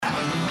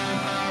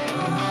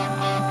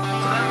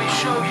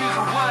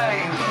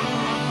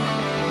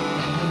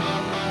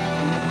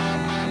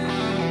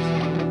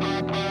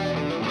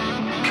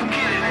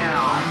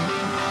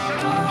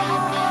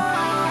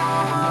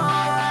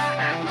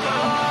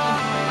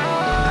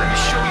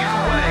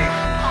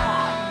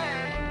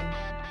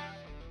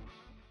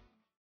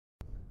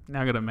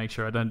Now I gotta make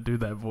sure I don't do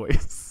that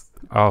voice.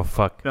 Oh,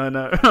 fuck. No,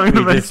 I'm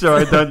gonna make sure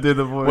I don't do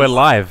the voice. We're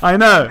live. I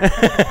know.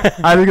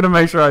 I'm gonna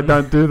make sure I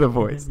don't do the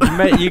voice.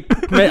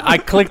 I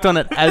clicked on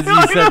it as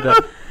you said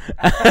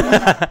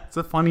that. It's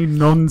a funny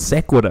non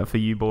sequitur for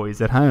you boys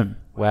at home.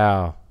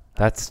 Wow.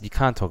 You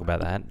can't talk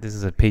about that. This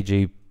is a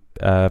PG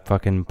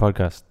fucking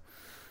podcast.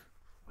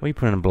 What are you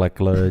putting a black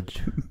glove?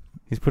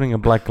 He's putting a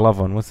black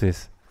glove on. What's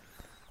this?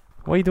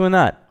 Why are you doing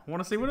that? I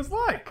want to see what it's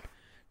like.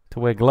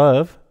 To wear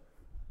glove?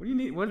 What do you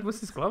need?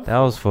 What's this glove? That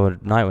was for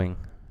Nightwing.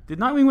 Did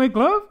Nightwing wear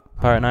glove?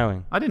 Pirate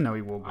Nightwing. I didn't know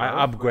he wore glove.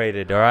 I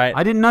upgraded, alright?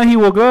 I didn't know he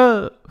wore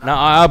glove. No,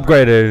 I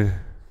upgraded.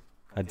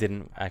 I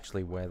didn't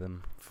actually wear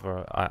them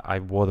I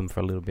wore them for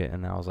a little bit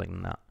and I was like,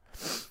 nah.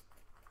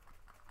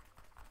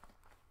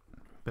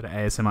 Bit of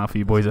ASMR for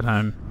you boys at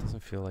home.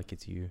 Doesn't feel like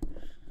it's you.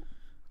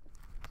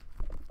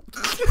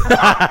 Stop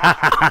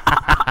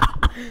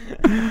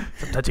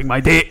touching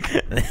my dick.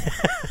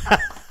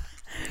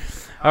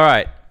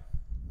 Alright.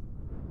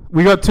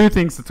 We got two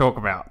things to talk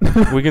about.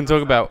 We can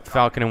talk about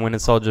Falcon and Winter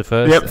Soldier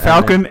first. Yep,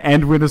 Falcon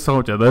and Winter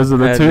Soldier. Those are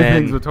the two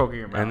things we're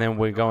talking about. And then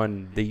we're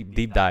going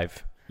deep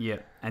dive. Yeah.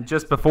 And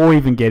just before we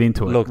even get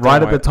into it, look,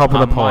 right at the top of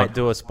the pod. I might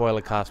do a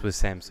spoiler cast with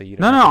Sam, so you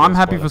don't. No, I'm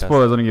happy for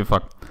spoilers. I don't give a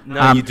fuck.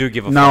 No, you do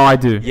give a fuck. No, I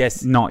do.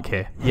 Yes. Not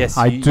care. Yes,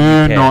 I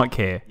do not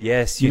care.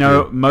 Yes, you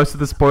know, most of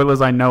the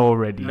spoilers I know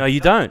already. No, you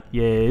don't.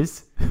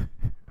 Yes.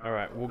 All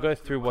right, we'll go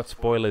through what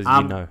spoilers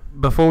you know.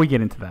 Before we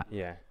get into that.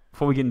 Yeah.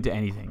 Before we get into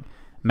anything,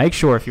 make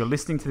sure if you're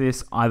listening to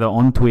this either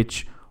on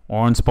Twitch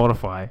or on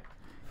Spotify,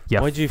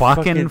 you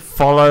fucking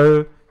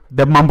follow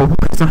the Mumble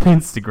Boys on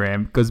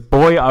Instagram, because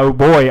boy, oh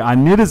boy, I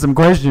knew there's some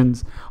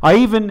questions. I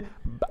even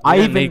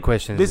need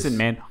questions. Listen,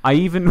 man, I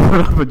even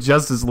put up a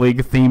Justice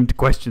League themed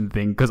question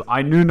thing because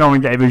I knew no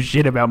one gave a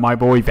shit about my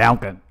boy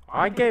Falcon.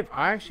 I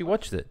actually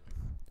watched it.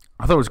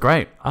 I thought it was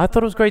great. I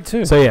thought it was great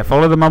too. So yeah,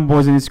 follow the Mumble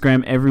Boys on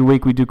Instagram. Every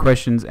week we do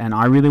questions, and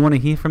I really want to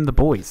hear from the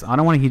boys. I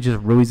don't want to hear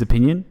just Rui's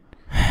opinion.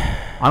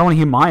 I don't want to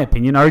hear my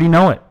opinion. I already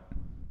know it.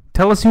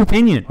 Tell us your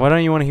opinion. Why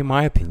don't you want to hear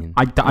my opinion?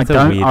 I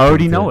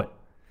already know it.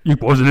 It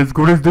wasn't as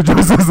good as the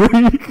Justice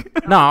League.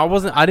 No, I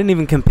wasn't. I didn't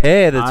even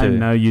compare the two. I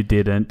know you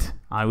didn't.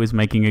 I was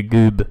making a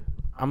goob.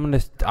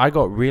 I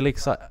got really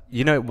excited.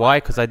 You know why?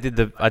 Because I did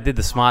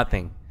the smart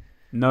thing.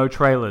 No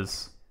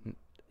trailers.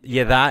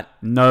 Yeah, that.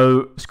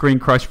 No Screen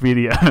Crush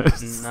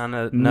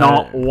videos.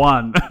 Not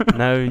one.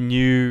 No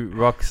new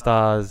rock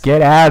stars.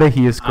 Get out of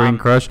here, Screen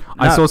Crush. No.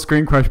 I saw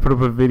Screen Crush put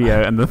up a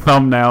video, and the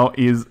thumbnail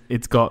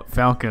it's got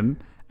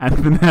Falcon, and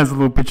then it has a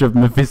little picture of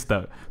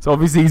Mephisto. So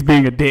obviously he's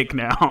being a dick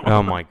now.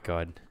 Oh my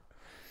god.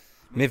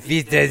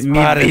 Mephisto's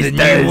part of the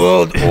New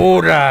World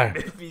Order.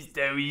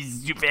 Mephisto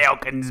is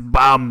Falcon's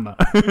bum.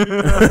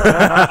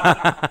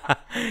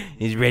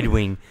 He's Red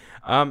Wing.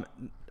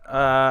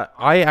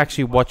 I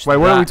actually watched. Wait,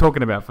 what are we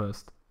talking about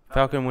first?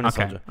 Falcon and Winter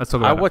Soldier. Let's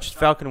talk about I watched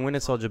Falcon and Winter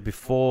Soldier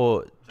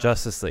before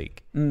Justice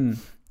League,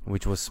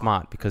 which was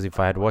smart because if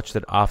I had watched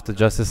it after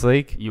Justice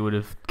League, you would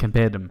have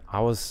compared them.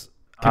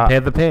 Compare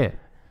the pair.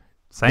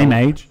 Same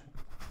age.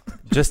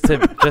 Just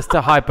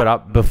to hype it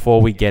up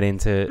before we get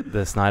into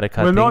the Snyder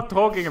Cut. We're not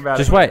talking about it.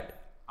 Just wait.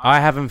 I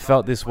haven't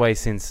felt this way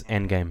since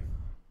Endgame.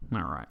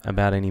 All right.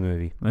 About any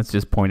movie. Let's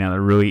just point out that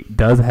Rui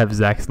does have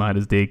Zack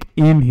Snyder's dick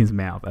in his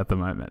mouth at the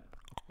moment.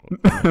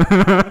 I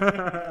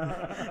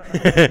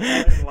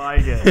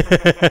like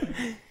it.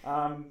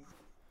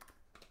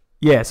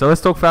 Yeah, so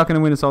let's talk Falcon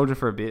and Winter Soldier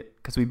for a bit,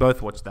 because we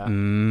both watched that.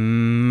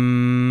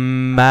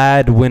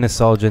 Mad Winter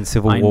Soldier and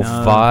Civil War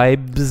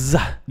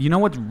vibes. You know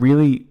what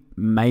really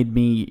made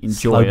me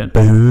enjoy it?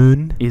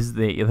 Burn. Is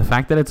the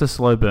fact that it's a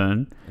slow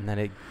burn. And that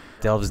it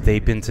delves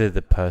deep into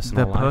the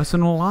personal life.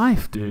 Personal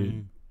life,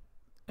 dude.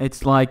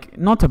 It's like,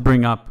 not to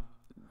bring up,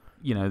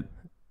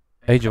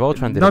 Age of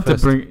Ultron did it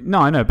first.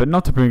 I know, but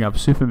not to bring up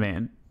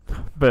Superman.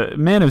 But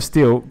Man of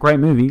Steel, great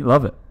movie,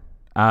 love it.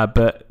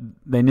 But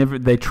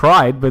they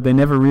tried, but they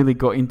never really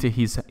got into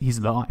his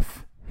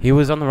life. He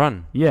was on the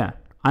run. Yeah,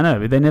 I know,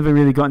 but they never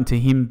really got into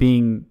him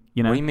being,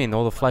 What do you mean,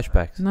 all the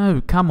flashbacks?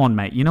 No, come on,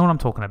 mate. You know what I'm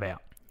talking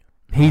about.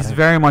 He's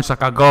very much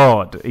like a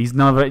god. You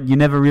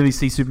never really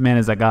see Superman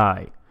as a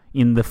guy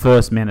in the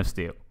first Man of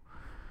Steel.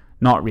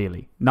 Not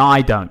really. No,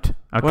 I don't.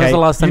 Okay. When was the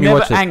last time you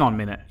watched it? Hang on a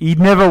minute. He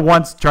never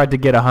once tried to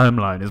get a home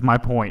loan, is my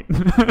point.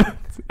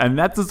 And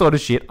that's the sort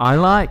of shit I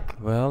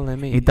like. Well,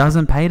 It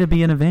doesn't pay to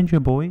be an Avenger,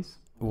 boys.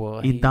 Well,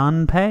 it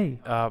doesn't pay.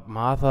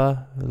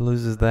 Martha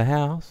loses the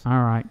house.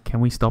 All right.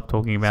 Can we stop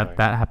talking about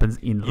that? Happens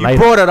in later. You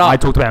brought it up. I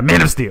talked about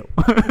Man of Steel.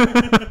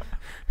 The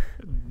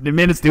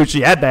Man of Steel,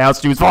 she had the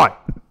house. She was fine.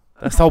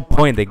 That's the whole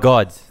point. They're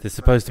gods. They're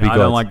supposed to be gods.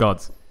 I don't like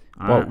gods.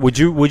 Well, would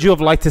you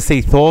have liked to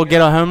see Thor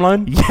get a home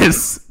loan?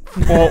 Yes. For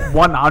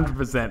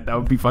 100%. That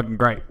would be fucking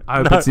great. I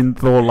hope it's in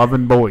Thor Love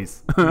and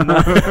Boys.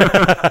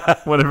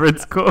 Whatever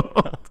it's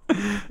called.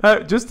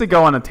 Just to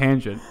go on a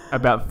tangent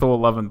about Thor: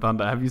 Love and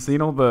Thunder, have you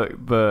seen all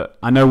the?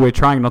 I know we're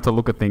trying not to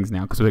look at things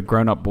now because we're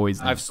grown-up boys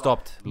now. I've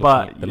stopped.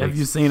 But have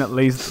you seen at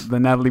least the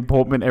Natalie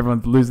Portman?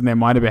 Everyone's losing their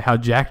mind about how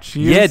jacked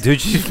she is. Yeah,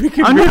 dude, she's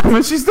freaking. I know,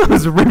 but she's not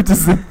as ripped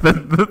as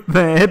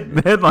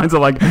the headlines are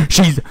like.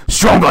 She's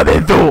stronger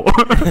than Thor.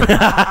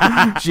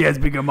 She has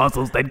bigger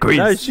muscles than Chris.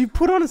 No, she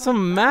put on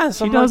some mass.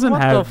 She doesn't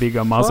have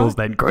bigger muscles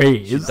than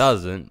Chris. She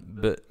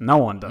doesn't, but no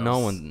one does.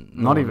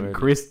 Not even really.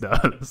 Chris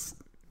does.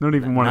 Not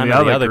even one None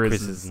of the other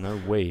Chris's. No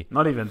way.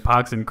 Not even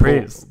Parks and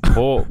Chris.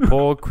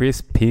 Poor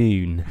Chris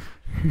Poon.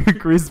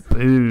 Chris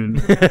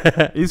Poon.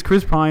 Is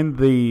Chris Pine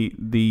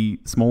the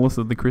smallest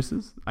of the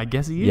Chris's? I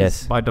guess he is.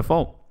 Yes. By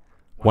default.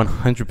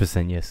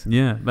 100% yes.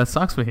 Yeah, that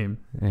sucks for him.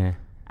 Yeah.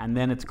 And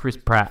then it's Chris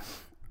Pratt.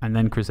 And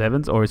then Chris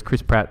Evans? Or is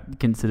Chris Pratt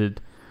considered...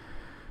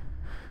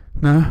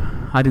 No,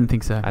 I didn't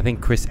think so. I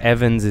think Chris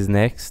Evans is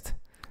next.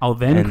 Oh,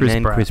 then and Chris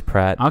then Pratt. Chris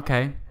Pratt.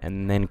 Okay.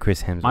 And then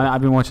Chris Hemsworth.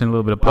 I've been watching a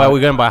little bit of... Well, are we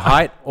going by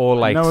height or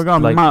like... No, we're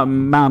going like,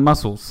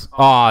 muscles.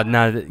 Oh,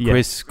 no. Yeah.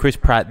 Chris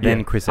Pratt,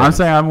 then Chris Evans. I'm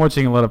saying I'm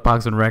watching a lot of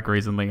Parks and Rec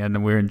recently,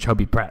 and we're in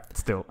Chubby Pratt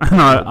still.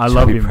 I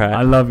love him. Pratt.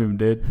 I love him,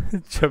 dude.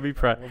 Chubby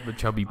Pratt. The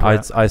Chubby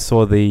Pratt. I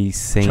saw the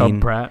scene...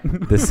 Chub Pratt.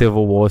 The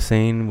Civil War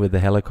scene with the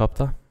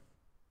helicopter.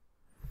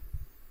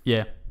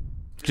 Yeah.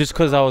 Just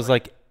because I was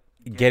like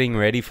getting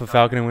ready for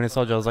Falcon and Winter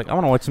Soldier, I was like, I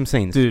want to watch some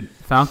scenes. Dude,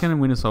 Falcon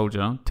and Winter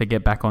Soldier, to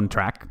get back on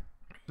track.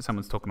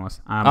 Someone's talking to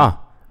us.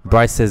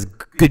 Bryce says,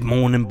 good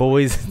morning,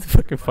 boys. It's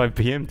fucking 5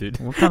 p.m., dude.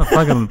 What kind of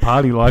fucking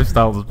party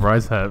lifestyle does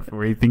Bryce have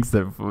where he thinks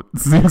that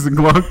 6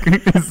 o'clock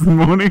is the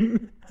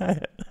morning?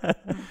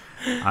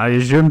 I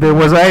assumed it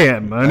was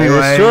AM. Anyway.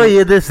 I assure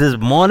you this is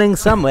morning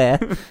somewhere.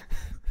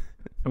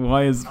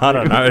 Why is I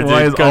don't know,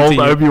 Why dude, is old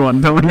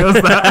Obi-Wan telling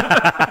us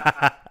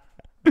that?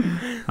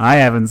 I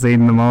haven't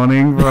seen the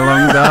morning for a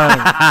long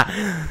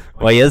time.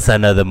 Well, yes, I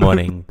know the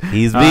morning.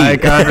 He's me. I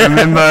can't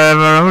remember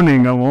ever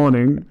owning a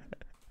morning.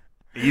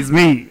 He's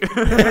me.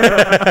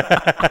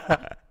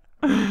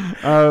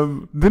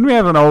 Didn't we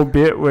have an old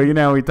bit where, you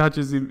know, he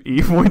touches him,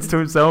 he points to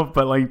himself,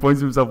 but like he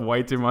points to himself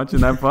way too much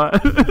in that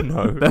part?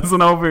 No. That's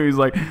an old bit. He's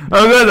like, oh,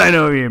 God, I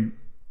know him.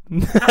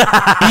 He's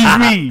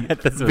me.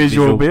 That's a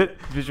visual bit.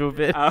 Visual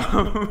bit.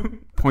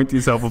 Point to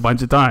yourself a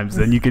bunch of times,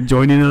 then you can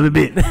join in on the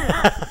bit.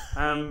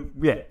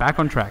 Yeah, back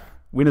on track.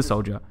 Winter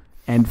Soldier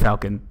and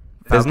Falcon.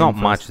 There's not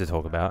first. much to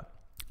talk about.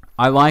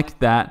 I like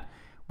that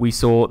we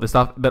saw the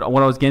stuff, but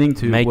what I was getting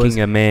to Making was...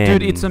 a man.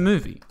 Dude, it's a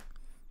movie.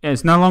 Yeah,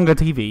 it's no longer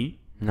TV.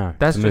 No,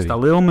 That's just a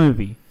little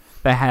movie.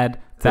 They had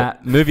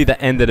that... movie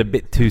that ended a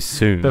bit too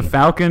soon. The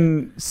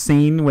Falcon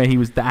scene where he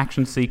was the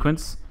action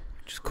sequence...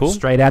 Which is cool.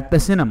 Straight at the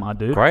cinema,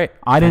 dude. Great.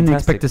 I didn't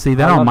Fantastic. expect to see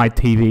that on my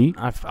TV.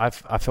 I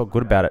felt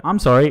good about it. I'm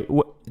sorry.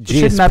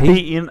 Shouldn't that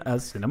be in a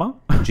cinema?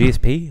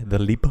 GSP, the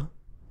Leaper.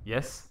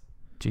 Yes.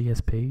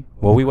 GSP.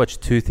 Well, we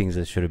watched 2 things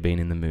that should have been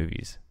in the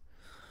movies.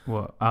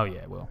 Well,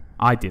 well,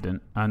 I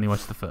didn't. I only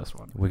watched the first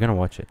one. We're gonna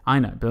watch it. I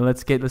know, but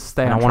let's stay And on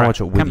track. I want to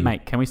watch it with you.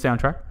 Mate, can we stay on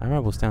track? All right,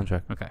 we'll stay on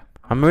track. Okay.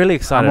 I'm really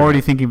excited. I'm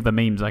already thinking of the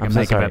memes I can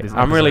make about this.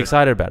 I'm really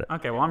excited about it.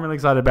 Okay, well, I'm really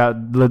excited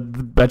about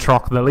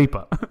Batroc the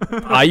Leaper.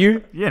 Are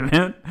you? Yeah,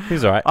 man.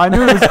 He's alright. I knew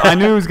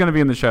he was going to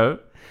be in the show,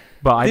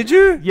 but Did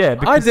you? Yeah,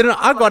 I didn't.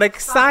 I got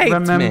excited.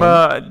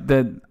 Remember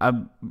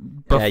that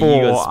before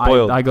you got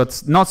spoiled. I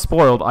got not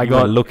spoiled. I You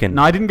got went looking.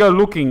 No, I didn't go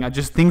looking.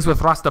 Just things were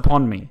thrust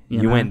upon me.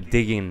 You know? went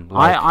digging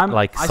like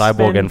I Cyborg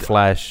spend- and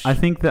Flash. I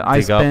think that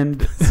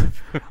dig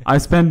I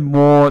spend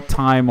more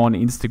time on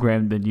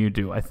Instagram than you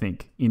do. I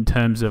think in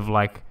terms of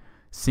like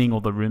seeing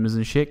all the rumors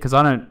and shit, because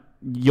I don't.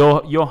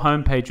 Your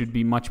homepage would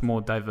be much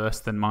more diverse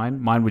than mine.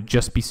 Mine would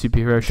just be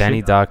superhero Danny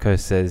shit. Darko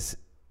says,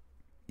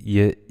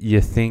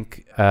 "You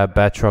think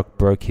Batroc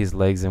broke his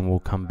legs and will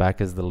come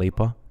back as the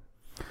Leaper?"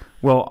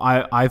 Well,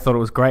 I thought it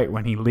was great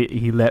when he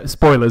leapt.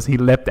 Spoilers: he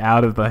leapt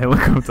out of the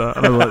helicopter.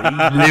 And I was like,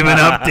 he's living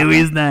up to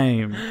his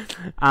name.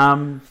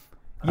 Yeah.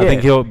 I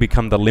think he'll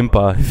become the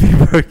Limper if he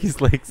broke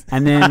his legs.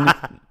 And then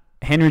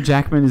Henry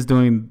Jackman is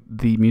doing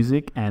the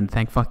music, and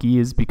thank fuck he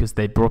is, because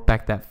they brought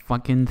back that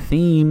fucking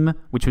theme,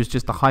 which was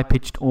just a high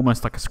pitched,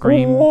 almost like a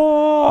scream.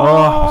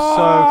 Oh,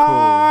 so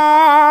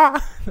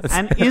cool!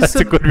 That's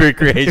a good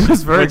recreation. It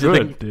was very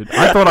good, dude.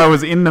 I thought I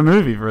was in the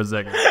movie for a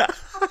second.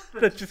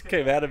 That just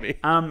came out of me.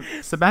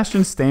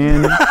 Sebastian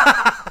Stan,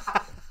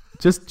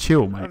 just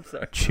chill, mate. I'm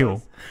sorry.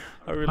 Chill.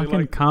 I really Fucking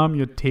like. calm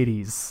your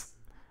titties.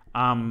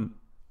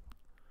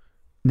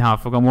 No, I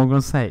forgot what I was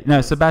going to say. No,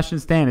 Sebastian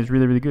Stan is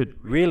really, really good.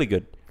 Really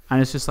good. And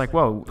it's just like,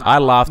 whoa. I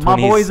laughed My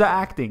when boys are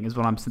acting is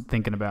what I'm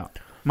thinking about.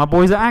 My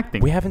boys are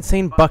acting. We haven't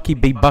seen Bucky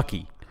be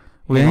Bucky.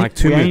 We in ain't, like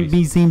 2 we movies. ain't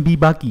be seen be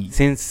Bucky.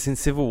 Since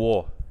Civil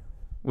War.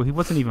 Well, he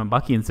wasn't even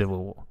Bucky in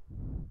Civil War.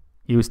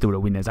 He was still the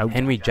winner's out.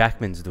 Henry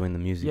Jackman's doing the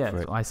music Yeah,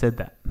 for it. I said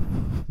that.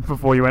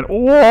 Before you went,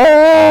 oh!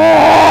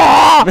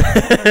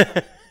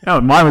 No,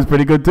 mine was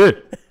pretty good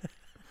too.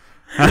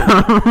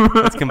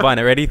 Let's combine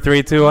it. Ready?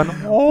 3, 2,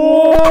 1.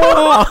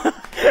 Oh!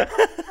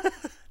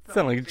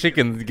 Sound like a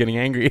chicken getting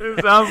angry.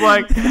 It sounds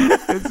like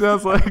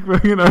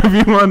fucking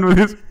Obi-Wan with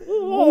his.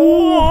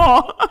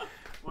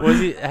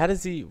 How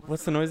does he?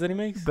 What's the noise that he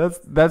makes? That's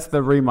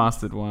the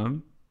remastered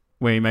one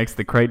where he makes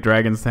the crate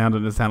dragon sound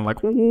and it sounded like.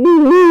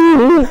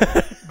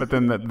 But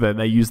then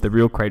they used the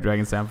real crate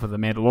dragon sound for the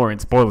Mandalorian.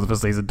 Spoilers for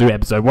season 2,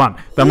 episode 1.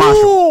 The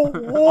Marshal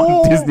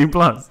on Disney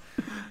Plus.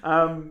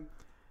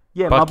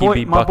 Yeah,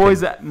 Bucky my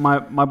boys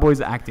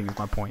are acting is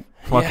my point.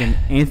 Fucking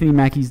Anthony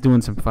Mackie's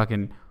doing some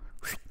fucking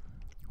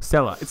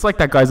stellar. It's like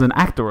that guy's an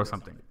actor or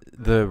something.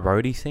 The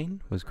roadie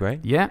scene was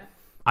great. Yeah.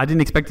 I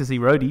didn't expect to see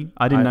Rhodey.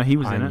 I didn't know he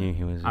was in it. I knew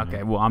he was in it.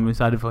 Okay, well, I'm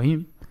excited for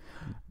him.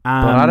 But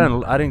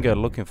I didn't go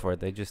looking for it.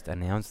 They just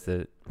announced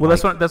it. Well,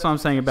 that's what I'm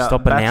saying about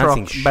stop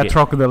announcing shit.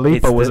 Batroc the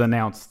Leaper was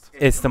announced.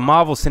 It's the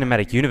Marvel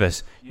Cinematic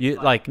Universe.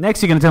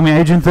 Next, you're going to tell me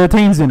Agent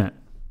 13's in it.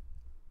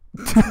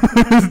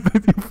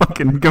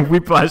 Fucking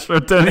whiplash for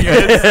turning your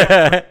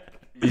head.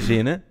 Is she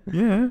in it?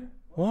 Yeah.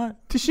 What?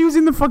 She was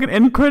in the fucking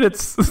end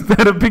credits. They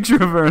had a picture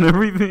of her and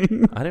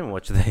everything. I didn't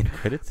watch the end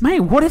credits.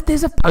 Mate, what if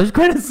there's a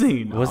post-credit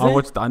scene? Was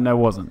there? No,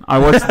 wasn't. I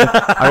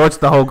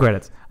watched the whole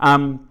credits.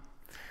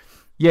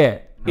 Yeah.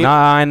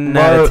 9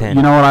 out of 10.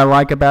 You know what I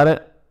like about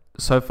it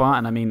so far?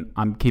 And I mean,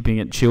 I'm keeping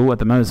it chill at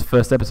the moment. It's the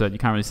first episode. You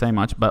can't really say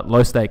much, but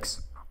low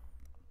stakes.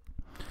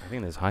 I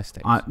think there's high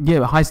stakes.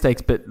 Yeah, high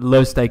stakes, but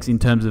low stakes in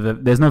terms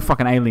of there's no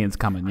fucking aliens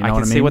coming. You know what I mean?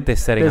 I can see what they're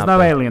setting up. There's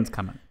no aliens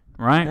coming,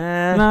 right?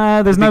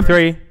 No, there's no.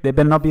 Big 3. There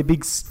better not be a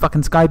big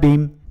fucking sky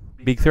beam.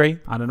 Big 3.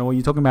 I don't know what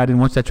you're talking about. I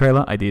didn't watch that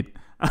trailer. I did.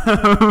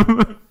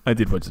 I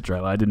did watch the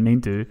trailer. I didn't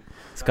mean to.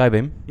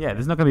 Skybeam. Yeah,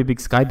 there's not going to be a big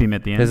skybeam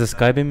at the end. There's a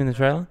skybeam in the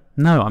trailer?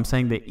 No, I'm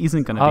saying there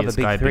isn't going to be a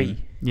skybeam. The big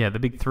 3. Yeah, the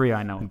big 3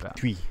 I know about.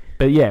 3.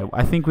 But yeah,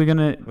 I think we're going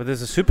to... Well,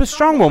 there's a super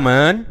strong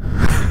woman.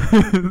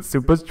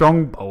 Super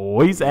strong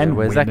boys and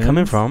where's women. That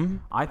coming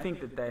from? I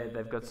think that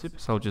they've got super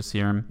soldier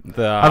serum.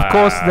 Of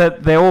course,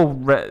 they're all...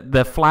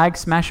 the Flag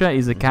Smasher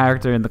is a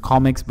character in the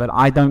comics, but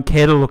I don't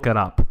care to look it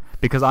up.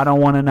 Because I don't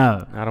want to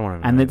know. I don't want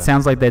to know. And it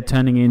sounds like they're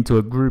turning into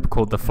a group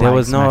called the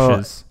Flag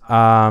Smashers.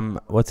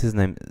 What's his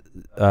name?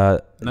 No,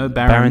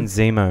 Baron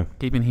Zemo.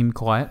 Keeping him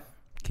quiet.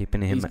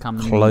 Keeping him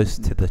close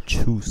to the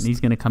truth. He's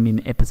going to come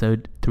in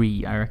episode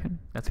 3, I reckon.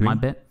 That's 3? My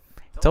bet.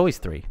 It's always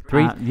 3.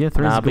 3? Yeah,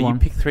 3 is a good one. You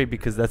picked 3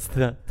 because that's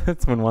when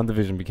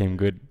WandaVision became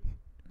good.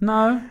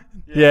 No.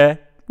 Yeah.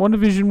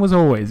 WandaVision was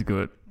always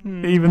good.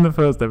 Even the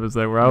first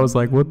episode where I was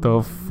like, what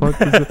the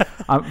fuck is it?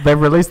 They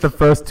released the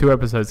first 2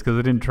 episodes because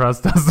they didn't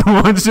trust us to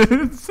watch it.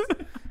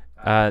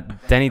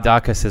 Danny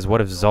Darko says,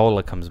 what if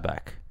Zola comes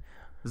back?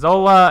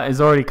 Zola has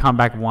already come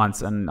back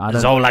once, and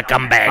Zola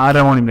come back. I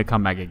don't want him to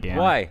come back again.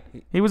 Why?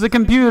 He was a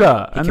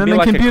computer, and then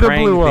the computer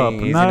blew up.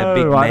 He's in a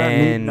big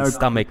man's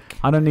stomach.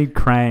 I don't need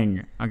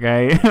Krang,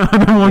 okay?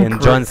 I don't want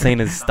in John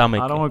Cena's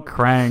stomach. I don't want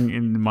Krang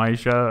in my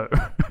show.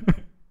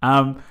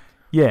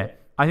 Yeah.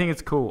 I think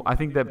it's cool. I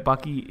think that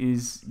Bucky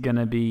is going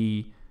to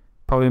be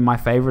probably my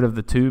favorite of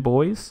the 2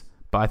 boys,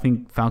 but I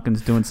think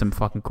Falcon's doing some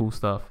fucking cool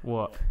stuff.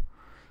 What?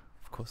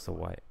 Of course they're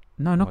white.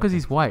 No, not because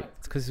he's white.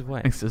 It's because he's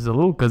white. It's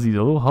because he's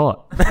a little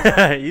hot.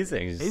 He's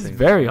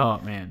very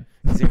hot, man.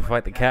 Does he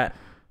fight the cat?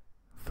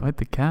 Fight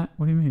the cat?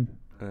 What do you mean?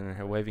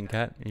 A waving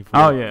cat?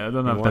 Oh, yeah. I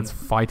don't know if that's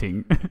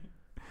fighting.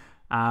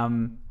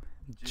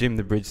 Jim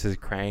the Bridge says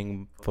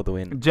Krang for the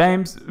win.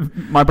 James,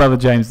 my brother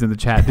James in the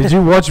chat. Did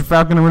you watch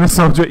Falcon and Winter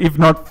Soldier? If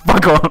not,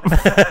 fuck off.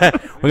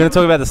 We're going to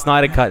talk about the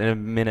Snyder Cut in a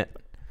minute.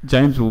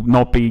 James will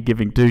not be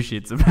giving 2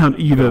 shits about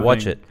either thing.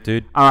 Watch it,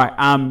 dude. All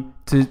right.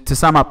 To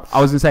sum up, I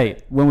was going to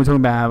say, when we're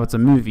talking about how it's a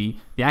movie,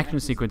 the action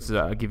sequences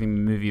are giving me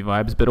movie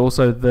vibes, but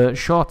also the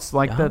shots,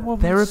 like the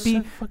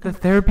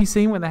therapy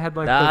scene when they had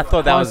like. I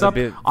thought that was a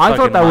bit. I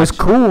thought that was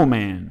cool,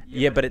 man.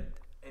 Yeah, but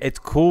it's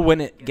cool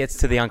when it gets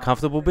to the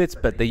uncomfortable bits,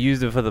 but they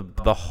used it for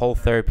the whole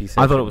therapy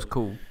session. I thought it was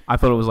cool. I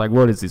thought it was like,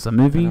 what is this, a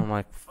movie? And I'm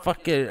like,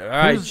 fuck it. All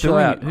right, chill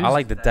out. I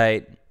like the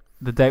date.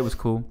 The date was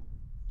cool.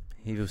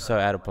 He was so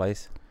out of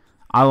place.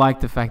 I like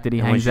the fact that he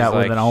hangs out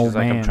with an old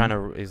man. I'm trying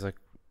to. He's like,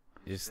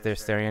 they're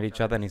staring at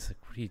each other, and he's like,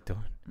 what are you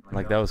doing?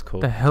 Like, that was cool.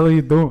 What the hell are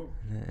you doing?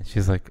 Yeah,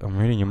 she's like, I'm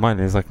reading your mind.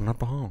 And he's like, not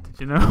the home.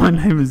 You know, my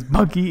name is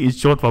Bucky. It's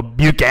short for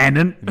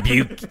Buchanan.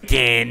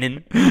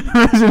 Buchanan.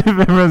 Imagine if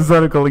everyone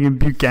started calling him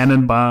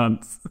Buchanan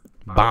Barnes.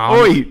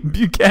 Oi,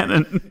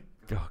 Buchanan.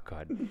 Oh,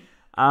 God.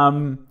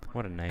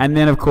 What a name. And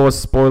then, of course,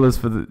 spoilers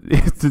for the...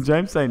 Did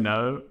James say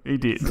no? He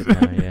did.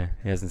 No, yeah.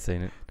 He hasn't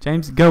seen it.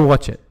 James, go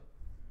watch it.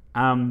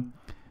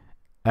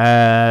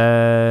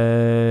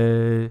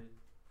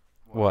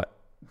 What?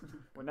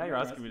 Well, now you're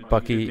asking me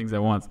Bucky things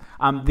at once.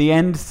 The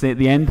end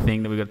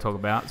thing that we got to talk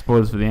about.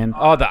 Spoilers for the end.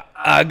 Oh, the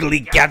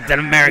ugly Captain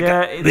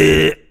America.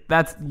 Yeah,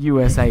 that's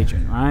US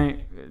agent,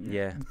 right?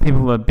 Yeah.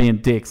 People are being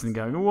dicks and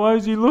going, why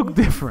does he look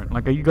different?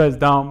 Like, are you guys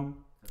dumb?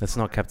 That's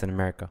not Captain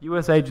America.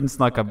 US Agent's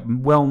like a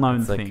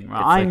well-known thing.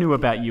 Right? I knew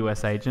about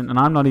US Agent, and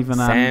I'm not even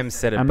Sam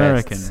said it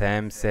American. Best.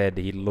 Sam said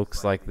he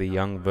looks like the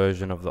young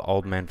version of the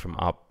old man from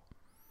Up.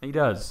 He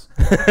does.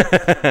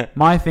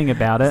 My thing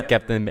about it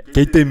Captain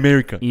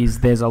America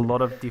is there's a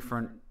lot of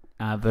different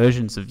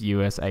versions of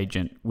US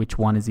Agent. Which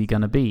one is he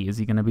going to be? Is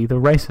he going to be the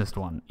racist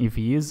one? If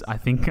he is, I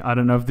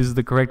don't know if this is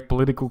the correct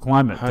political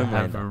climate to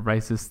have a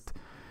racist...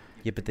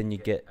 Yeah, but then you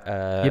get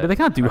yeah, but they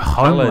can't do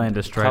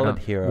Homelander straight colored up.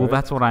 hero. Well,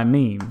 that's what I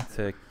mean.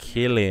 To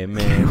kill him,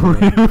 man.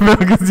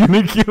 Falcon's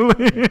gonna kill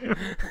him.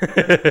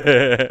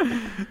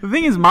 The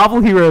thing is, Marvel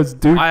heroes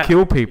do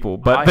kill people,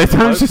 but they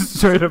don't just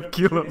straight up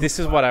kill them. This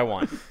is what I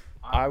want.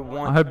 I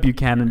hope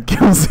Buchanan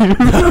kills him.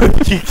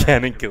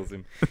 Buchanan kills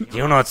him.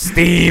 You're not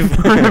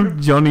Steve. I hope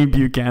Johnny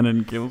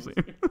Buchanan kills him.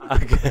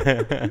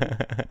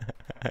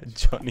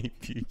 Johnny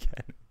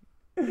Buchanan.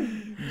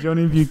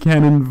 Johnny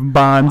Buchanan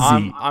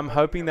Barnesy. I'm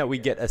hoping that we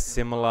get a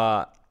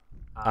similar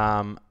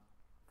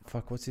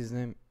what's his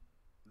name?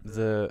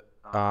 Your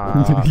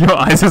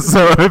eyes are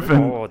so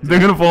open. They're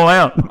gonna fall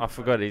out. I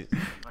forgot it.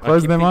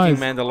 Close them eyes.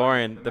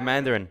 Mandalorian, the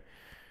Mandarin.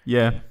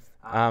 Yeah.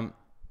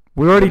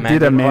 We already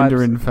did a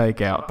Mandarin vibes,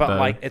 fake out. But though.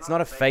 like, it's not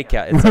a fake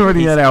out. It's we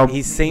already had our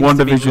he seems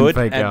to be good,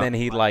 fake and out. then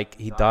he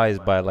dies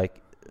by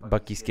like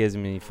Bucky scares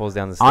him and he falls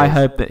down the stairs. I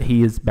hope that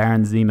he is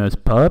Baron Zemo's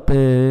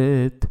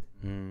puppet.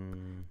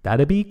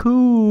 That'd be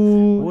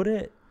cool. Would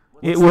it?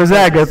 It was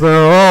Agatha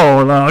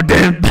all along.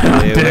 It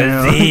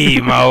was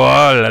Zemo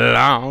all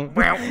along.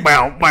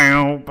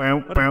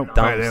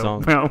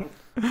 Dumb song.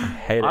 I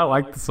hate it. I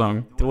like the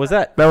song. Was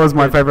that? That was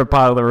my favorite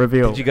part of the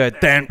reveal. Did you go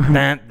dan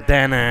dan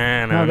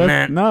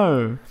dan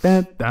No.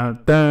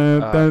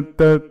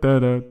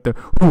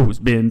 Who's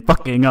been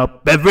fucking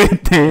up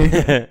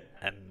everything?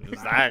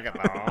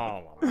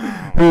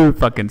 Who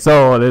fucking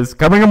saw this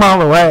coming a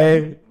mile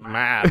away?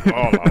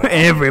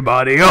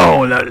 Everybody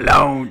all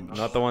alone.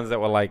 Not the ones that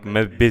were like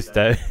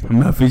Mephisto.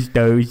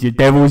 Mephisto's the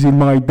devil's in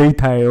my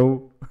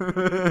detail.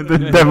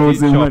 The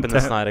devil's in my detail. The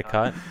Snyder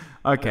Cut.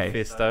 Okay,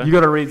 Mephisto. You got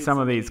to read some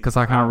of these because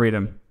I can't read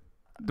them.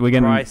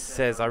 Bryce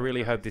says, I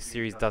really hope this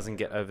series doesn't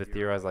get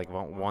over-theorized like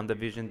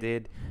WandaVision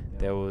did.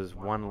 There was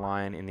one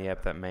line in the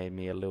app that made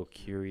me a little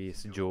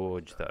curious.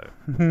 George, though.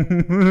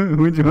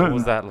 Which one? What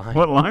was that line?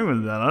 What line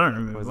was that? I don't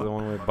remember. Was it the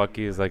one where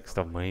Bucky was like,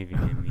 stop waving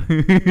at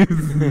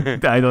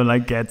me? I don't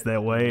like cats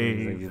that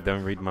way. Like, you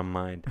don't read my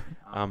mind.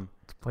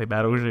 Play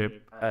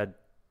Battleship.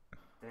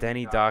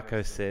 Danny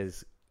Darko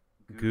says,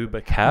 Goober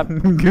Cap.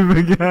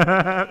 Goober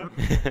Cap.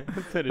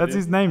 That's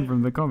his name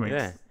from the comics.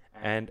 Yeah.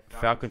 And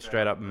Falcon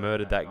straight up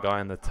murdered that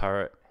guy in the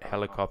turret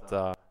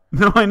helicopter.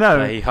 No, I know.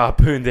 That he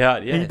harpooned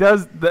out. Yeah, he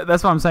does.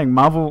 That's what I'm saying.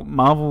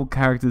 Marvel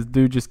characters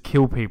do just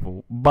kill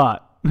people,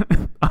 but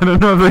I don't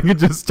know if they could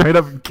just straight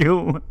up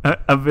kill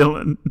a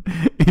villain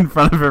in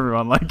front of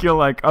everyone. Like you're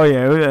like, oh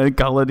yeah, a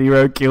colored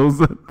hero kills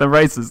the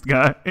racist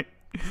guy.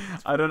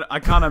 I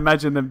can't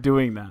imagine them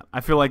doing that.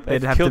 I feel like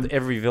they'd have killed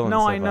every villain.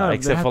 No, I know.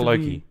 Except for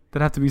Loki.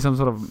 There'd have to be some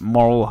sort of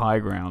moral high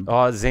ground.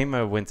 Oh,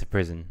 Zemo went to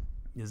prison.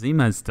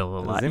 Zemo's still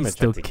alive. He's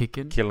still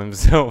kicking. Kill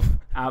himself.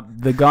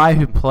 The guy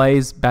who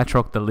plays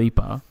Batroc the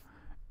Leaper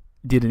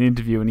did an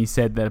interview and he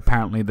said that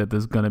apparently that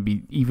there's going to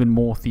be even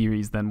more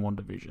theories than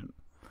WandaVision.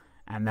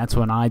 And that's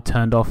when I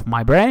turned off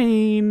my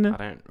brain. I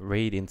don't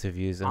read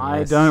interviews.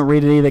 I don't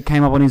read it either. It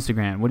came up on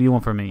Instagram. What do you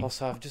want from me?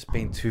 Also, I've just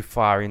been too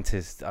far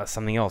into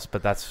something else,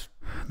 but that's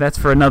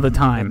for another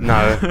time.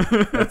 No,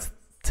 that's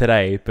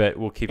today, but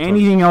we'll keep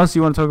Anything else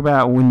you want to talk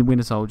about?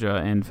 Winter Soldier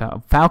and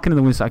Falcon and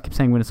the Winter Soldier. I keep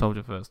saying Winter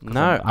Soldier first.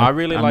 No, I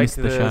really like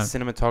the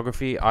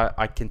cinematography.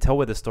 I can tell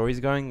where the story's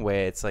going,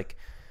 where it's like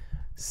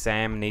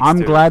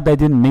I'm glad they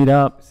didn't meet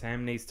up.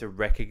 Sam needs to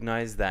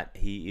recognize that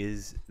he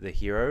is the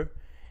hero,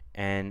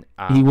 and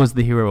he was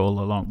the hero all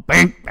along.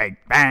 Bang, bang,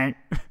 bang.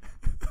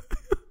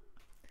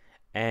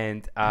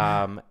 And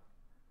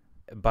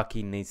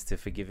Bucky needs to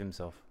forgive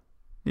himself.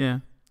 Yeah.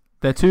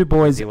 They're two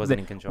boys. He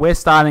wasn't in control. We're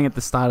starting at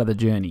the start of the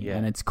journey,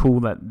 and it's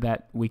cool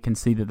that we can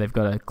see that they've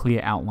got a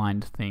clear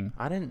outlined thing.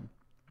 I don't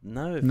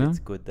know if it's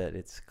good that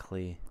it's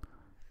clear.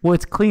 Well,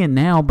 it's clear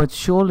now, but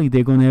surely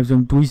they're going to have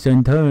some twists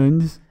and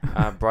turns.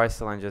 Bryce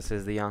Salinger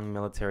says the young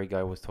military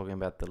guy was talking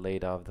about the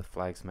leader of the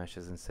Flag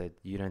Smashers and said,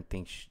 "You don't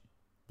think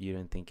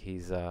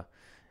he's and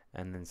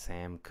then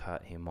Sam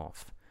cut him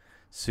off.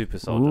 Super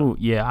soldier. Ooh,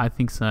 yeah, I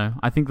think so.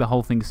 I think the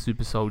whole thing's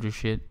super soldier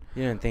shit.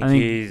 You don't think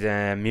he's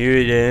a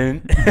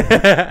mutant?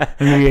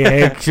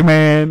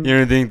 X-Man. You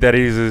don't think that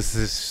he's a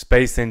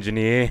space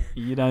engineer?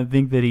 You don't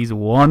think that he's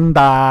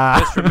Wanda?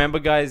 Just remember,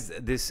 guys,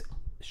 this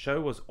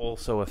show was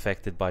also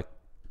affected by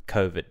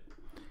COVID.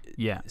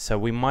 Yeah. So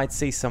we might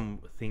see some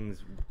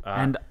things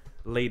and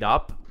lead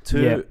up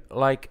to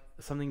like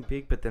something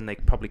big, but then they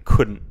probably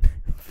couldn't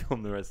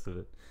film the rest of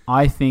it.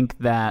 I think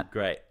that...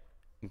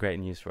 Great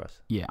news for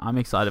us. Yeah, I'm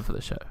excited for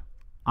the show.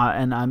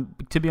 And I'm,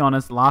 to be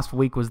honest, last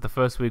week was the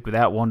first week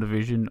without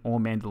WandaVision or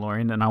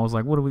Mandalorian, and I was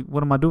like,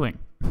 what am I doing?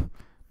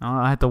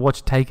 I had to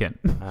watch Taken.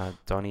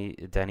 Danny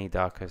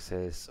Darko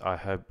says,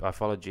 I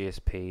follow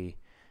GSP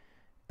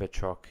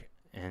Batroc,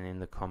 and in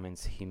the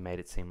comments he made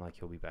it seem like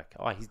he'll be back.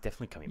 Oh, he's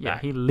definitely coming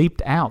back. Yeah, he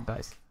leaped out,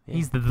 guys. Yeah.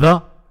 He's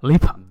the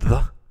leaper.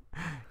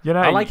 You know,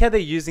 I like how they're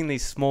using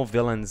these small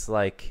villains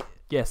like...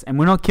 Yes, and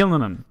we're not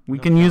killing them. We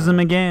can use them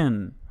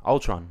again.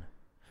 Ultron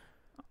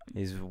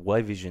is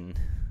White Vision.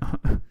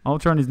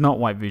 Ultron is not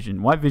White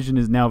Vision. White Vision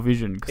is now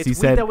Vision because he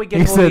said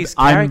these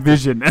I'm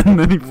Vision, and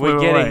then he flew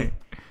away.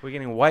 We're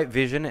getting White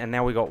Vision, and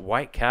now we got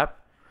White Cap.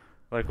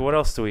 Like, what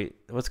else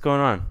what's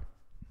going on?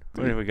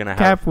 What are we gonna have?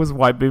 Cap was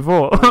white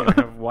before. We're gonna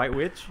have White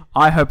Witch.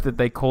 I hope that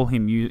they call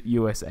him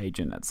U.S.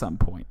 agent at some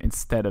point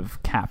instead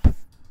of Cap.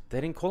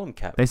 They didn't call him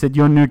Cap. They said,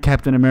 "You're new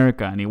Captain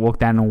America," and he walked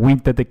down and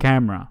winked at the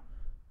camera.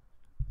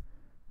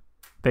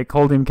 They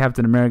called him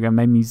Captain America and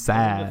made me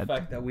sad. The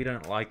fact that we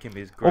don't like him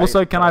is great.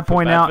 Also, can I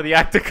point out for the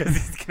actor because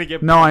he's gonna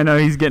get. No, I know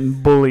he's getting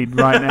bullied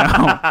right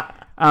now.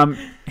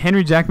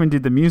 Henry Jackman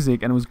did the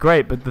music and it was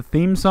great, but the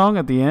theme song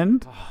at the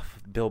end. Oh,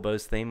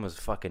 Bilbo's theme was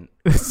fucking.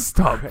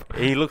 Stop.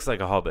 He looks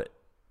like a hobbit.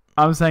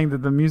 I'm saying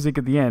that the music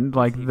at the end,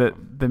 like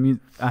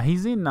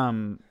he's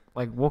in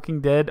like Walking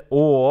Dead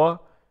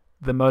or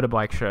the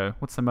motorbike show.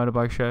 What's the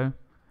motorbike show?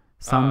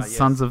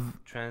 Sons of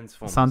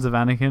Transformers. Sons of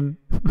Anakin.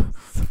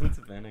 Sons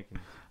of Anakin.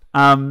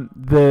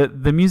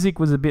 The music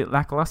was a bit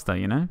lackluster,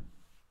 you know.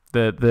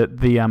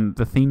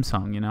 The theme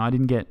song, you know, I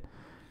didn't get.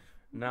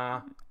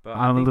 Nah, but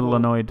I'm a little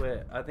annoyed.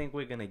 I think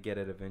we're gonna get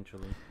it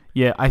eventually.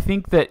 Yeah, I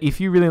think that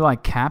if you really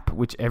like Cap,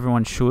 which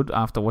everyone should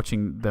after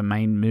watching the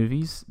main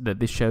movies, that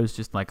this show's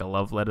just like a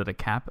love letter to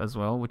Cap as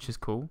well, which is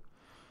cool.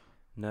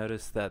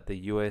 Notice that the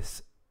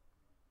U.S.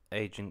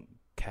 agent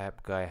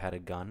Cap guy had a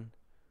gun.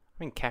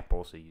 I mean, Cap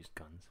also used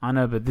guns. I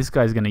know, but this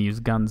guy's going to use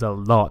guns a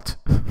lot.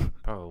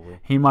 Probably.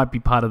 He might be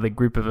part of the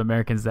group of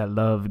Americans that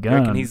love guns. You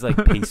reckon he's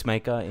like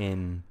Peacemaker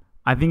in...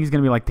 I think he's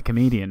going to be like the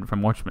comedian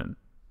from Watchmen.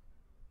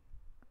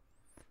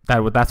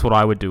 That's what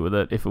I would do with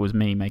it if it was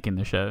me making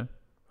the show.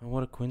 Oh,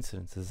 what a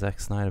coincidence. A Zack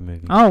Snyder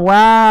movie. Oh,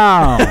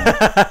 wow.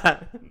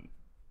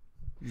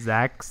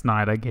 Zack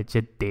Snyder, get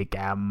your dick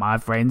out of my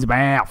friend's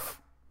mouth.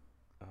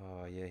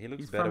 Oh, yeah. He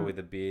looks better with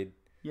a beard.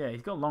 Yeah,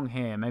 he's got long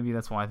hair. Maybe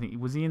that's why I think...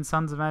 Was he in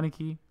Sons of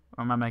Anarchy?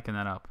 Or am I making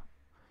that up?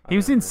 He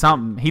was in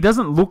something. He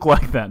doesn't look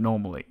like that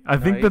normally. I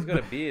think he's got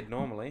a beard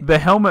normally. The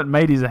helmet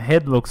made his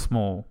head look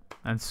small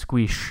and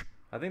squish.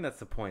 I think that's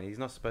the point. He's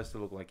not supposed to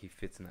look like he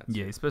fits in that suit.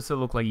 Yeah, he's supposed to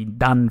look like he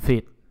done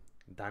fit.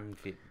 Done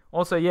fit.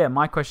 Also, yeah,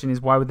 my question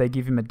is, why would they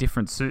give him a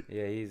different suit?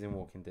 Yeah, he's in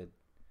Walking Dead.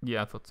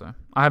 Yeah, I thought so.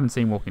 I haven't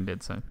seen Walking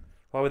Dead, so...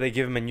 Why would they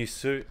give him a new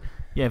suit?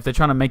 Yeah, if they're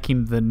trying to make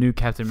him the new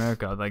Captain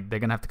America, like they're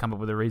going to have to come up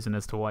with a reason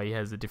as to why he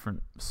has a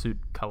different suit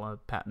color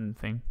pattern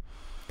thing.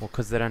 Well,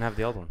 because they don't have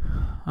the old one.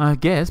 I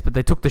guess, but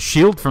they took the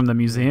shield from the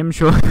museum.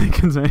 Surely they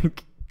can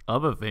make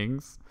other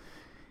things.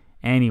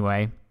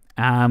 Anyway,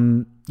 yeah,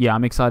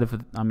 I'm excited for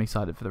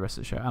the rest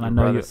of the show. And Your I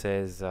know brother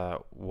says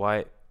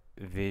White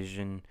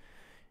Vision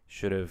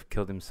should have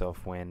killed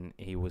himself when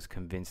he was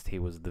convinced he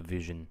was the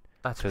Vision.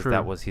 That's true. Because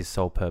that was his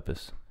sole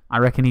purpose. I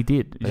reckon he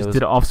did. He just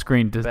did it off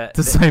screen to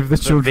save the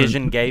children.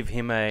 Vision gave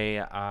him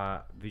a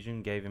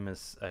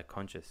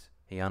conscience.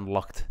 He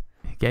unlocked.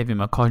 He gave him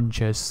a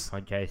conscience.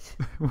 Conscience.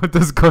 What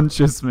does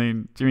conscience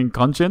mean? Do you mean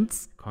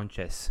conscience?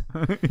 Conscience.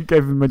 He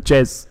gave him a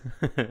chess.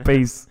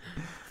 Peace.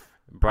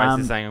 Bryce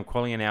is saying, I'm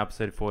calling it now.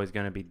 Episode 4 is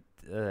going to be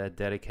a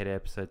dedicated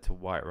episode to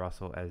White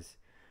Russell as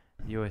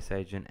U.S.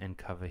 agent and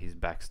cover his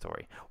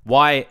backstory.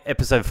 Why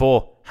episode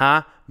 4?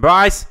 Huh?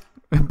 Bryce,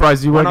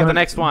 you work on the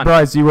next one.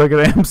 Bryce, you work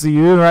at the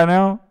MCU right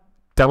now?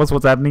 Tell us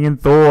what's happening in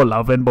Thor,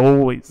 Love and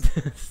Boys.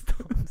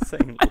 Stop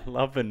saying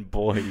Love and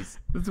Boys.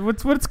 That's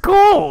what it's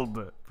called.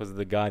 Because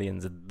the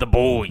Guardians are the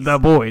boys. The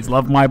boys,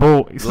 love my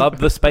boys. Love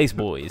the space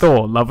boys.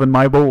 Thor, loving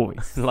my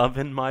boys.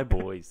 Loving my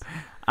boys.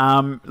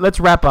 Let's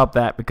wrap up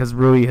that because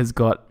Rui has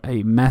got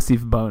a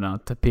massive boner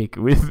to pick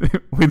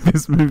with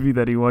this movie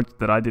that he watched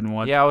that I didn't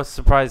watch. Yeah, I was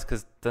surprised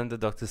because didn't the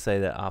doctor say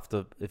that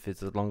after if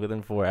it's longer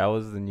than 4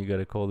 hours, then you got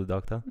to call the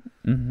doctor?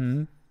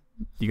 Mm-hmm.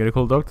 You got to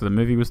call the doctor. The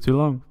movie was too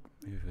long.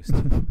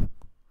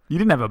 You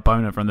didn't have a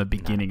boner from the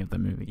beginning of the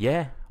movie.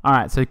 Yeah. All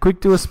right, so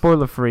quick, do a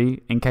spoiler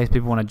free in case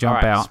people want to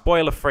jump out.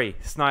 Spoiler free.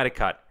 Snyder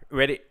cut.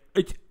 Ready?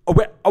 I'm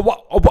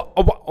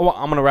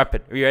gonna wrap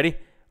it. Are you ready?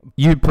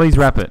 You please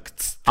wrap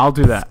it. I'll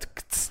do that.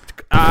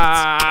 9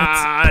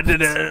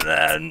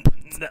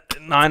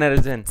 out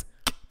of 10.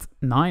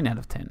 9 out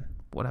of 10.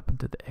 What happened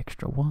to the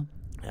extra one?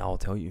 I'll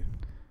tell you.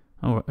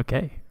 Oh,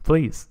 okay.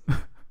 Please.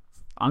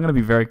 I'm gonna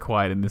be very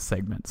quiet in this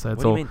segment, so it's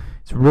What do you mean?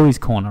 It's Rui's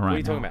corner right now. What are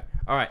you talking about?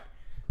 All right.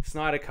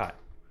 Snyder cut.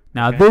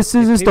 Now this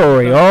is a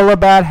story all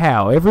about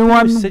how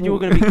everyone You said you were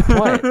going to be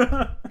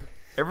quiet.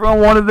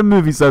 Everyone wanted the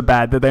movie so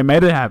bad that they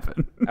made it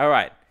happen. All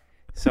right.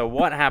 So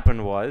what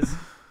happened was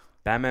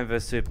Batman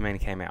vs Superman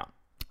came out.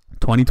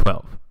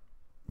 2012.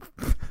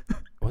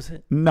 Was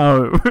it?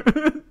 No.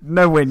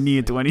 Nowhere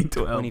near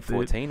 2012.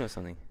 2014 or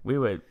something. We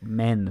were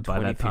men by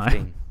that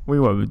 2015. time. We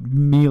were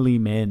merely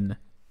men.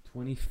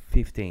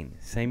 2015.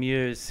 Same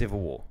year as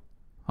Civil War.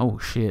 Oh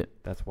shit.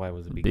 That's why it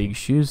was a big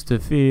shoes to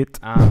fit.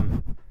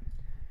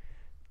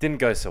 Didn't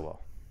go so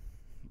well.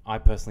 I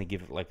personally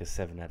give it like a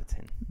 7 out of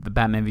 10. The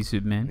Batman v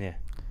Superman? Yeah.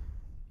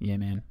 Yeah,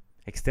 man.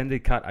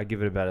 Extended cut, I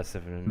give it about a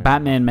 7.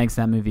 Batman makes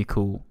that movie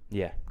cool.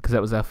 Yeah. Because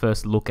that was our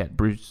first look at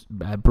Bruce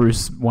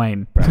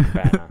Wayne.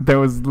 Banner. That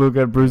was look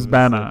at Bruce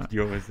Banner.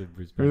 You always said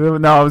Bruce Banner.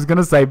 No, I was going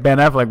to say Ben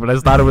Affleck, but I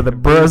started with a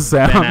Bruce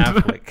sound. Ben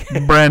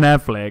Affleck. Ben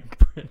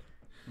Affleck.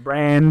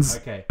 Brands.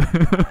 Okay.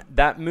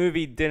 That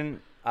movie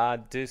didn't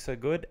do so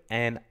good,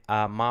 and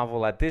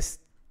Marvel at this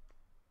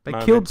They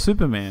moment, killed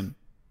Superman.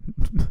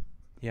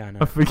 Yeah, I know.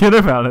 I forget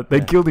about it. They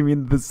Yeah. killed him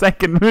in the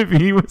second movie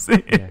he was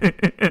in.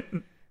 Yeah.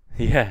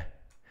 Yeah.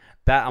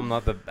 That I'm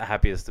not the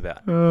happiest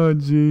about. Oh,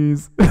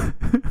 jeez.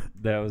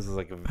 That was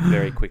like a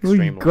very quick We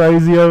streamline.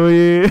 crazy over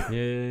here.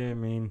 Yeah, I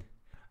mean.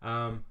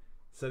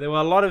 So there were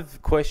a lot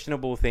of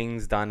questionable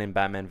things done in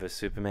Batman vs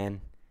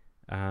Superman.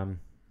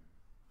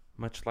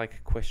 Much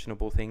like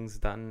questionable things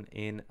done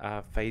in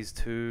Phase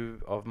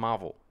 2 of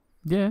Marvel.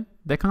 Yeah,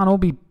 they can't all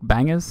be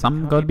bangers.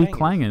 Some Can't gotta be be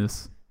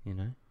clangers. You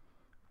know?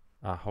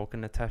 Hulk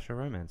and Natasha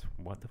romance.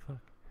 What the fuck?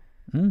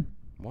 Mm.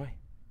 Why?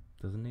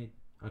 Doesn't need.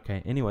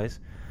 Okay, anyways.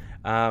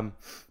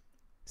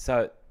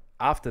 So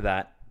after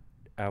that,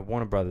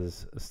 Warner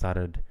Brothers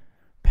started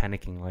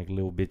panicking like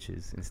little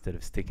bitches instead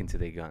of sticking to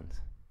their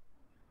guns.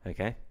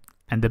 Okay?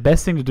 And the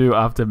best thing to do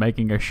after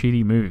making a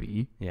shitty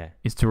movie Yeah.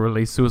 is to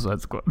release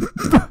Suicide Squad.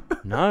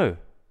 No.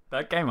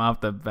 That came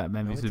after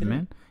Batman No, v it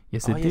Superman.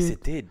 Yes, Oh, it yes, did.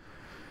 it did.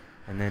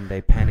 And then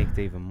they panicked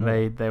even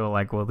more. They were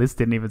like, well, this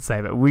didn't even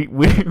save it. We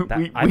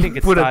I think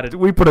it put started-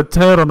 we put a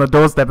turd on the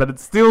doorstep, and it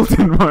still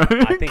didn't work.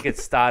 I think it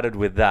started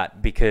with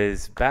that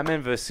because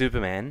Batman vs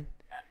Superman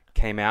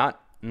came out,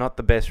 not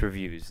the best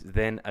reviews.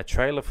 Then a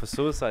trailer for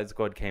Suicide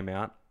Squad came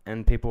out,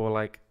 and people were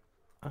like,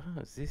 "Oh,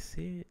 is this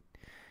it?"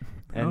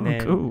 And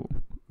then, cool.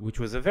 which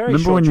was a very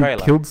Remember short when you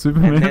trailer. killed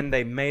Superman? And then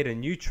they made a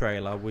new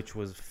trailer, which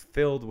was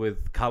filled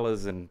with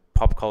colors and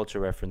pop culture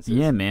references.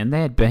 Yeah, man,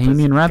 they had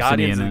Bohemian Rhapsody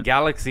Guardians in of it. the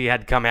Galaxy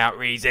had come out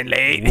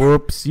recently.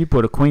 Whoops! You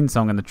put a Queen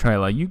song in the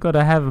trailer. You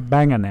gotta have a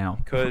banger now.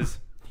 Because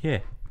yeah.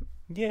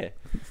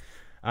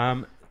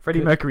 Freddie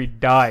Good. Mercury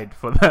died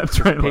for that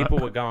trailer. People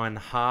were going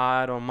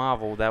hard on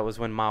Marvel. That was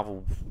when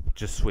Marvel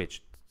just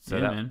switched. So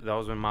Yeah, that, man. that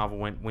was when Marvel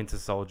went Winter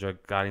Soldier,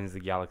 Guardians of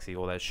the Galaxy,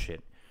 all that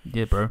shit.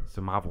 Yeah, bro.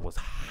 So Marvel was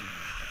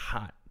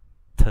hotter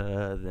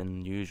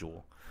than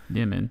usual.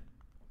 Yeah, man.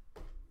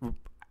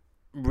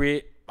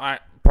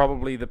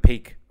 Probably the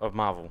peak of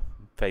Marvel,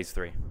 Phase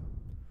 3.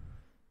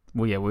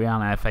 Well, yeah, we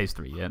aren't at Phase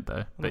 3 yet, though.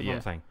 That's But what yeah,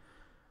 I'm saying.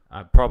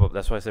 Probably.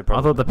 That's why I said I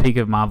probably. thought the peak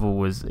of Marvel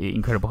was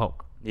Incredible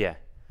Hulk. Yeah.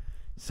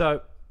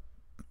 So,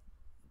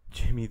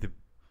 Jim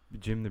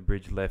the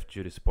Bridge left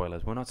due to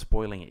spoilers. We're not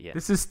spoiling it yet.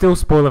 This is still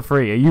spoiler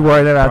free. Are you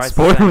worried about Bryce is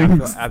saying spoiling?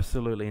 I feel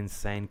absolutely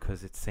insane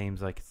because it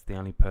seems like it's the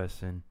only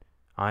person.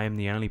 I am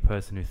the only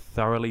person who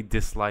thoroughly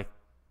disliked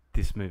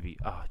this movie.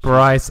 Oh, Jesus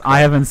Bryce, I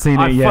Christ. haven't seen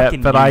I it yet,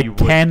 fucking but knew I you would,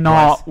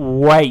 cannot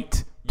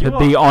wait to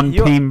be on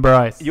Team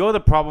Bryce. You're the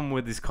problem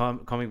with this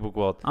comic book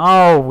world.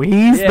 Oh,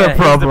 he's the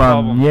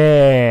problem.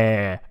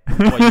 Yeah.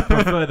 What, you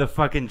prefer the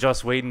fucking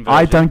Joss Whedon version?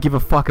 I don't give a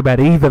fuck about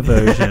either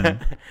version.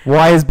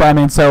 Why is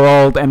Batman so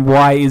old, and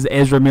why is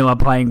Ezra Miller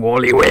playing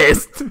Wally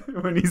West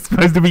when he's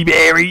supposed to be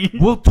Barry?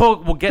 We'll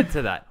talk. We'll get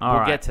to that. All we'll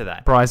right. get to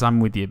that. Bryce, I'm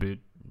with you, boo. You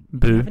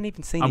Boo. haven't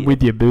even seen I'm it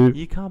with yet. you, boo.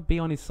 You can't be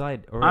on his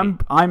side already.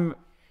 I'm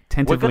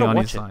tentatively gonna on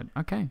his watch it. side.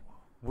 Okay.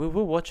 We'll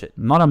watch it.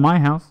 Not at my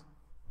house,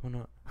 We're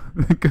not.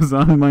 because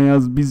I'm in my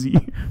house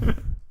busy.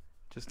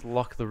 Just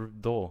lock the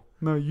door.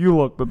 No, you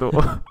lock the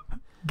door.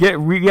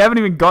 We haven't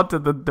even got to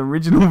the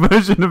original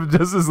version of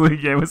Justice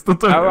League yet. We're still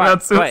talking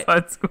about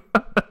Suicide Squad.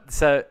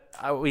 So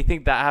we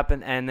think that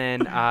happened, and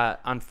then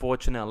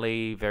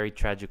unfortunately, very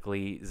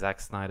tragically,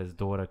 Zack Snyder's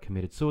daughter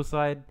committed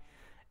suicide,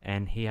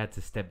 and he had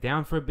to step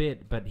down for a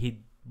bit. But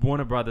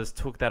Warner Brothers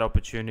took that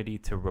opportunity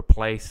to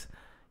replace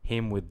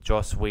him with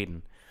Joss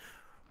Whedon,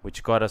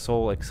 which got us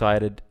all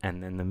excited.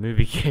 And then the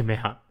movie came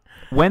out.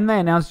 When they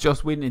announced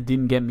Joss Whedon, it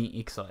didn't get me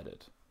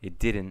excited. It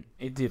didn't.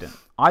 It didn't.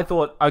 I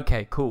thought,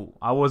 okay, cool.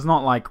 I was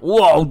not like,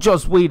 whoa,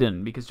 Joss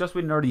Whedon, because Joss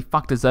Whedon already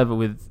fucked us over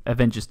with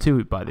Avengers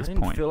 2 by this I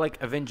didn't point. feel like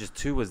Avengers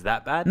 2 was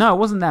that bad. No, it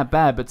wasn't that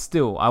bad, but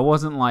still, I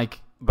wasn't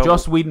like, But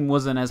Joss Whedon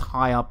wasn't as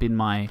high up in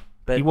my...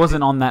 But he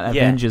wasn't on that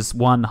yeah. Avengers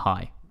 1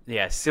 high.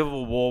 Yeah,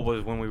 Civil War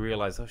was when we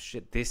realized, oh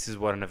shit, this is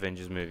what an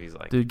Avengers movie is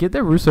like. Dude, get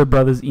the Russo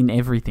brothers in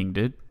everything,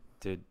 dude.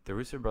 Dude, the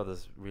Russo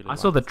brothers really. I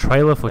saw the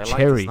trailer for they liked the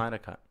Cherry. Snyder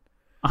Cut.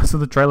 I saw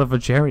the trailer for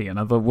Cherry, and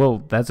I thought,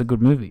 well, that's a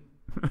good movie.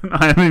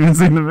 I haven't even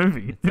seen the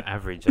movie. It's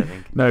average, I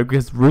think. No,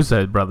 because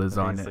Russo brothers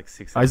I are in think it. it's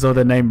like 6 I saw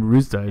the name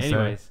Russo.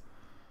 Anyways,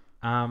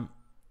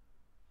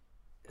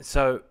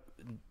 so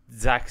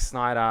Zack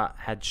Snyder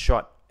had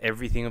shot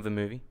everything of the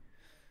movie.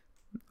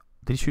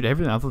 Did he shoot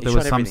everything? I thought He there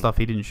was shot some everything. stuff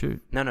he didn't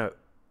shoot. No.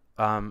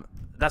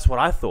 That's what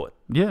I thought.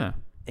 Yeah.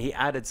 He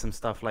added some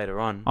stuff later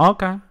on,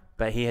 Okay.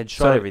 but he had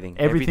shot everything.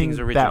 Everything Everything's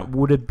original. that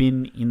would have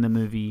been in the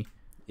movie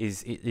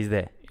is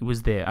there. it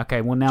was there. Okay,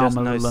 well now Just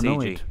I'm a no little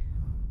CG. annoyed.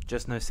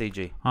 Just no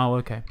CG. Oh,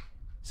 okay.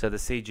 So the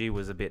CG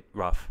was a bit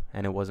rough,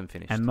 and it wasn't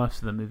finished. And most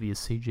of the movie is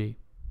CG.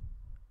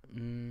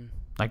 Mm,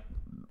 Like,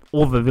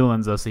 all the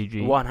villains are CG.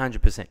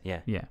 100%, yeah.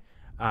 Yeah.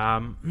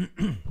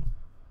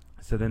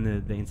 So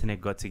then the internet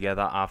got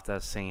together after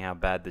seeing how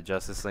bad the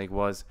Justice League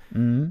was,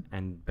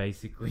 and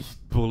basically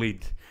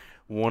bullied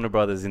Warner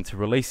Brothers into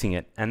releasing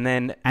it. And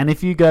then And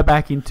if you go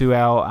back into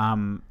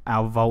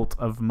our vault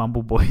of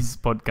Mumble Boys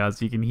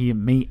podcast, you can hear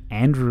me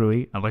and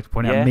Rui. I'd like to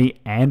point out me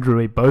and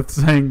Rui both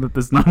saying that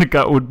the Snyder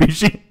Cut would be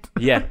shit.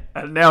 yeah,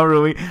 And now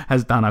Rui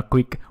has done a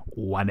quick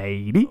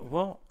 180.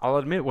 well, I'll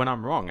admit when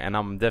I'm wrong, and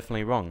I'm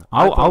definitely wrong.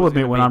 I'll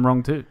admit when I'm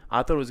wrong too.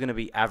 I thought it was going to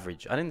be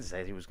average. I didn't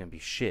say it was going to be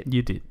shit.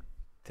 You did.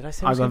 Did I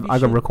say I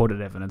got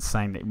recorded evidence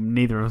saying that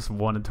neither of us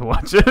wanted to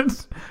watch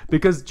it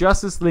because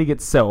Justice League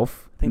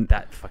itself. I think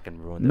that fucking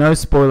ruined it. No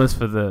spoilers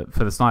for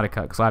the Snyder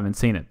Cut because I haven't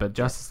seen it, but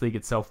Justice League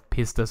itself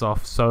pissed us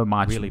off so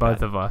much, Really both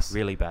bad. of us.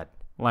 Really bad.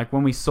 Like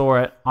when we saw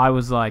it, I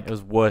was like, It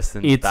was worse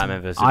than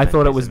Batman vs. I Superman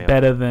thought it was pissing me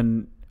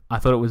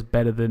off.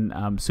 better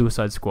than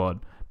Suicide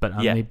Squad, but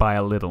only by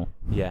a little.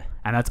 Yeah.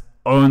 And that's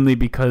only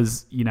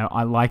because,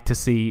 I like to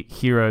see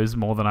heroes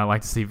more than I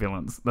like to see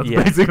villains. That's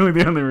basically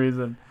the only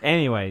reason.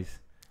 Anyways.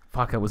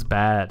 Fuck, it was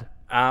bad.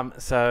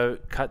 So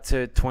cut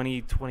to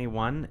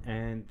 2021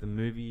 and the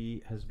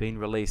movie has been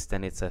released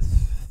and it's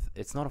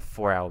it's not a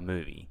 4-hour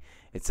movie.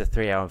 It's a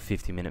 3-hour and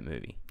 50-minute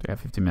movie.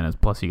 50 minutes,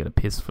 plus you got to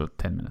piss for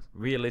 10 minutes.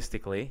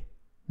 Realistically,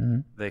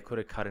 they could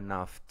have cut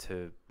enough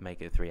to make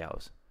it 3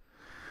 hours.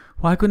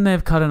 Why couldn't they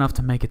have cut enough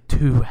to make it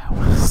 2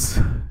 hours?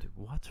 Dude,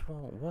 what's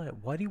wrong?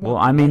 Why do you want? Well,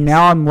 I mean,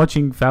 now I'm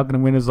watching Falcon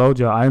and Winter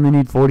Soldier. I only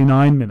need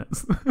 49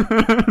 minutes,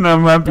 and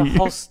I'm happy. The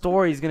whole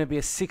story is going to be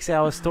a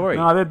 6-hour story.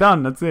 No, they're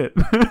done. That's it.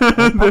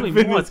 Probably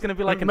more. It's going to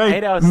be like an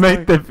 8-hour story.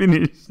 Mate, they're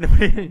finished.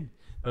 That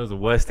was the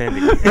worst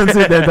ending. That's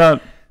it. They're done.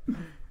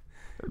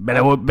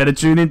 Better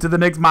tune into the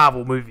next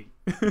Marvel movie.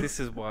 This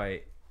is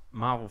why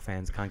Marvel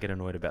fans can't get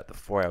annoyed about the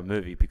 4-hour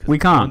movie because we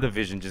can't.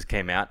 WandaVision just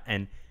came out,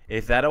 and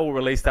if that all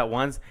released at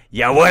once,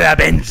 you would have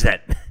binged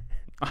it.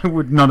 I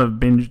would not have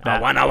binged that.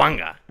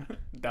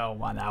 Don't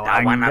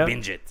wanna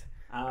binge it.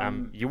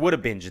 You would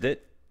have binged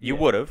it. You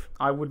would have.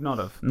 I would not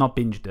have. Not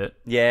binged it.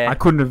 Yeah. I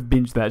couldn't have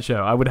binged that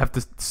show. I would have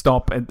to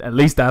stop at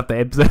least after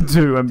episode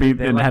 2 and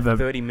like have a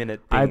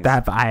 30-minute. I had to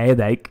have a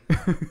headache.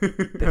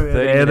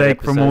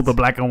 Headache from all the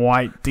black and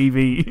white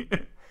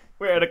TV.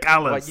 Where are the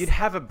colours? Like, you'd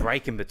have a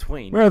break in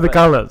between. Where are the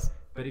colours?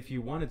 But if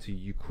you wanted to,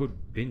 you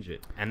could binge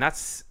it. And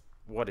that's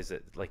what is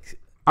it like?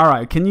 All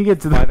right, can you get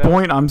to the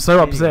point? I'm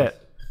so upset.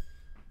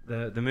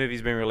 The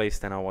movie's been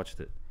released and I watched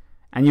it.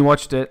 And you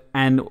watched it,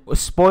 and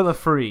spoiler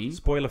free.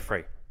 Spoiler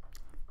free.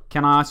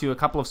 Can I ask you a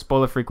couple of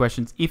spoiler free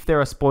questions? If there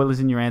are spoilers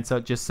in your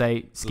answer, just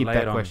say skip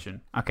that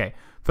question. Okay.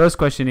 First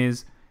question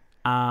is,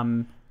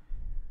 oh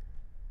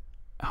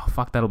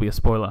fuck, that'll be a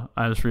spoiler.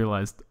 I just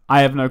realized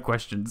I have no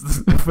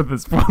questions for the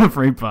spoiler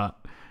free part.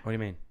 What do you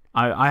mean?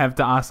 I have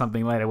to ask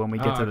something later when we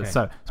get to this.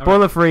 So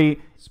spoiler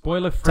free.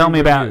 Spoiler free. Tell me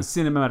about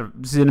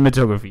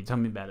cinematography. Tell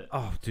me about it.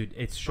 Oh, dude,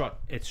 it's shot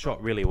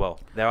really well.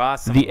 There are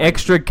some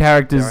extra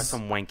characters. There are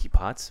some wanky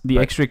parts. The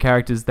extra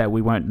characters that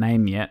we won't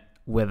name yet.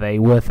 Were they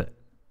worth it?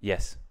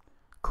 Yes.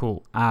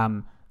 Cool.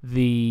 Nothing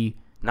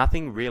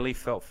really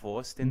felt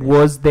forced in there.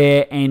 Was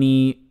there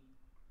any?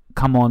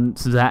 Come on,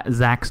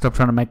 Zach, stop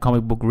trying to make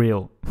comic book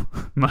real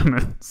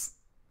moments.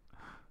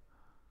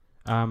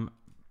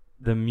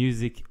 The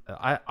music,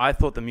 I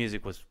thought the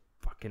music was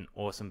fucking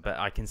awesome, but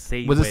I can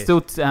see. Was it still?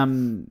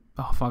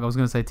 Oh fuck! I was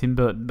gonna say Tim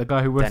Burton, the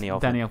guy who works.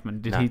 Danny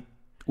Elfman. Did he?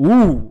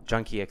 Ooh.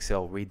 Junkie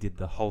XL redid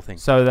the whole thing.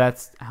 So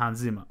that's Hans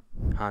Zimmer.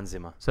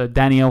 So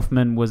Danny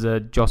Elfman was a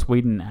Joss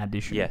Whedon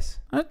addition. Yes.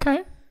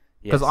 Okay.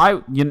 Because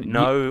yes.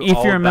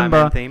 if you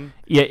remember, theme.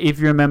 Yeah, if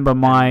you remember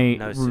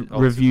my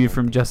review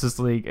from Justice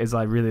League, is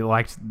I really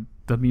liked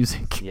the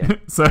music. Yeah.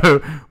 So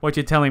what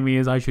you're telling me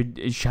is I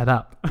should shut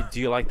up. Do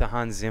you like the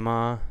Hans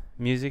Zimmer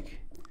music?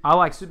 I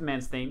like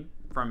Superman's theme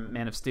from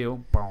Man of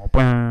Steel.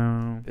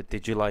 But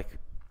did you like?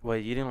 Well,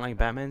 you didn't like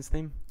Batman's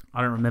theme?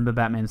 I don't remember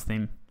Batman's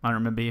theme. I don't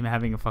remember him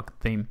having a fucking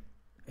theme.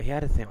 He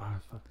had a theme. I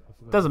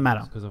forgot Doesn't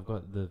matter because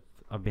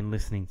I've been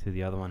listening to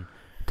the other one.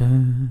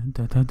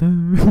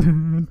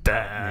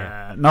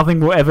 Yeah. Nothing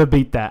will ever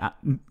beat that.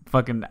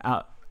 Fucking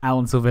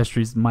Alan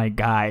Silvestri's my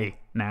guy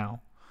now.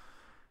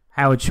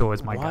 Howard Shore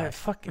is my guy.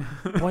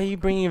 Why are you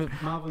bringing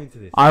Marvel into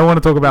this? I want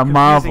to talk about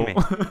Marvel.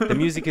 The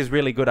music is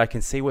really good. I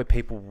can see where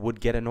people would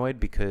get annoyed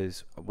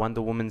because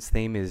Wonder Woman's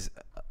theme is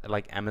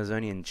like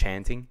Amazonian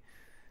chanting.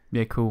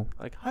 Yeah, cool.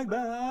 Like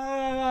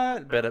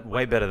better,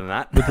 way better than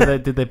that.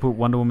 But did they put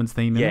Wonder Woman's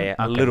theme in it? Yeah,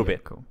 a little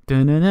bit. Cool.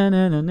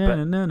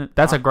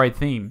 That's a great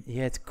theme.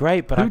 Yeah, it's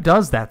great. But who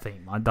does that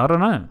theme? I don't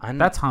know. I know.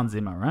 That's Hans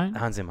Zimmer, right?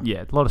 Hans Zimmer.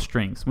 Yeah, a lot of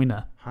strings. We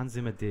know. Hans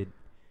Zimmer did.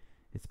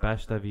 It's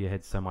bashed over your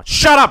head so much.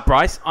 Shut up,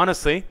 Bryce.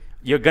 Honestly,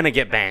 you're gonna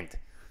get banned.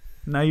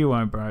 No, you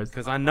won't, bros.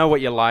 Because I know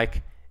what you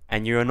like,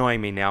 and you're annoying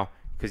me now.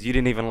 Because you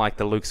didn't even like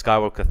the Luke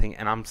Skywalker thing,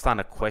 and I'm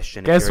starting to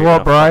question. Guess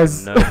what,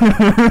 Bryce?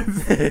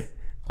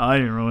 I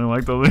didn't really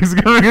like the Luke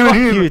Skywalker. Fuck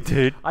you,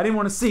 dude. I didn't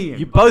want to see him.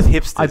 You're both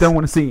hipsters. I don't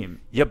want to see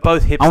him. You're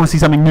both hipsters. I want to see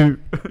something new.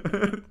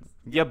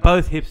 You're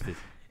both hipsters.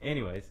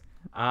 Anyways,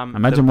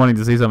 imagine wanting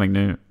to see something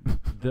new.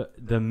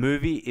 The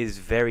movie is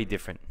very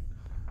different.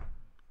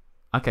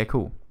 Okay,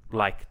 cool.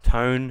 Like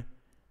tone.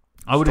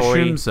 I would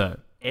story, assume so.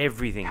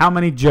 Everything. How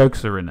many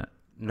jokes are in it?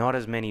 Not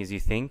as many as you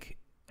think,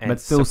 and but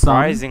still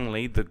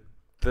surprisingly, the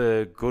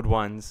good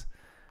ones.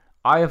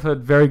 I have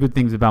heard very good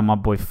things about my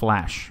boy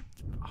Flash.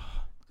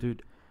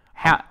 Dude,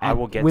 I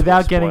will get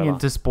without getting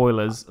into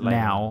spoilers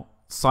now.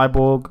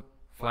 Cyborg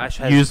Flash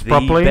has used the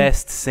properly.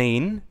 Best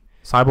scene.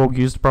 Cyborg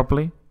used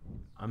properly.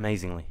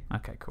 Amazingly.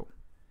 Okay, cool.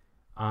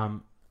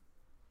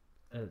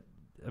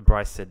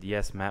 Bryce said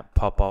yes. Matt,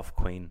 pop off,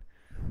 Queen.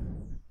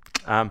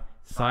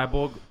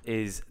 Cyborg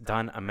is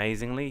done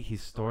amazingly.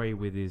 His story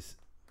with his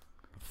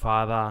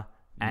father.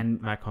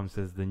 And Malcolm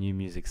says the new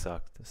music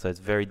sucked. So it's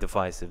very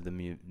divisive, the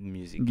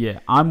music. yeah,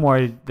 I'm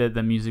worried that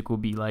the music will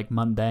be like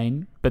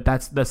mundane. But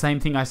that's the same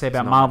thing I say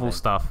about not Marvel mundane.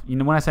 stuff. You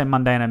know, when I say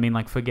mundane, I mean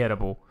like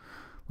forgettable.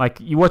 Like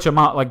you watch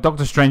like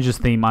Doctor Strange's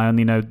theme, I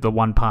only know the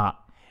one part.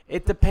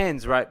 It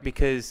depends, right?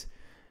 Because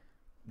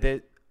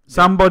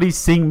Somebody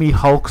sing me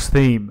Hulk's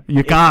theme.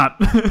 You can't.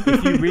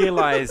 if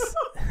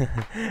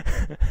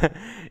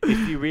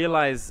you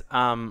realize,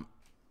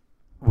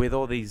 with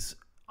all these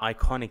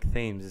iconic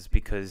themes, is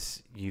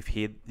because you've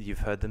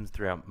heard them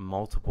throughout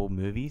multiple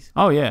movies.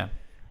 Oh yeah.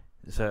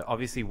 So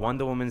obviously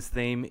Wonder Woman's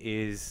theme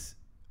is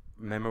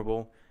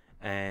memorable,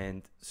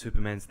 and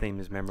Superman's theme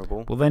is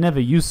memorable. Well, they never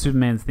used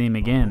Superman's theme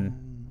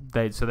again.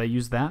 They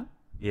used that.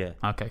 Yeah.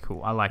 Okay,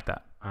 cool. I like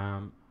that.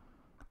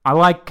 I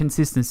like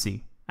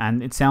consistency,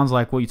 and it sounds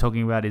like what you're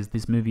talking about is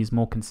this movie is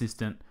more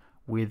consistent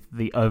with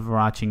the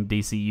overarching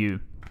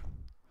DCU.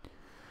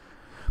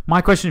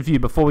 My question for you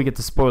before we get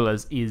to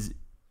spoilers is,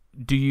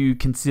 do you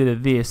consider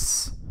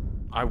this...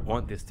 I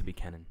want this to be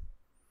canon.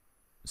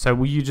 So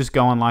will you just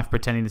go on life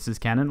pretending this is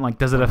canon? Like,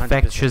 does it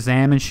affect 100%.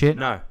 Shazam and shit?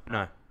 No.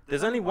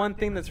 There's only one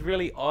thing that's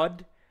really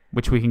odd.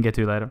 Which we can get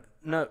to later.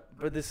 No,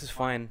 but this is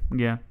fine.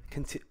 Yeah.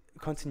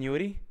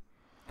 Continuity.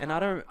 And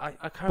I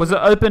can't... Was it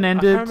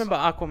open-ended? I can't remember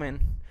Aquaman.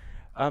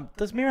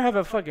 Does Mira have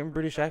a fucking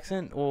British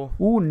accent or...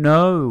 Oh,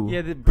 no.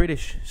 Yeah, the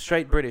British.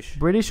 Straight British.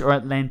 British or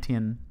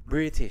Atlantean?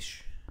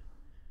 British.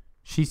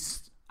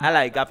 She's...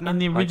 Hello, governor. In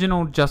the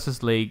original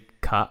Justice League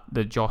cut,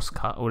 the Joss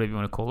cut, or whatever you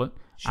want to call it.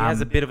 She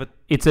has a bit of a...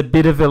 It's a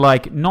bit of a,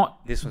 like,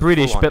 not This one's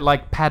British, full on. but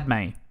like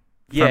Padme.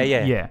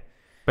 Yeah.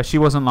 But she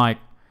wasn't like,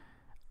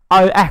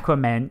 oh,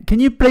 Aquaman,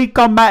 can you please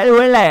come back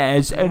to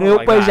Atlantis and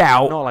help us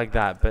out? Not like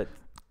that, but...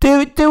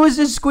 Do us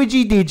a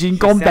squidgy didge and She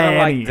come sounded back.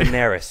 like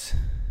Daenerys.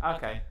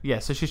 Okay. Yeah,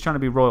 so she's trying to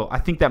be royal. I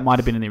think that might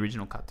have been in the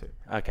original cut too.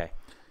 Okay.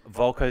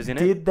 Volko's in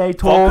it. Did they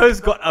talk? Volko's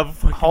got a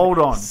fucking Hold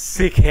on.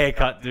 sick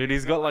haircut, dude.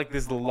 He's got like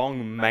this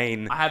long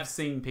mane. I have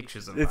seen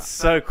pictures of It's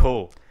that. so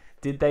cool.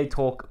 Did they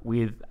talk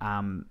with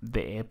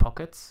the air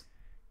pockets?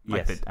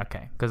 Like Yes.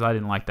 okay, because I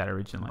didn't like that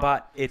originally.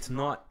 But it's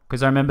not...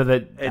 Because I remember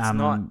that It's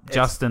not-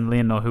 Justin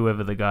Lin or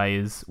whoever the guy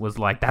is was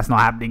like, that's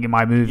not happening in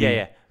my movie.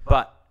 Yeah.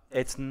 But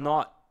it's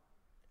not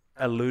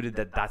alluded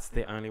that that's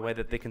the only way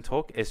that they can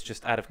talk. It's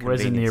just out of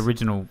Whereas convenience. in the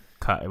original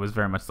cut, it was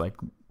very much like,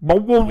 We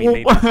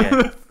need this,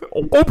 yeah.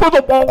 open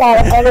the ball.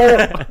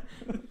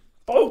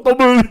 Talk to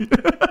me.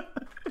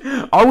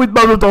 I would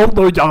better talk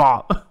to each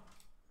other.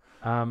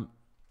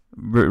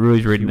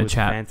 Rui's reading the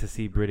chat.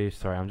 Fantasy British.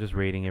 Sorry, I'm just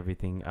reading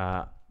everything.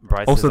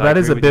 Bryce Also, says, that I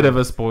is a agree bit with of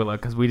a spoiler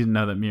because we didn't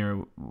know that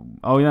Mira.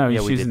 Oh no, Yeah,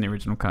 we she's did. in the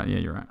original cut. Yeah,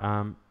 you're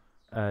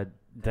right.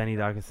 Danny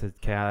Darker said,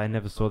 "Okay, I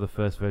never saw the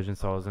first version,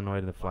 so I was annoyed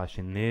at the Flash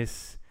in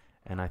this,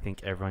 and I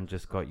think everyone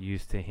just got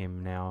used to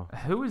him now."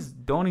 Who is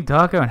Donnie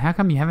Darko, and how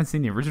come you haven't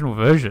seen the original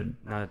version?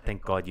 No,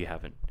 thank God you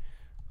haven't.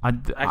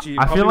 Actually, you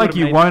I probably feel like would've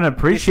you made- won't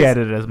appreciate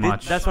it as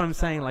much. That's what I'm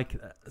saying. Like,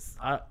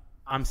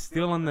 I'm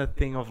still on the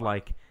thing of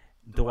like,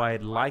 do I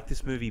like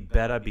this movie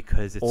better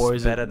because Or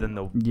it's is it- better than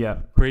the yeah.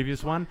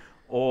 previous one,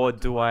 or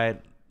do I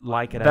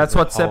like it? That's as a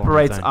what whole on its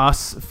separates own?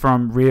 us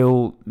from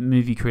real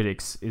movie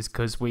critics is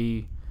because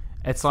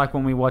it's like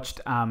when we watched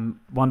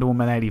Wonder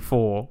Woman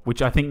 84,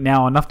 which I think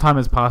now enough time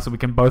has passed that we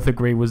can both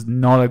agree was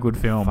not a good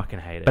film. Fucking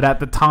hate it. But at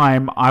the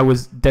time, I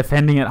was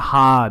defending it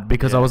hard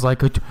because Yeah. I was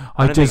like, I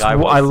don't think I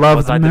was. love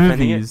Was the I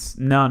defending it? movies.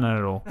 No, not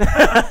at all.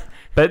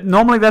 But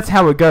normally that's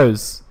how it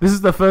goes. This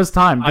is the first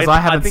time because I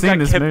haven't think seen I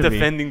this kept movie.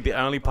 defending the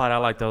only part I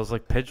liked. I was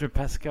like, Pedro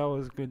Pascal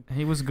was good.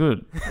 He was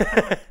good.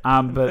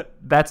 But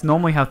that's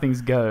normally how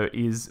things go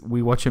is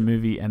we watch a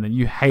movie and then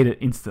you hate it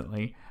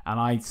instantly and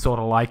I sort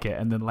of like it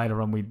and then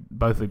later on we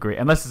both agree.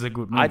 Unless it's a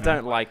good movie. I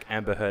don't like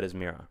Amber Heard as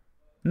Mira.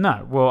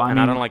 No. Well, I And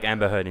mean, I don't like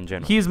Amber Heard in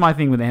general. here's my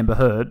thing with Amber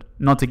Heard,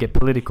 not to get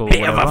political or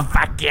Bit of a whatever.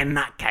 fucking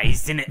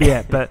nutcase, innit?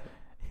 Yeah, but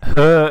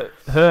her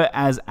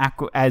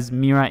as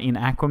Mira in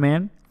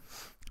Aquaman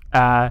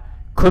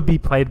could be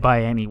played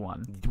by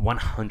anyone.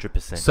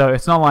 100%. So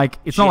it's not like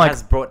She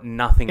has brought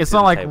nothing it's to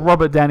not the like table.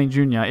 Robert Downey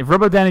Jr. If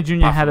Robert Downey Jr.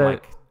 Apart had from, a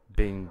like,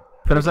 being...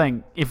 But I'm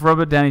saying, if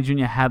Robert Downey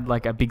Jr. had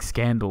like a big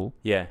scandal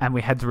Yeah. and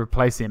we had to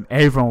replace him,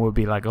 everyone would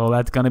be like, oh,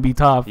 that's going to be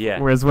tough. Yeah.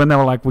 Whereas when they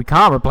were like, we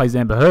can't replace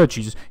Amber Heard,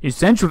 she's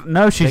essential.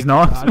 No, she's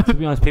not. To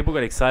be honest, People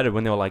got excited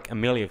when they were like,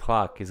 Amelia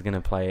Clark is going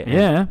to play it.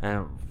 Yeah.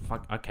 And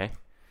fuck, okay.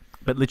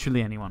 But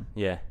literally anyone.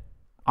 Yeah.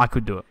 I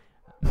could do it.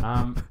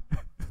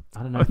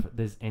 I don't know if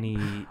there's any.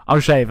 I'll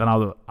shave and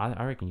I'll do it.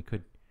 I reckon you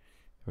could.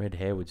 Red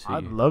hair would suit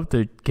I'd you. love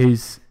to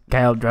kiss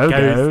Khal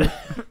Drogo.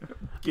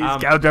 Kiss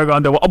Um, Khal Drogo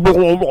under...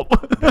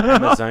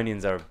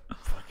 Amazonians are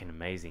fucking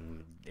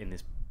amazing in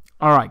this.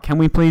 All right, can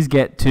we please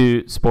get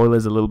to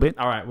spoilers a little bit?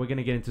 All right, we're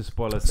gonna get into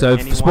spoilers. So,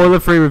 anyone-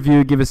 spoiler-free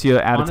review, give us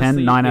your out of 10.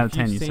 honestly, 9 out of if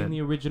 10, you've you seen said.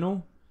 the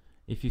original,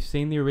 if you've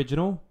seen the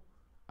original,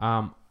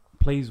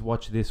 please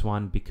watch this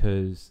one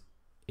because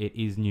it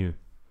is new.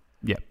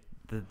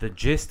 The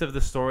gist of the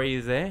story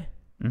is there.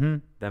 Mm-hmm.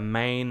 The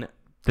main...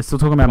 They're still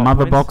talking about Plot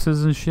mother points?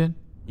 boxes and shit?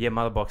 Yeah,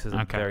 mother boxes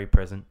are Okay. very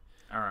present.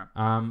 All right.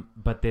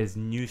 But there's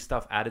new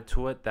stuff added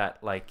to it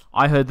that like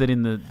I heard that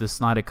in the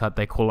Snyder cut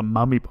they call them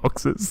mummy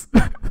boxes.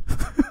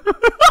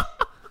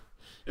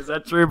 Is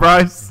that true,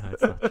 Bryce? No,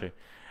 it's not true.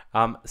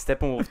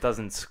 Steppenwolf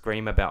doesn't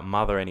scream about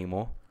mother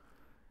anymore.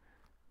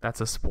 That's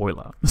a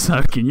spoiler.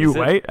 So can you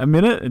wait a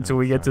minute until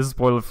we get to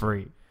spoiler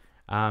free?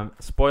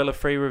 Spoiler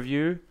free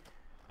review.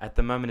 At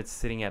the moment, it's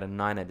sitting at a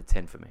 9 out of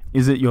 10 for me.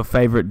 Is it your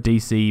favorite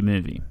DC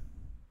movie?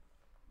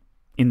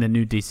 In the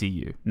new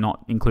DCU,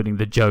 not including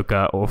the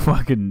Joker or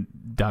fucking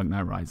Dark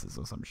Knight Rises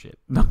or some shit.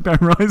 Dark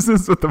Knight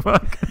Rises? What the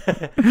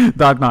fuck?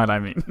 Dark Knight, I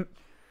mean.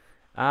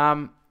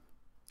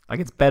 Like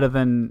it's better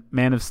than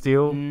Man of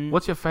Steel.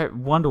 What's your favorite?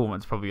 Wonder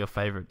Woman's probably your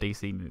favorite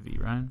DC movie,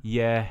 right?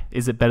 Yeah.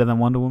 Is it better than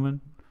Wonder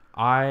Woman?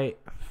 I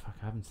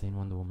haven't seen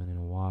Wonder Woman in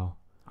a while.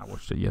 I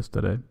watched it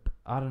yesterday.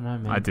 I don't know,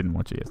 man. I didn't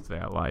watch it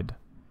yesterday. I lied.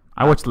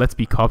 I watched Let's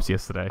Be Cops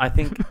yesterday. I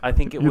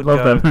think it would love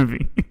go. that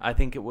movie. I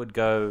think it would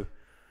go.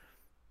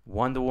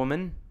 Wonder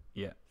Woman.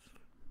 Yeah.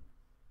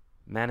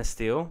 Man of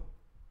Steel.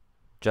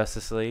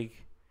 Justice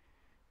League.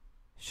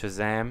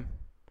 Shazam.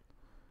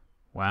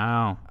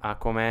 Wow.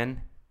 Aquaman.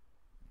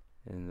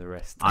 And the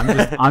rest.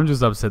 I'm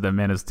just upset that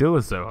Man of Steel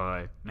is so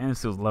high. Man of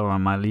Steel's lower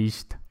on my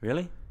list.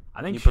 Really?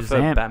 I think you prefer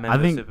Shazam. Batman I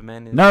vs think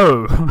Superman.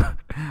 no.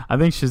 I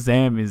think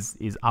Shazam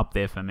is up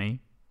there for me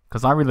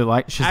because I really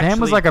like Shazam. Was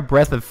Actually, like a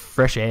breath of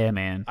fresh air,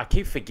 man. I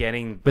keep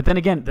forgetting. But then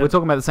again, we're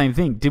talking about the same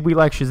thing. Did we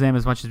like Shazam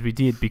as much as we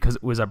did because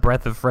it was a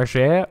breath of fresh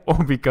air,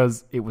 or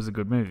because it was a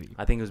good movie?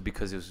 I think it was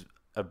because it was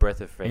a breath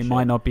of fresh air. It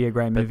might not be a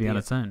great movie on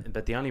its own.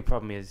 But the only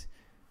problem is,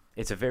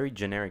 it's a very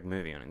generic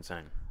movie on its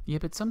own. Yeah,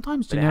 but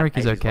sometimes generic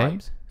is okay.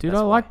 Dude,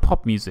 That's I like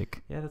pop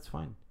music. Yeah, that's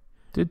fine.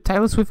 Dude,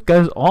 Taylor Swift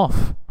goes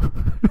off.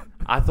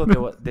 I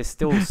thought there's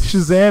still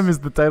Shazam is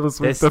the Taylor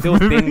Swift. There's still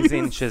movies. things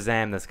in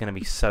Shazam that's going to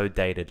be so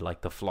dated,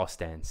 like the floss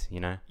dance, you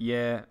know?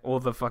 Yeah, or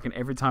the fucking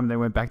every time they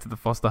went back to the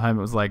foster home,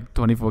 it was like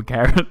 24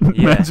 karat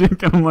Yeah.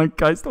 magic, and I'm like,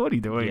 guys, what are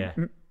you doing? Yeah.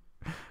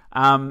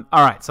 All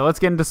right, so let's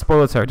get into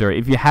spoiler territory.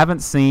 If you haven't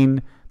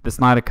seen the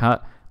Snyder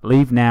Cut,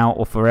 leave now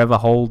or forever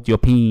hold your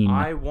peen.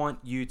 I want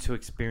you to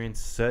experience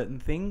certain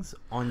things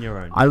on your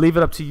own. I leave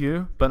it up to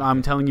you, but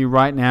I'm telling you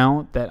right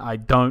now that I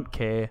don't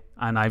care,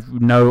 and I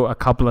know a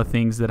couple of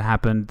things that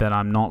happened that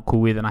I'm not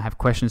cool with, and I have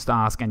questions to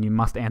ask, and you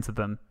must answer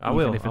them. I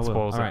will. If it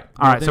spoils All it. right.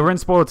 All right, so we're in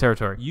spoiler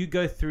territory. You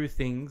go through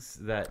things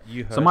that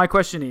you heard. So my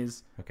question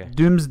is, Okay.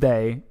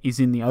 Doomsday is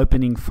in the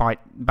opening fight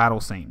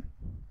battle scene.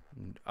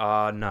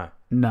 No.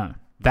 No.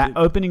 That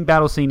opening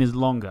battle scene is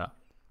longer.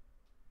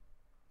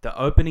 The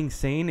opening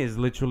scene is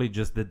literally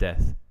just the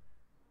death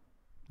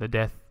The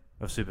death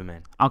of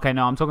Superman. Okay,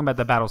 no, I'm talking about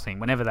the battle scene,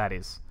 whenever that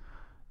is.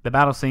 The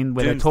battle scene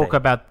where they talk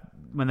about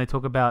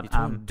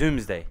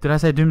Doomsday. Did I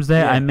say Doomsday?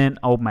 Yeah. I meant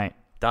old mate.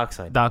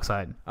 Darkseid.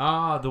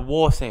 Darkseid. The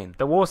war scene.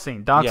 The war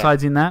scene.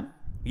 Darkseid's in that.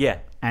 Yeah.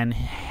 And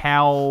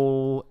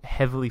how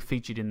heavily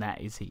featured in that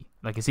is he?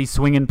 Like, is he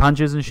swinging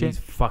punches and shit? He's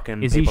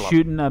fucking. Is he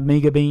shooting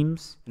Omega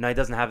beams? No, he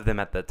doesn't have them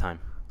at that time.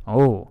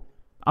 Oh,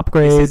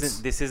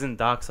 upgrades. This isn't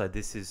Darkseid.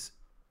 This is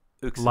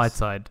Uxas. Light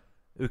side.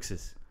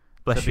 Uxas.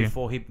 Bless you.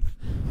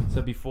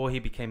 Before he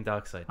became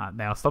Darkseid.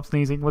 Now stop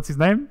sneezing. What's his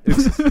name?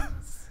 Uxas.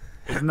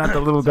 Isn't that the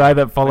little guy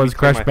that follows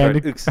clear Crash my throat.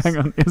 Bandicoot? Hang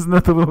on. Isn't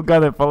that the little guy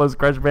that follows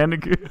Crash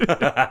Bandicoot?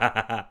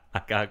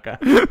 Okay.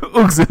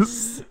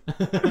 Uxas.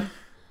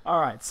 All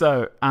right.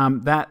 So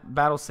that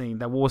battle scene,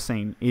 that war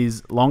scene,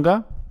 is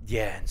longer.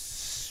 Yeah.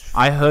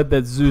 I heard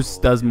that Zeus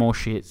does more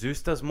shit.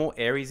 Zeus does more.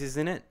 Ares is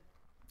in it.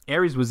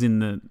 Ares was in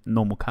the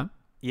normal cut.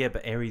 Yeah,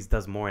 but Ares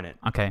does more in it.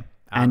 Okay.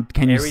 And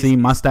can you see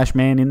Mustache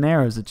Man in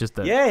there, or is it just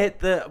a...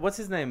 Yeah, what's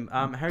his name?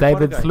 Harry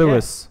David Potter guy.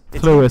 Flewis. Yeah.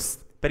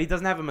 Flewis. But he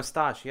doesn't have a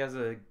mustache. He has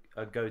a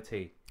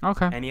goatee.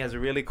 Okay. And he has a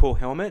really cool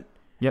helmet.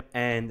 Yep.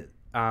 And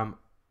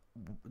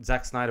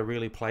Zack Snyder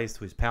really plays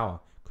to his power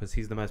because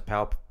he's the most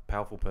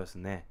powerful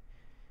person there.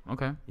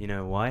 Okay. You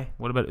know why?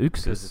 What about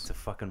Because Uxas? it's a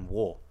fucking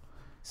war.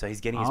 So he's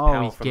getting his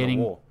power from the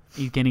war.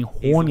 He's getting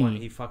He's the horny. one,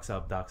 he fucks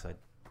up Darkseid.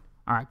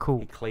 All right, cool.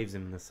 He cleaves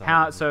him in the side.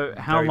 How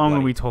Very long are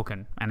bloody. we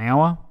talking? An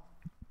hour?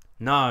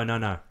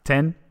 No.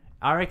 10?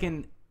 I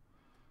reckon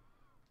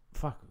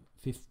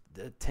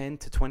 10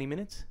 to 20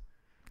 minutes.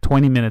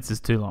 20 minutes is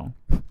too long.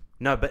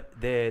 No, but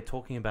they're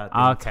talking about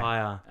the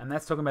entire... And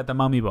that's talking about the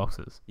mummy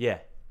boxes. Yeah.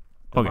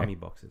 The Okay. mummy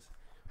boxes.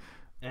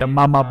 The And,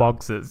 mama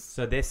boxes.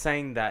 So they're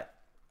saying that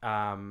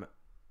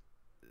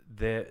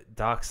the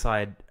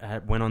Darkseid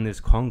went on this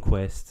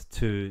conquest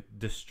to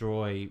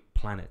destroy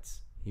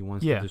planets. He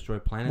wants to destroy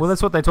planets. Well,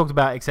 that's what they talked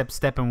about, except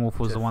Steppenwolf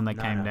was To- the one that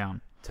no, came no.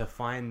 down. to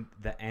find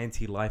the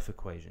anti-life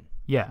equation.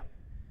 Yeah.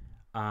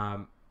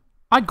 Um,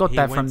 I got He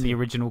that went from the to-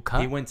 original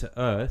cut. he went to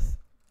Earth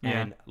Yeah.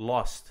 and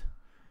lost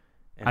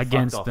and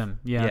Against fucked off. them.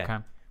 Yeah, okay.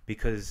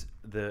 Because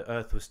the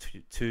Earth was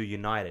too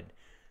united.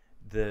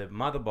 The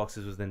mother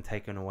boxes was then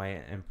taken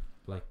away and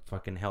like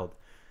fucking held.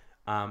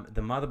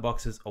 The mother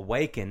boxes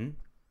awaken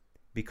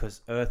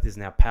because Earth is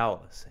now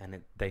powerless,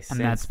 and they sense And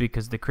that's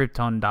because the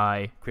Krypton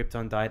die.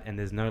 Krypton died, and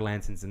there's no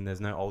lanterns and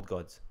there's no old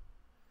gods.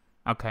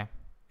 Okay.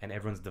 and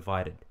everyone's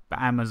divided.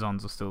 The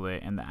Amazons are still there,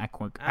 and the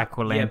Yeah,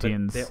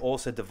 Aqualanteans. but they're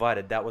also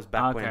divided. That was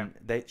back Okay.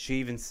 when she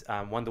even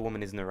Wonder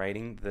Woman is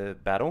narrating the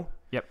battle.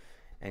 Yep.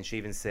 And she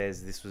even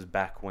says this was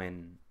back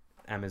when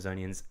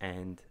Amazonians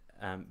and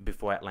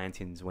before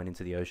Atlanteans went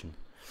into the ocean.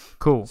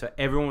 Cool. So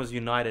everyone was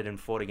united and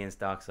fought against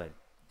Darkseid.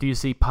 Do you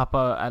see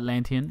Papa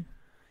Atlantean?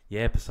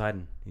 Yeah,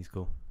 Poseidon. He's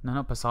cool. No,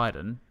 not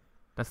Poseidon.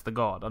 That's the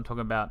god. I'm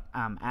talking about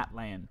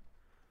Atlan.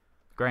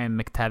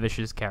 Graham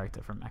McTavish's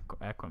character from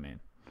Aquaman.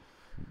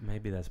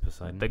 Maybe that's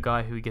Poseidon. The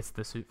guy who he gets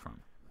the suit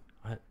from.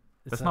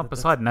 Is That's that- not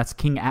Poseidon. That's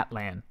King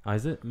Atlan. Oh,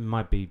 is it?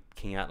 Might be.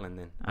 King Atlan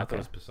then. I thought Okay. it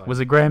was Poseidon. Was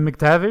it Graham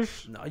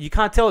McTavish? No, you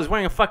can't tell. He's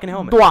wearing a fucking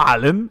helmet.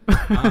 Dwalin.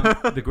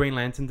 The Green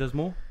Lantern does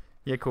more,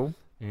 Yeah, cool.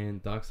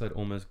 and Darkseid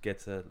Almost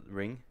gets a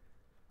ring.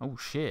 Oh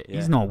shit, Yeah.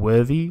 he's not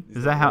worthy. He's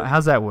Is not that how? worthy.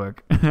 How's that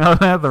work?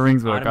 How the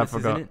rings work? Artemis I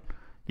is forgot. in it.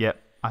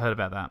 Yep, I heard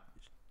about that.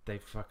 They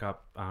fuck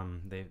up.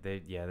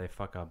 They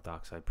fuck up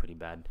Darkseid pretty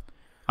bad.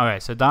 Okay,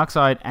 so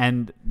Darkseid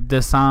and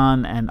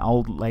Dasan and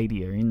Old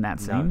Lady are in that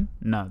No. scene.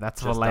 No,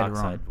 that's for Just later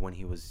Darkseid on. when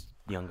he was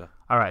younger.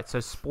 All right, so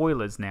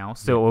spoilers now.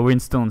 Still, we're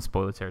still in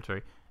spoiler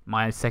territory.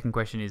 My second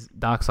question is: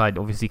 Darkseid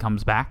obviously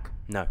comes back.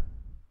 No,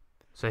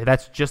 So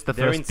that's just the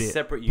they're first in bit.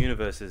 separate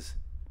universes,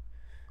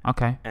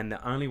 Okay. and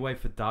the only way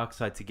for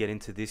Darkseid to get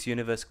into this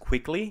universe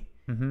quickly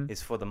Mm-hmm.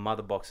 is for the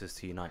mother boxes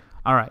to unite.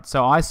 All right,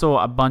 so I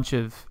saw a bunch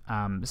of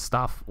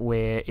stuff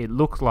where it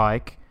looked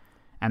like,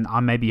 and I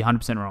may be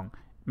 100% wrong.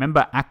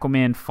 Remember,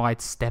 Aquaman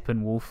fights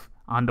Steppenwolf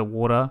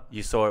underwater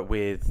You saw it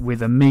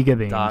with Omega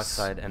beams.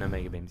 Darkseid and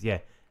Omega beams. yeah.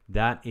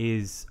 That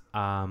is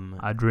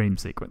A dream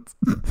sequence.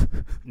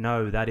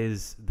 no, that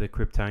is The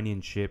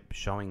Kryptonian ship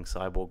showing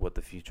Cyborg what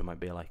the future might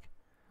be like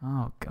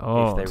Oh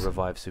god. if they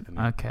revive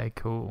Superman. Okay,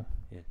 cool.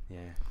 Yeah.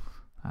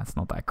 That's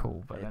not that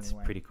cool, but It's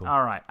anyway. pretty cool.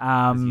 All right.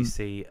 'cause you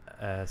see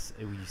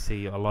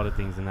a lot of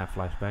things in that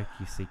flashback.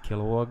 You see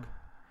Kilowog.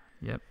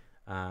 Yep.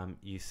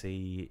 You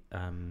see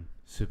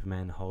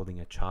Superman holding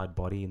a charred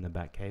body in the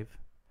Batcave,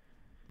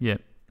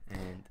 Yep.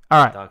 and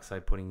All right.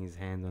 Darkseid putting his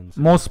hand on. More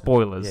Superman.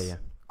 spoilers. Yeah.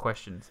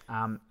 Questions.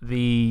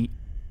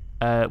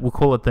 We'll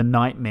call it the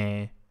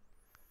Nightmare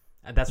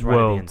And that's right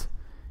world. at the end.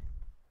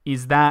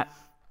 Is that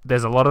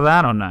there's a lot of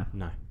that or no?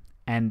 No,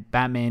 And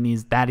Batman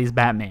is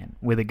Batman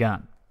with a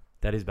gun.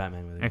 that is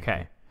Batman with it.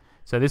 Okay.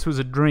 So this was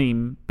a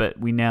dream, but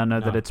we now know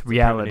that it's a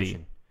reality.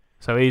 premonition.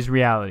 So it is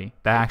reality.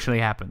 That actually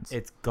happens.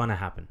 It's gonna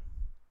happen.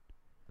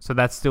 So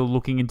that's still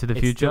looking into the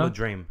It's future. still a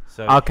dream.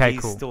 So Okay,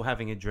 he's cool. still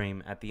having a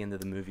dream at the end of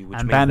the movie, which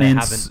and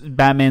means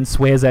Batman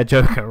swears at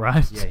Joker,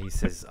 right? yeah, he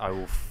says, "I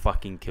will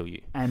fucking kill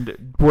you."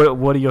 And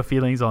what are your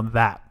feelings on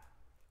that?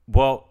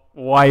 Well,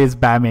 Why is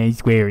Batman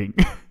swearing?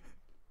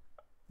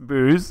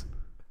 Booze.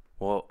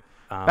 well,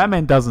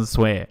 Batman doesn't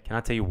swear. Can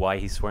I tell you why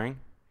he's swearing?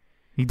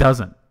 He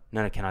doesn't.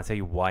 No. Can I tell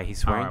you why he's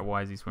swearing? Alright,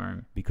 why is he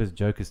swearing? Because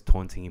Joker's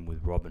taunting him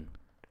with Robin.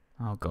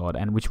 Oh god,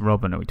 and which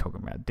Robin are we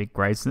talking about? Dick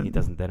Grayson? He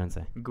doesn't. They don't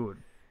say. Good.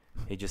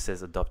 He just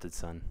says adopted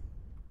son.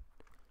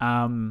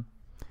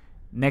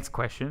 Next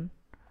question.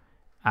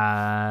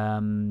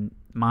 Martian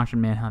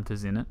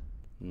Manhunter's in it.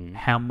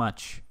 How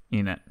much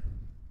in it?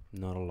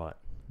 Not a lot.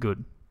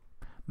 Good.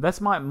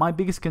 That's my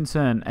biggest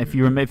concern. If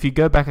you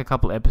go back a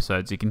couple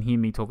episodes, you can hear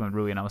me talking to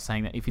Rui, and I was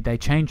saying that if they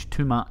change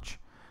too much,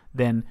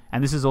 then,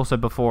 and this is also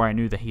before I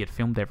knew that he had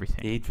filmed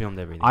everything. He filmed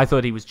everything. I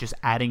thought he was just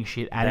adding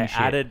shit. They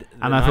added the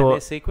and I nightmare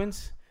thought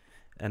sequence,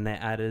 and they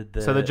added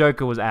the. so. The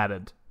Joker was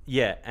added.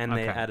 Yeah, and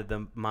they Okay. added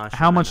the Martian.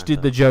 How much did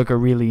Manhunter. the Joker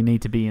really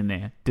need to be in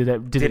there?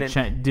 Didn't really It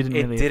affect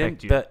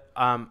didn't, you but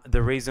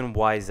the reason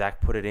why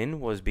Zach put it in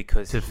was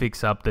because to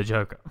fix up the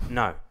Joker?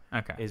 no,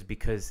 Okay, is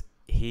because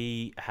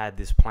he had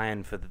this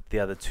plan for the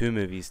other two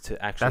movies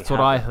to actually. that's what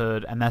I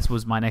heard, and that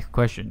was my next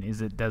question.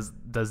 Is it does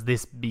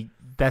this be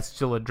that's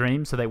still a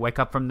dream? So they wake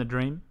up from the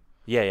dream,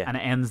 Yeah. and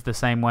it ends the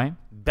same way.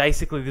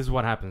 Basically, this is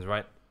what happens,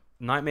 right?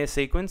 Nightmare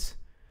sequence.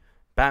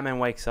 Batman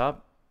wakes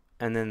up,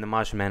 and then the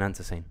Martian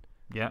Manhunter scene,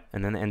 Yeah,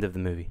 and then the end of the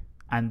movie.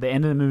 and the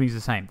end of the movie is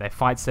the same. They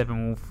fight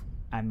Steppenwolf,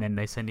 and then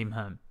they send him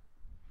home.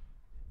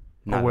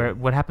 No,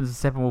 What happens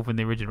to Steppenwolf in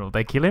the original?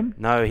 They kill him.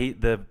 no,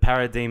 the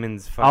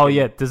parademons. Fucking Oh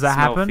yeah, does that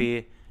smell happen?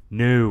 Fear.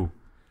 No.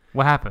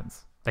 What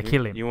happens? They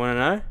kill him. You want to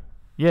know?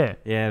 Yeah,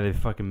 Yeah, they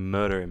fucking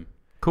murder him.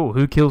 cool.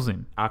 Who kills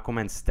him?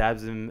 Aquaman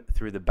stabs him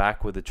through the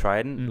back with a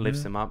trident,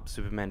 lifts him up.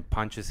 Superman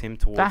punches him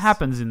towards That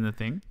happens in the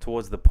thing.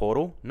 towards the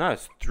portal. No,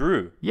 it's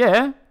through.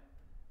 Yeah,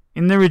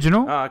 in the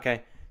original. Oh,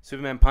 okay.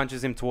 Superman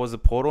punches him towards the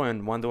portal,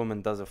 and Wonder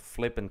Woman does a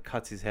flip and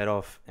cuts his head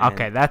off. And,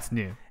 Okay, that's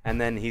new.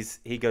 And then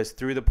he goes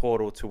through the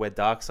portal to where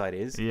Darkseid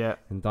is. Yeah.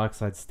 And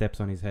Darkseid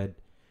steps on his head.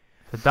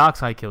 The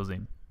Darkseid kills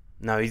him.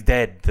 No, he's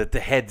dead. The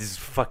head is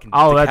fucking.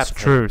 Oh, that's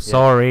decapitated. true. Yeah.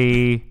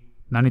 Sorry.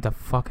 No need to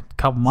fucking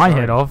cut my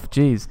Sorry. head off.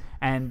 Jeez.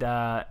 And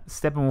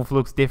Steppenwolf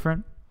looks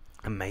different.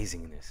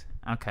 Amazing in this.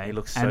 Okay. He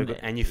looks so good,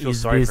 and you feel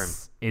sorry for him.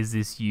 Is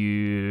this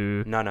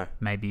you? No.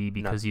 Maybe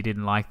because you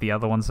didn't like the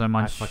other one so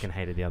much. I fucking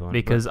hated the other one.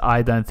 Because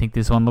I don't think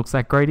this one looks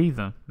that great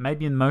either.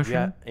 Maybe in motion.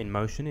 Yeah, in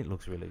motion, it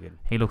looks really good.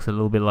 He looks a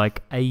little bit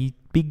like a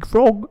big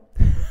frog.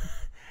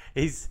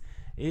 He's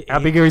How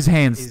big are his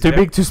hands? Too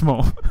big, too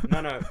small?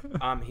 No.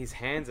 His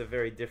hands are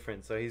very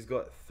different. So he's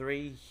got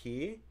 3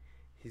 here.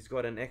 He's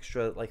got an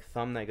extra like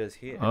thumb that goes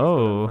here. And he's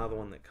got another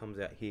one that comes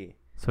out here.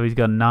 So he's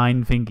got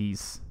 9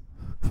 fingies.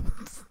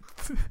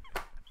 I'm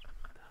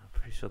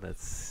pretty sure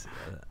that's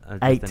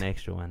just 8. an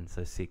extra one.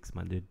 So 6,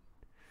 my dude.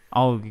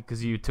 Oh,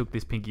 because you took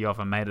this pinky off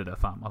and made it a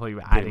thumb. I thought you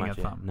were Pretty adding much,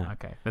 a thumb. yeah. No.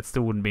 Okay, that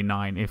still wouldn't be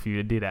 9 if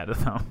you did add a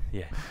thumb.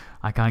 Yeah.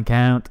 I can't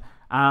count.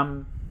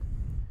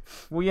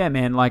 Well, yeah,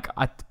 man. Like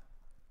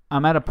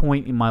I'm at a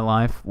point in my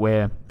life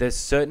where There's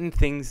certain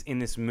things in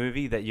this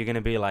movie that you're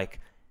gonna be like,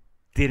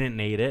 didn't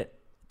need it,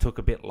 took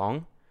a bit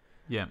long.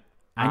 yeah,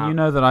 and you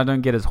know that I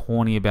don't get as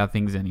horny about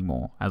things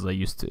anymore as I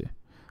used to,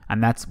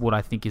 and that's what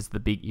I think is the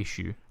big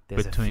issue.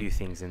 There's a few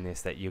things in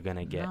this that you're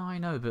gonna get. No, I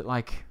know, but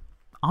like,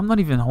 I'm not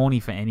even horny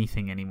for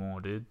anything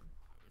anymore, dude.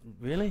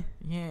 Really?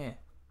 Yeah,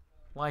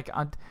 like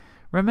I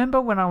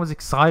remember when I was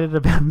excited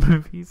about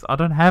movies. I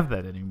don't have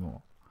that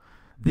anymore.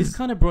 This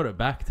kind of brought it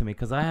back to me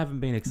because I haven't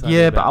been excited.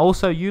 Yeah, but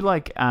also you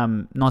like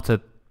not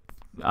to.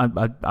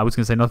 I was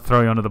gonna say not to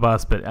throw you under the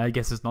bus, but I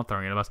guess it's not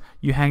throwing you under the bus.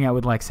 You hang out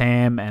with like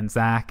Sam and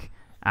Zach,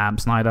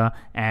 Snyder,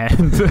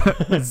 and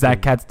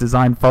Zach Katz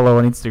Design. Follow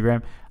on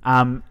Instagram.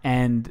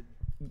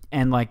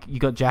 And like you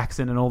got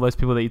Jackson and all those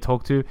people that you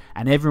talk to,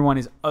 and everyone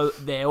is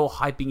they're all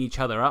hyping each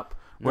other up.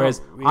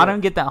 Whereas I don't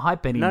get that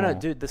hype anymore. No,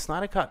 dude, the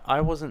Snyder Cut.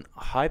 I wasn't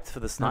hyped for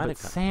the Snyder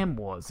Cut. Sam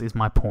is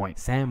my point.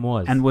 Sam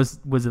was. And was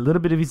a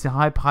little bit of his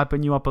hype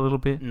hyping you up a little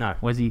bit? No.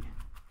 Was he?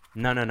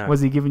 No.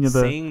 Was he giving you the?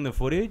 Seeing the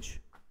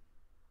footage,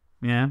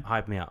 Yeah.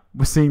 hyped me up.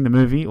 Was seeing the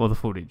movie or the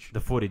footage? The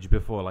footage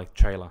before, like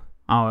trailer.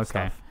 Oh, okay.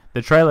 Stuff.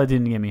 The trailer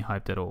didn't get me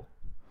hyped at all.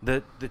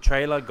 The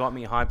trailer got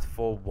me hyped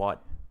for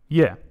what?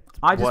 Yeah.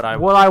 What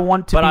I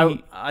want to but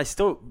be. I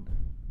still,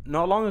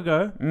 not long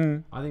ago,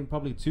 I think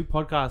probably 2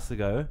 podcasts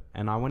ago,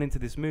 and I went into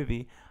this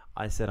movie.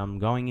 I said I'm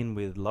going in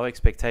with low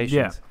expectations,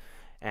 Yeah.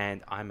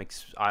 and I I'm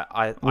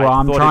thought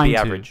it'd trying be to.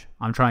 average.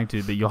 I'm trying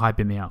to, but you're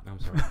hyping me up. I'm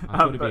sorry. I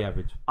thought it'd But be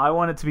average. I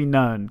want it to be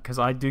known because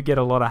I do get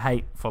a lot of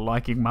hate for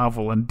liking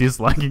Marvel and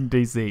disliking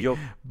DC. You're-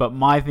 But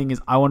my thing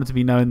is, I want it to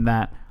be known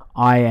that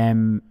I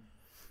am.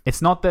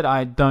 It's not that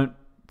I don't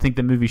think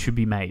the movie should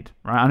be made,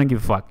 right? I don't give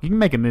a fuck. You can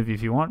make a movie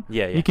if you want.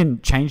 Yeah. You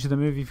can change the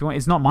movie if you want.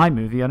 It's not my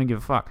movie. I don't give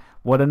a fuck.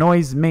 What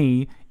annoys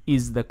me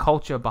is the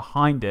culture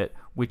behind it,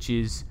 which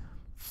is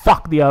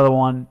fuck the other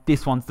one.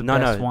 This one's the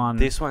best one.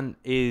 This one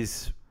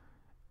is.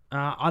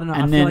 I don't know.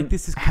 And I then feel like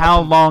this is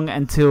how long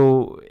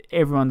until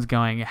everyone's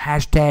going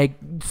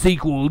hashtag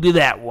sequel to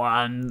that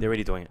one? They're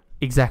already doing it.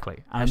 Exactly.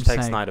 I'm Hashtag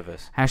saying,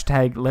 Snyderverse.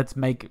 hashtag let's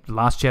make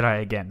Last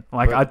Jedi again.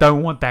 Like But I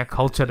don't want that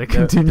culture to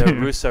continue. The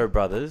Russo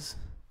brothers.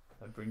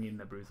 Bring in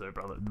the Russo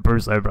brothers. The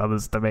Russo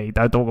brothers to me.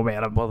 Don't talk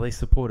about them. Well, they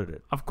supported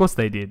it. Of course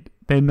they did.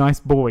 They're nice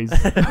boys.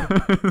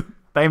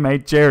 They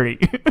made Jerry.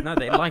 No,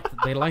 they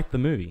liked the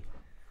movie.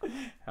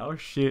 How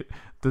shit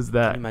does Can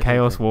you that imagine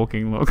Chaos that?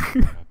 Walking look?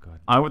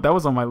 Oh god. That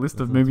was on my list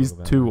of Let's not movies talk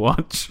about to that.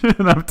 watch,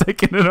 and I'm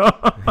taking it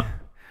off.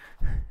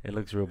 It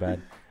looks real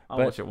bad. I'll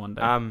But, watch it one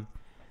day.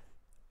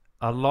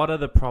 A lot of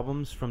the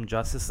problems from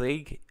Justice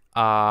League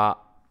are.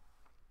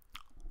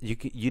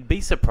 You'd be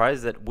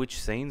surprised at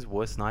which scenes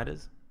were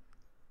Snyder's.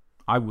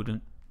 I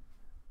wouldn't.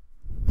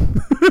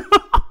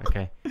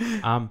 Okay.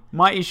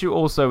 My issue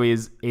also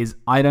is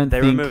I don't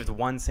They think removed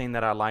one scene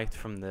that I liked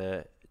from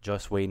the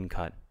Joss Whedon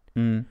cut,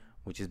 Mm,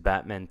 which is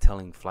Batman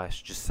telling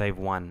Flash, "Just save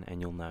one,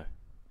 and you'll know."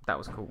 that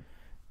was cool.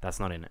 That's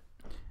not in it.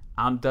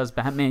 Does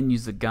Batman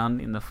use a gun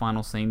in the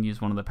final scene? Use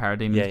one of the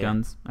Parademons Yeah, yeah.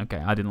 guns? Okay,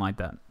 I didn't like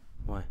that.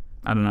 Why?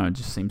 I don't know. It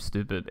just seemed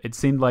stupid. It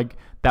seemed like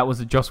that was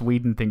a Joss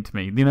Whedon thing to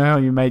me. You know how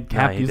you made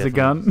Cap he use a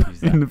definitely gun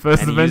used that. in the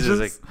first And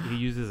Avengers? he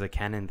uses a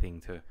cannon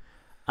thing too.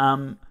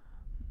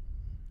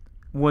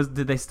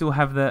 Did they still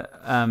have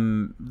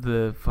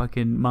the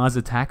fucking Mars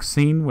Attacks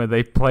scene where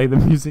they play the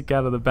music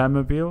out of the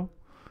Batmobile?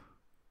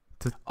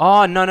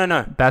 Oh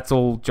no! That's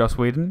all Joss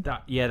Whedon.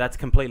 Yeah, that's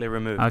completely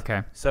removed.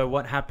 Okay. so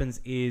what happens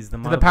is Do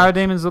the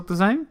Parademons look the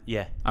same?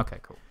 Yeah, Okay,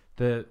 cool.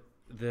 the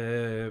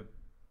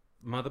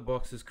mother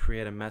boxes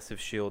create a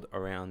massive shield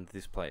around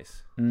this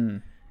place,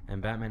 Mm.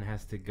 and Batman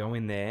has to go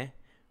in there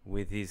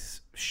with his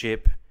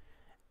ship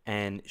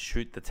and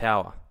shoot the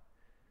tower.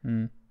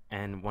 Mm.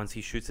 And once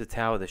he shoots the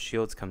tower, the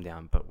shields come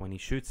down. But when he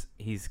shoots,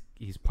 his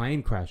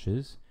plane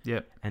crashes,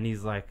 Yep. and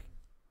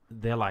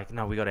they're like,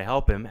 no, we got to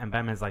help him, and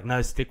Batman's like,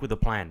 no, stick with the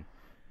plan.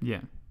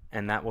 Yeah.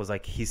 And that was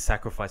like his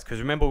sacrifice. Because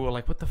remember, we were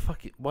like, what the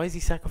fuck? Why is he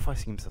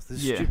sacrificing himself? This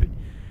is Yeah. stupid.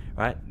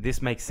 Right?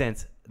 This makes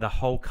sense. The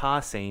whole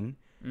car scene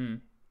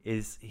Mm.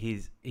 is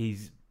he's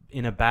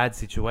in a bad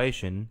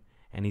situation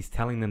and he's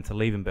telling them to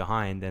leave him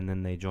behind, and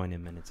then they join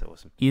him, and it's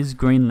awesome. Is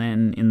Green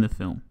Lantern in the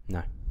film?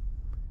 No.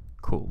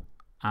 Cool.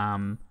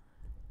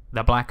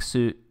 The black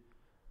suit,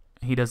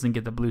 he doesn't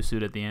get the blue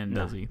suit at the end,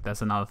 No. does he?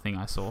 That's another thing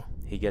I saw.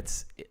 He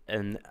gets,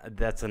 and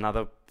that's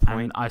another And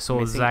point. I saw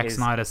missing Zack is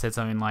Snyder said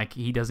something like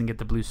he doesn't get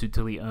the blue suit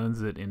till he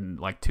earns it in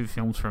like 2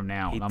 films from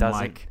now. He And I'm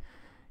doesn't- like,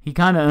 he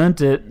kind of earned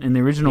it in the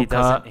original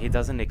cut. He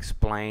doesn't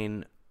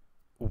explain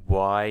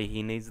why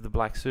he needs the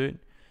black suit.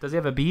 Does he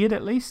have a beard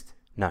at least?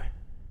 No.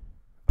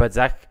 But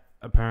Zack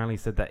apparently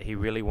said that he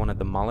really wanted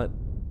the mullet,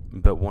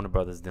 but Warner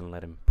Brothers didn't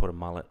let him put a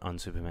mullet on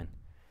Superman.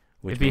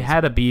 If he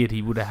had a beard,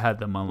 he would have had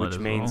the mullet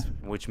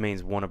Which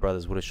means Warner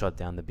Brothers would have shot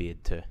down the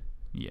beard too.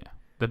 Yeah,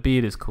 the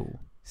beard is cool.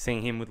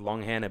 Seeing him with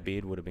long hair and a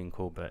beard would have been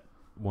cool, but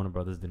Warner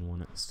Brothers didn't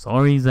want it.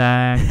 Sorry,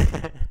 Zach.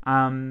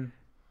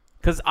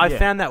 Because I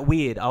found that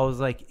weird. I was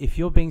like, if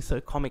you're being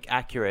so comic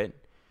accurate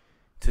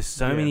to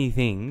so many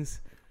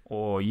things...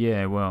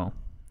 well...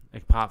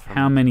 Apart from...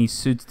 How many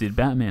suits did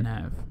Batman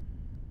have?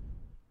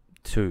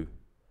 2.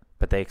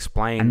 But they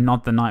explain... And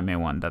not the Nightmare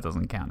one. That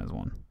doesn't count as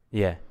one.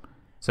 Yeah.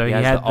 So he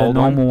had the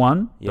normal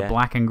one, the Yeah.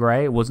 black and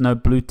grey. It was no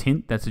blue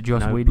tint. That's a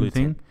Joss Whedon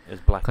thing. Tint. It was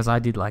black. Because I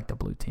did like the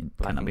blue tint.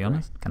 Can I be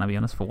honest? Can I be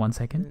honest for 1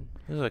 second?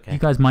 It was okay. You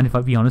guys mind if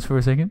I be honest for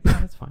a second? Yeah,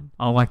 that's fine.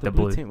 I like the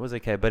blue. tint was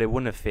okay, but it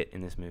wouldn't have fit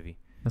in this movie.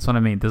 That's what I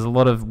mean. There's a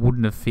lot of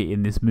wouldn't have fit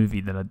in this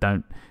movie that I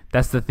don't.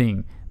 That's the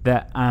thing.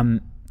 That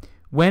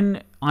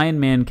when Iron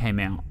Man came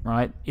out,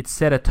 right, it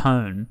set a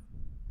tone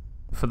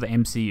for the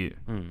MCU.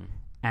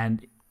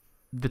 And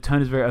the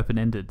tone is very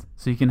open-ended.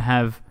 So you can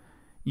have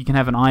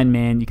an Iron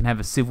Man, you can have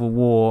a Civil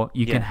War,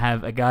 you can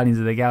have a Guardians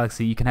of the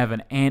Galaxy, you can have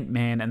an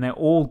Ant-Man, and they're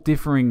all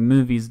differing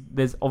movies.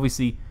 There's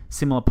obviously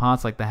similar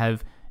parts, like they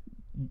have,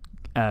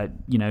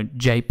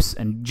 japes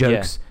and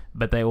jokes,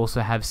 but they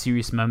also have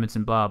serious moments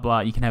and blah, blah.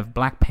 You can have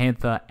Black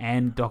Panther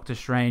and Doctor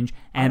Strange,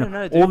 and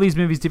all these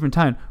movies different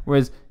tone.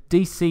 Whereas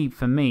DC,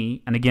 for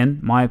me, and again,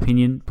 my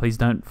opinion, please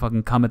don't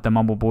fucking come at the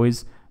Mumble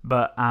Boys,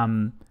 but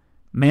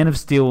Man of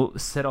Steel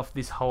set off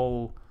this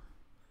whole...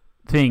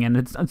 thing, and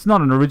it's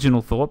not an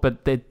original thought,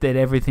 but that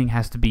everything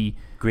has to be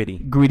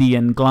gritty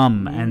and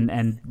glum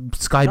and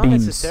sky not beams.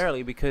 Not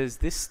necessarily, because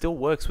this still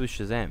works with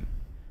Shazam,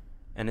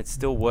 and it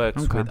still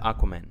works with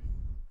Aquaman.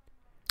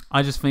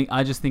 I just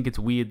think it's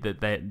weird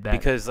that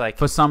because like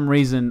for some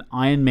reason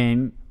Iron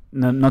Man,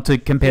 not to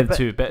compare the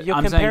two, but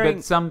I'm saying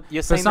that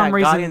you're saying that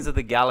Guardians of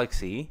the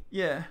Galaxy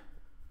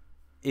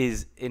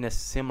is in a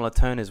similar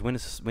tone as Winter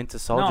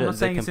Soldier. No, I'm not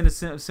saying it's in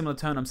a similar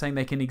tone. I'm saying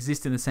they can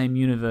exist in the same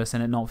universe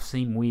and it not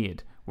seem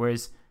weird.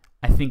 Whereas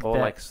I think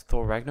like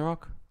Thor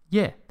Ragnarok.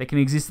 Yeah, they can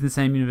exist in the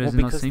same universe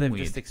and not seem weird. Because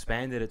they've just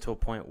expanded it to a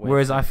point where...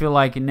 Whereas I feel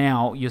like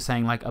now you're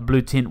saying like a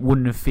blue tint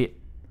wouldn't have fit.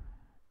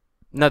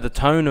 No, the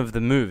tone of the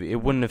movie,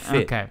 it wouldn't have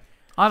fit. Okay.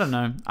 I don't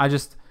know.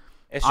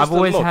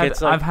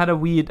 I've had a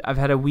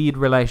weird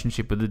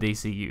relationship with the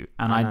DCU,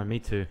 and me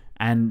too.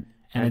 And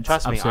it's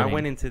trust me, upsetting. I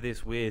went into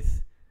this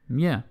with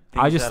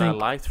things I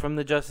liked from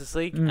the Justice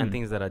League and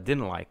things that I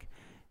didn't like.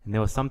 And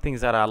there were some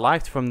things that I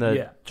liked from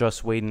the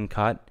Joss Whedon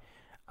cut.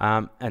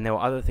 And there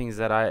were other things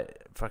that I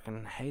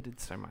fucking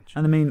hated so much.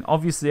 And I mean,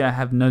 obviously I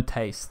have no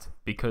taste,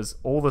 because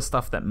all the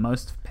stuff that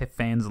most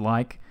fans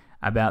like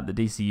about the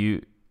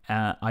DCU,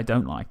 I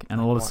don't like.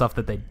 And a lot of stuff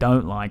that they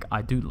don't like,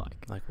 I do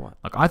like. Like what?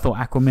 Like, I thought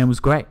Aquaman was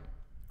great.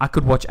 I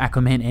could watch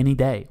Aquaman any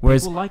day.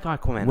 Whereas, people like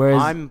Aquaman.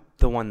 I'm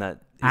the one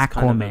that is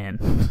Aquaman.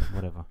 Kind of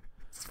whatever.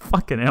 It's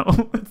fucking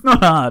hell. It's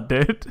not hard,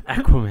 dude.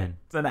 Aquaman.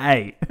 It's an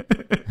A.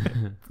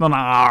 It's not an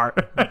R.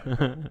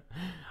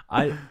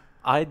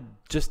 I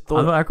just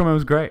thought... I thought Aquaman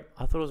was great.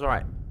 I thought it was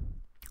alright.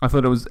 I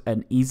thought it was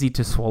an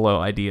easy-to-swallow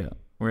idea.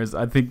 Whereas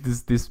I think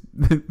this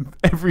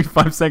every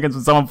 5 seconds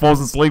when someone falls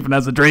asleep and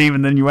has a dream,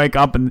 and then you wake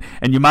up and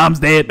your mom's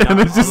dead, and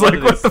it's just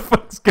like, what the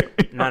fuck's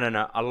going on?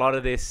 No. A lot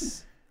of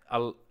this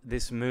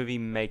movie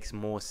makes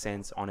more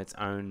sense on its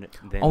own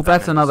than... Oh,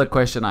 that's another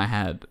question I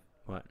had.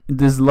 What?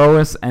 Does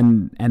Lois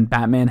and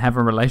Batman have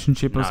a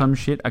relationship or some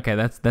shit? Okay,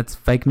 that's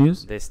fake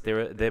news?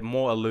 They're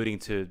more alluding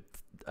to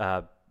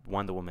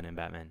Wonder Woman and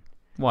Batman.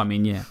 Well, I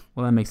mean, yeah.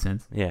 Well, that makes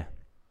sense. Yeah.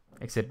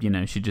 Except,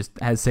 she just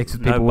has sex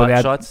with people No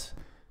without... butt shots.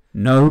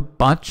 No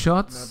butt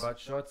shots? No butt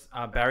shots.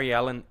 Barry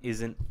Allen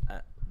isn't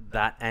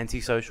that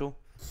antisocial,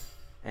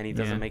 and he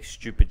doesn't make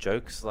stupid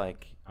jokes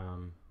like...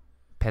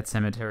 Pet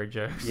Cemetery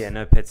jokes. Yeah,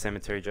 no Pet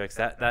Cemetery jokes.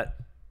 That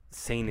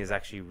scene is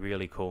actually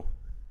really cool.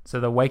 So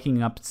the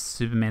waking up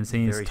Superman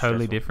scene is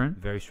totally different?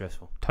 Very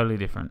stressful. Totally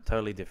different.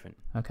 Totally different.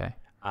 Okay.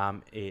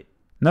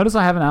 Notice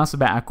I haven't asked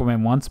about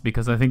Aquaman once,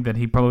 because I think that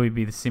he'd probably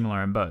be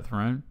similar in both,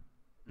 right?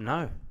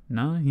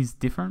 No, he's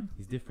different?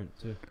 He's different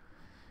too.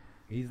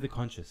 He's the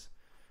conscious.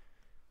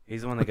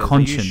 He's the one that goes, are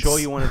you sure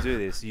you want to do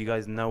this? You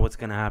guys know what's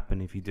going to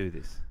happen if you do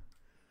this.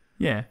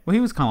 Yeah. Well, he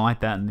was kind of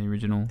like that in the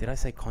original. Did I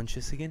say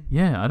conscious again?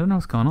 Yeah, I don't know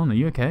what's going on. Are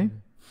you okay?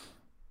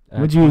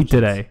 What'd you eat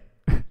today?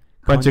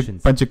 Bunch of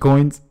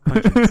coins?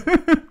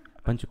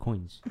 Bunch of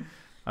coins.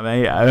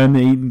 I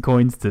only eaten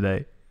coins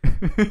today.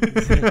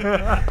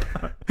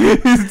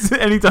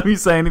 Anytime you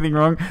say anything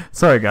wrong,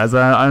 sorry guys,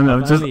 I've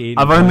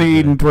only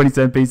eaten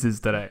 20-cent pieces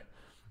today.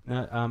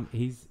 No,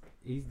 he's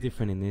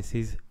different in this.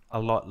 He's a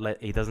lot.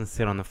 He doesn't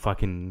sit on the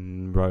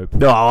fucking rope.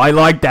 No, I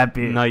like that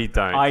bit. No, you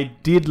don't. I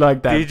did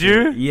like that. Did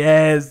you?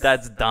 Yes.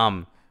 That's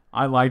dumb.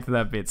 I liked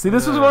that bit. See,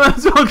 this is what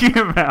I'm talking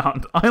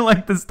about. I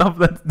like the stuff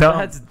that's dumb.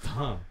 That's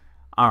dumb.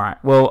 All right.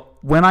 Well,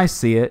 when I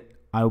see it,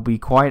 I'll be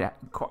quite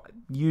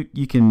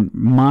you can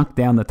mark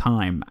down the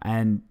time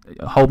and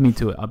hold me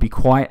to it. I'll be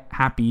quite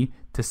happy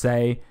to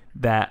say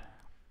that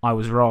I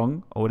was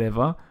wrong or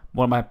whatever.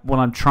 What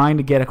I'm trying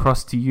to get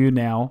across to you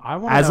now, I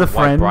want as to a know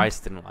why friend, Bryce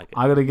didn't like it.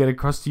 I got to get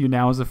across to you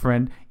now as a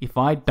friend. If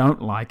I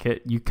don't like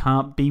it, you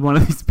can't be one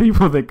of these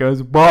people that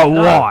goes, "Well,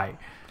 why?"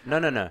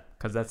 No.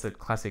 Because that's a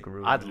classic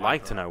rule. I'd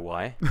like to know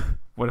why.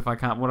 What if I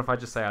can't? What if I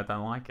just say I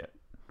don't like it?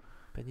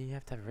 But you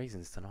have to have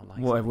reasons to not like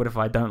What if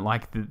I don't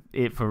like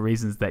it for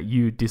reasons that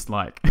you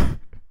dislike?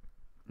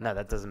 No,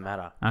 that doesn't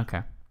matter.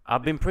 Okay.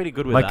 I've been pretty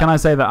good with Like, that. can I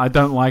say that I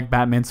don't like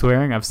Batman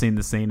swearing? I've seen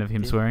the scene of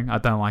him swearing. I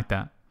don't like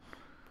that.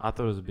 I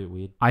thought it was a bit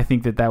weird. I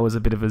think that was a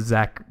bit of a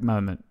Zack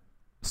moment.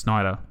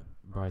 Snyder.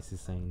 Bryce is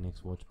saying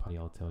next watch party,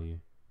 I'll tell you.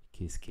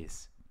 Kiss,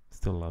 kiss.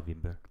 Still love you,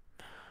 bro.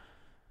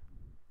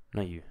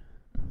 Not you.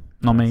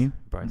 Not me.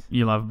 Bryce.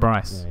 You love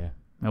Bryce. Yeah.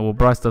 Well,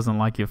 Bryce doesn't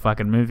like your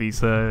fucking movie,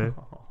 so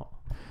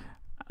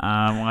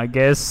I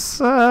guess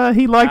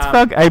he liked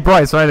Falcon. Hey,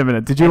 Bryce, wait a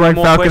minute. Did you like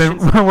Falcon?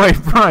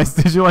 Wait, Bryce,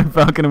 did you like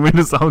Falcon and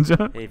Winter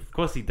Soldier? Hey, of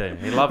course he did.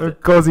 He loved it.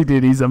 Of course he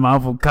did. He's a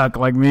Marvel cuck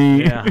like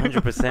me. Yeah,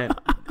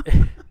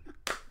 100%.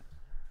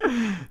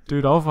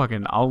 Dude, I'll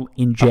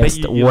ingest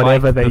I bet you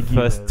whatever they the give.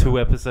 first 2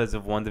 episodes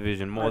of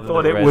WandaVision more than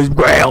thought the it rest. was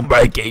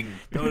groundbreaking.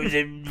 It was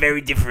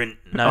very different.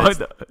 No,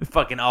 it's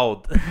fucking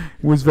old. It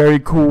was very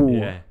cool.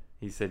 Yeah.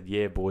 He said,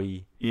 yeah,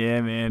 boy.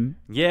 Yeah, man.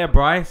 Yeah,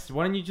 Bryce,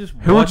 why don't you just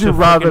Who would watch you a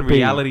rather fucking be?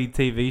 reality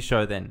TV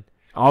show then?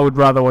 I would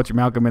rather watch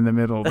Malcolm in the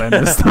Middle than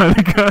the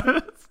Snyder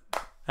Cut.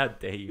 How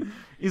dare you?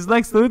 Is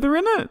Lex Luthor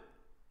in it?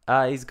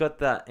 He's got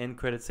that end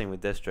credit scene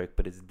with Deathstroke,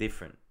 but it's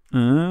different.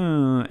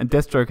 And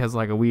Deathstroke has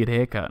like a weird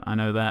haircut. I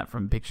know that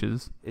from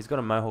pictures. He's got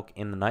a mohawk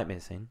in the nightmare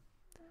scene.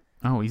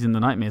 Oh, he's in the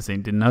nightmare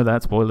scene. Didn't know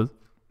that. Spoilers.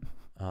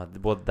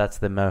 Well, that's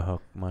the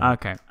mohawk.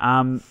 Okay.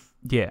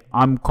 Yeah,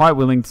 I'm quite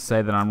willing to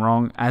say that I'm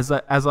wrong, as I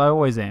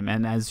always am,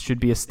 and as should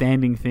be a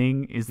standing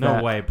thing.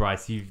 No way,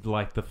 Bryce. You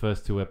like the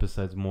first 2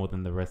 episodes more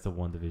than the rest of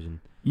WandaVision.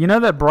 You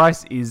know that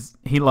Bryce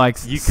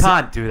likes... You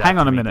can't do that. Hang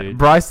on a me, minute. Dude.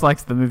 Bryce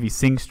likes the movie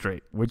Sing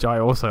Street, which I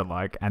also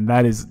like, and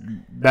that is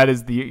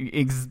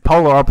the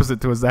polar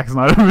opposite to a Zack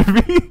Snyder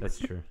movie. That's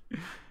true.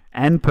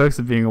 And Perks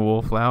of Being a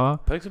Wallflower.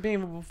 Perks of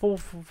Being a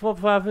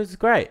Wallflower is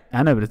great.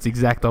 I know, but it's the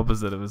exact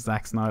opposite of a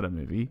Zack Snyder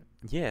movie.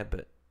 Yeah,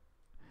 but...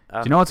 Do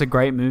you know what's a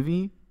great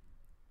movie?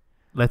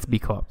 Let's Be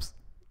Cops.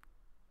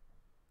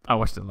 I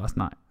watched it last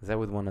night. Is that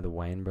with one of the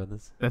Wayne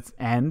brothers?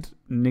 And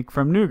Nick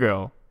from New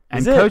Girl. And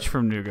Is it? Coach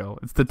from New Girl.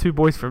 It's the 2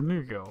 boys from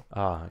New Girl.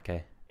 Oh,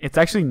 okay. It's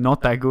actually not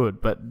that good,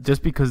 but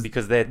just because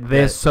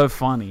they're so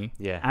funny.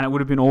 Yeah. And it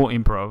would have been all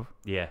improv.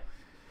 Yeah.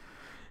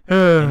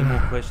 Any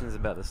more questions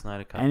about the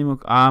Snyder Cut? I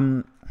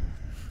don't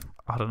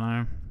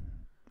know.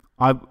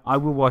 I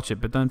will watch it,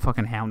 but don't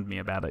fucking hound me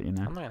about it, you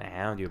know? I'm not going to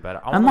hound you about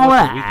it. I'm not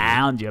going to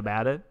hound you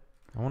about it.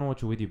 I want to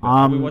watch it with you, but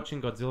are we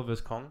watching Godzilla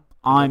vs. Kong?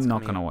 I'm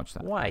not going to watch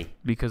that. Why?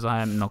 Because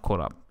I am not caught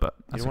up, but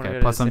that's don't wanna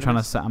okay. go to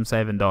Plus, the I'm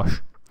saving Dosh.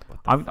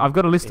 What the I've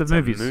got a list It's of a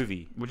movies.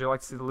 movie. Would you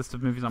like to see the list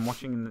of movies I'm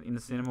watching in the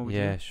cinema with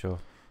you? Yeah, sure.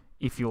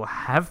 If you'll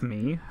have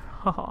me. Is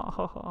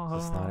the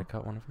Snyder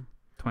Cut one of them?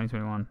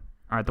 2021.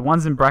 All right, the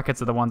ones in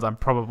brackets are the ones I'm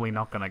probably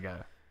not going to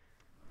go.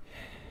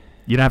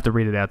 You don't have to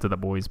read it out to the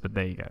boys, but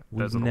there you go.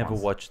 We've never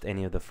watched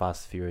any of the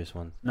Fast Furious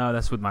ones. No,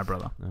 that's with my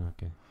brother. Oh,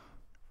 okay.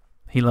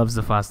 He loves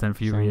the Fast and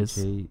Furious.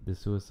 Shang-Chi, The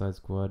Suicide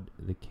Squad,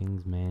 The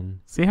King's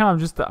Man. See how I'm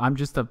just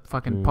a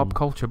fucking pop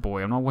culture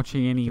boy. I'm not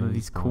watching any of James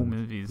these cool Bond,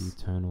 movies.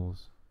 The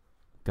Eternals.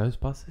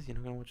 Ghostbusters? You're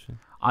not going to watch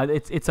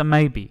it? It's a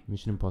maybe.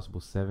 Mission Impossible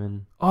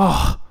 7.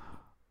 Oh,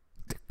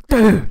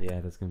 dude.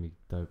 Yeah, that's going to be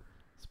dope.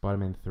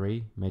 Spider-Man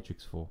 3,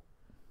 Matrix 4.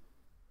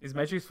 Is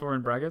Matrix 4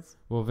 in brackets?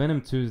 Well,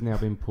 Venom 2 has now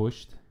been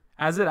pushed.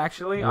 Has it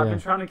actually? Yeah. I've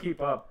been trying to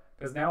keep up.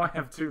 Because now I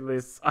have 2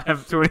 lists. I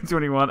have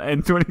 2021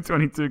 and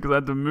 2022 because I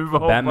had to move a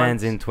whole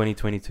Batman's bunch. in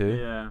 2022.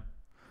 Yeah.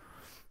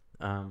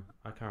 I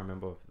can't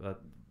remember.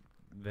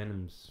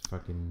 Venom's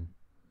fucking...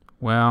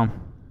 Well,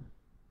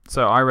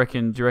 so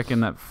do you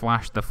reckon that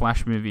the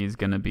Flash movie is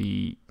gonna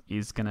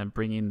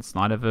bring in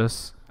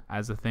Snyderverse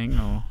as a thing,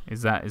 or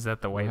is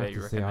that the way that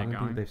you reckon they're I don't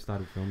going? think they've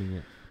started filming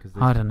it.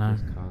 I don't know.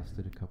 They've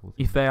casted a couple of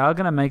If they are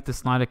gonna make the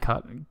Snyder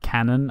Cut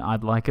canon,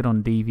 I'd like it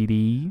on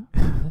DVD.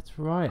 That's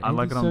right. I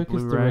like it on Serkis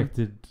Blu-ray.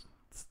 directed...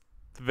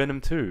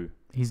 Venom 2.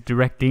 He's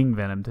directing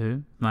Venom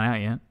 2. Not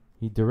out yet.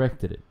 He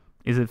directed it.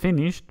 Is it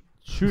finished?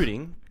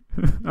 Shooting?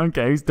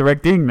 Okay, he's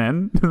directing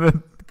then.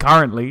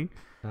 Currently.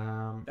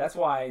 Has That's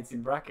why it's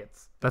in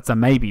brackets. That's a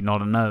maybe,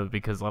 not a no,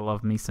 because I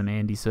love me some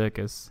Andy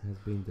Serkis.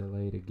 been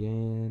delayed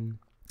again.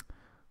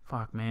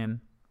 Fuck,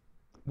 man.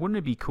 Wouldn't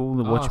it be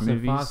cool to watch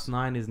movies? Fast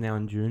 9 is now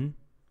in June.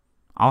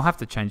 I'll have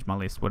to change my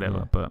list, whatever,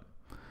 Yeah. but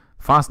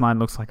Fast 9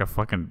 looks like a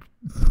fucking...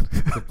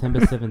 September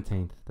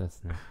 17th.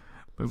 That's now.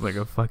 Looks like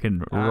a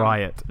fucking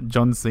riot.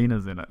 John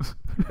Cena's in it.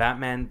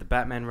 The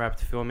Batman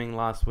wrapped filming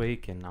last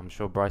week, and I'm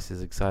sure Bryce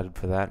is excited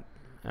for that.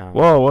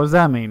 Whoa, what does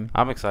that mean?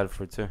 I'm excited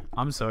for it too.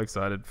 I'm so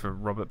excited for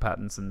Robert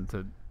Pattinson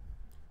to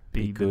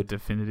be the good.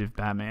 definitive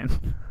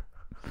Batman.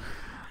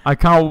 I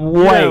can't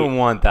wait. You don't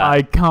want that.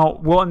 I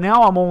can't. Well,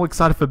 now I'm all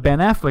excited for Ben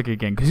Affleck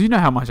again, because you know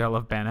how much I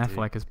love Ben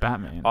Affleck as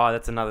Batman. Oh,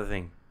 that's another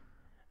thing.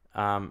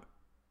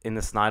 In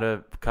the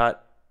Snyder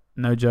cut,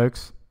 No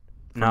jokes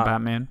from no,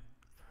 Batman.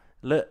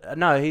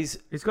 no, he's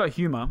got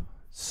humor.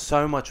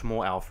 so much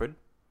more Alfred.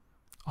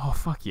 Oh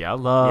fuck yeah, I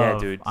love. Yeah,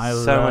 dude.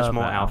 So much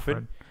more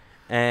Alfred.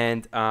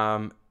 And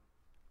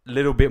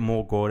little bit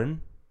more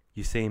Gordon.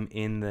 You see him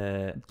in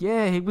the...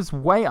 Yeah, he was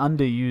way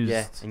underused.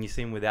 Yeah, and you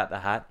see him without the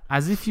hat.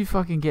 As if you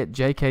fucking get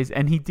JK's...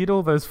 And he did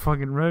all those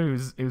fucking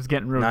moves. He was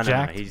getting real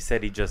jacked. No, he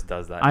said he just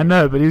does that. I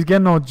know, but he was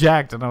getting all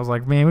jacked. And I was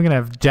like, man, we're going to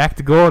have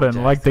jacked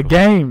Gordon like the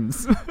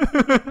games.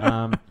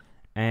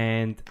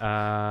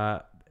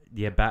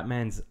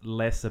 Batman's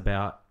less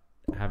about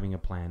having a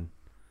plan.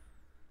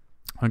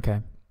 Okay.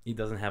 He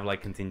doesn't have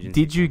like contingency.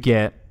 Did you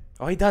get...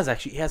 Oh, he does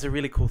actually. He has a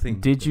really cool thing.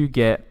 Did you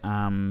get...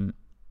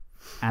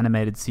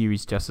 animated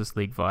series Justice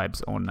League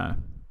vibes or no?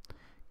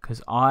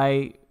 Because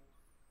I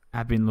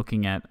have been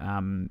looking at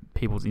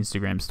people's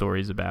Instagram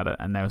stories about it,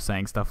 and they were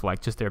saying stuff like,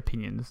 just their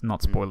opinions,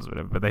 not spoilers or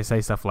whatever, but they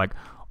say stuff like,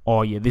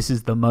 oh yeah, this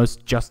is the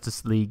most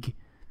Justice League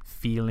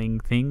feeling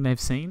thing they've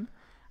seen.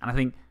 And I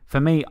think for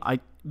me,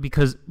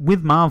 because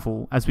with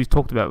Marvel, as we've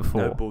talked about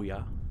before,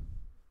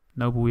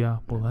 no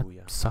booyah. Well,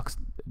 that sucks,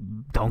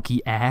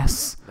 donkey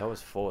ass. That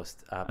was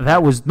forced.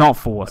 That was not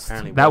forced.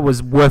 That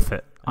was worth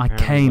it. I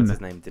came. What's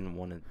his name didn't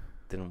want it.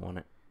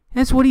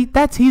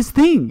 That's his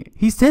thing.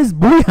 He says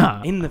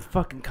booyah. In the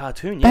fucking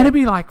cartoon, yeah. That'd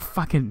be like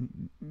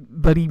fucking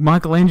bloody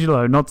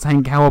Michelangelo not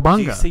saying cowabunga.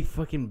 Do you see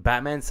fucking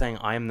Batman saying,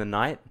 I am the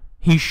knight?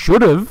 He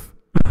should have.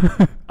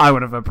 I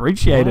would have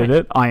appreciated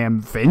it. I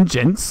am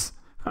vengeance.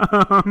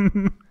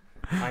 I'm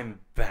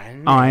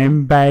Batman.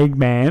 I'm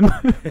Bagman.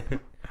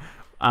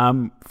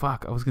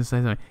 Fuck, I was going to say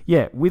something.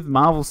 Yeah, with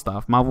Marvel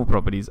stuff, Marvel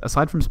properties,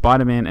 aside from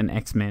Spider-Man and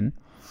X-Men,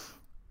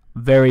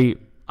 I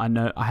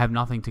have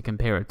nothing to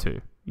compare it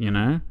to. You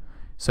know,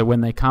 so when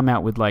they come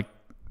out with like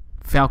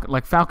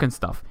Falcon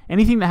stuff,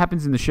 anything that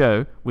happens in the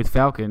show with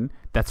Falcon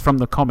that's from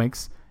the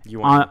comics,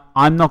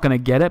 I'm not gonna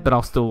get it, but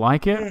I'll still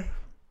like it.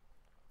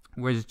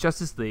 Whereas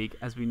Justice League,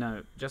 as we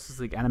know, Justice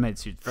League animated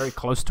series very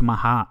close to my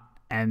heart,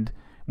 and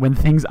when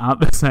things aren't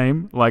the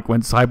same, like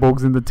when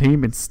Cyborg's in the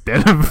team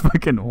instead of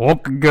fucking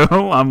Hawk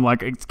Girl, I'm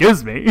like,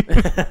 excuse me.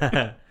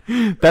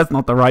 That's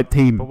not the right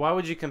team. But why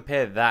would you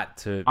compare that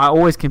to... I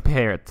always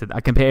compare it to... I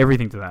compare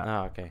everything to that.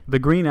 Oh, okay. The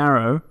Green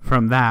Arrow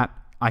from that,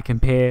 I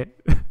compare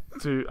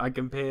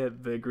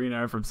the Green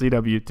Arrow from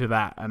CW to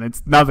that, and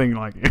it's nothing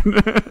like it.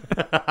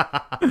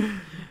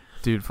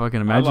 Dude,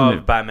 fucking imagine I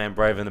love Batman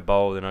Brave and the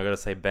Bold, and I gotta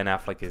say Ben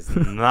Affleck is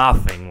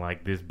nothing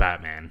like this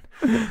Batman.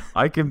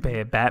 I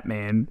compare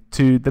Batman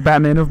to the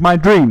Batman of my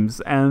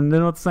dreams, and they're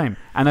not the same.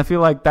 And I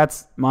feel like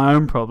that's my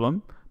own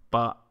problem,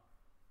 but...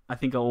 I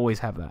think I'll always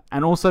have that.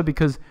 And also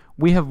because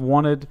I've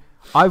wanted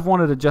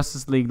a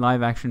Justice League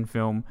live action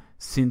film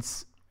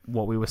since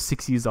we were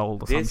 6 years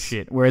old or some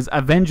shit. Whereas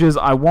Avengers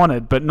I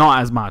wanted, but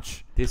not as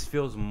much. This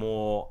feels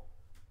more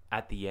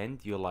at the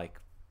end. You're like,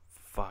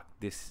 fuck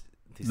this.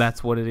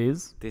 That's what it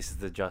is. This is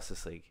the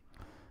Justice League.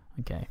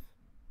 Okay.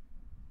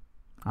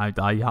 I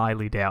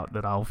highly doubt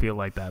that I'll feel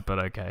like that, but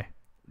okay.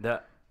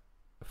 The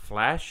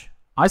Flash.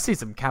 I see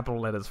some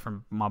capital letters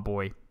from my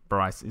boy.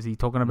 Bryce, is he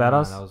talking about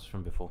us? That was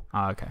from before.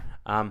 Oh, okay.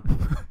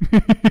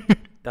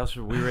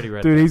 We already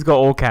read. Dude, he's got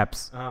all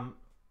caps.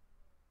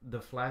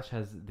 The Flash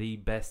has the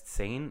best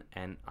scene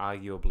and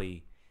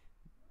arguably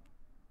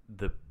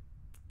the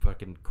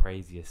fucking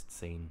craziest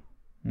scene,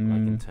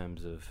 like in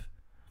terms of,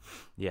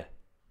 yeah.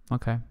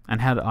 Okay. And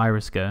how did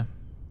Iris go?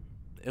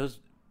 It was.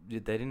 They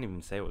didn't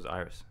even say it was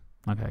Iris.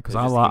 Okay, because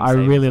I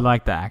really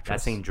like the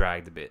actress. That scene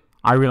dragged a bit.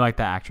 I really like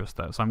that actress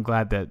though, so I'm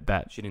glad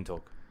that she didn't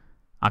talk.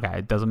 Okay,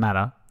 it doesn't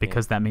matter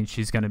because that means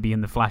she's going to be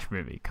in the Flash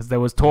movie. Because there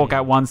was talk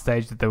at one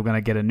stage that they were going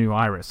to get a new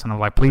Iris, and I'm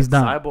like, please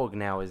don't. Cyborg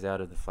now is out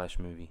of the Flash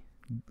movie.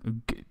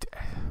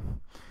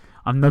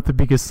 I'm not the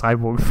biggest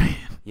Cyborg fan.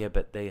 Yeah,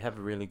 but they have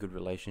a really good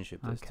relationship.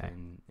 Okay.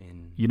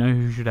 In you know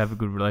who should have a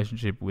good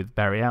relationship with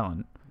Barry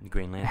Allen?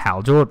 Green Lantern.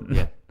 Hal Jordan.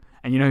 Yeah.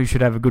 And you know who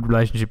should have a good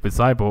relationship with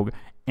Cyborg?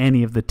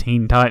 Any of the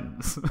Teen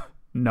Titans.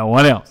 No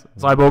one else.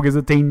 Cyborg is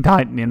a Teen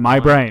Titan in my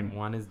brain.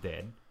 One is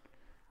dead.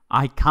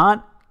 I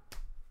can't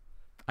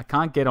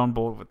get on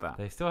board with that.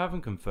 They still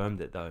haven't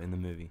confirmed it though in the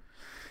movie.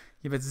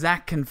 Yeah, but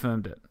Zach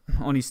confirmed it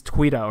on his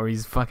Twitter or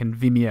his fucking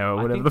Vimeo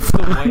or whatever the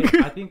fuck.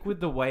 I think with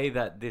the way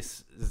that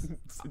this...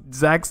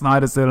 Zack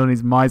Snyder said on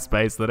his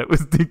MySpace that it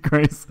was Dick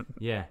Grayson.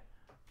 Yeah.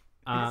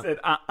 He said,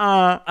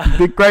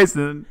 Dick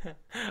Grayson.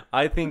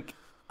 I think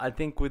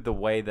with the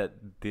way that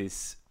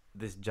this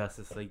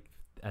Justice League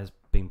has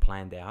been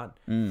planned out,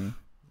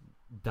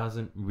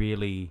 doesn't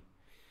really...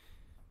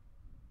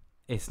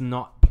 It's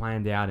not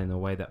planned out in the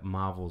way that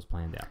Marvel's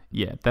planned out.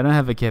 Yeah, they don't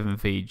have a Kevin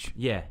Feige.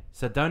 Yeah,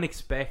 so don't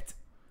expect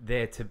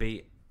there to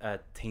be a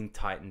Teen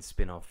Titans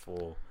spin-off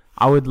or...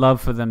 I would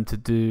love for them to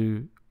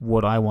do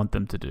what I want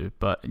them to do,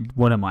 but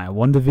what am I, a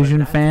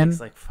WandaVision fan? Takes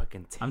like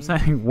fucking 10, I'm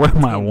saying, what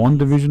am I, a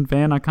WandaVision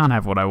fan? I can't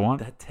have what I want.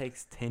 That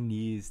takes 10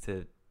 years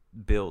to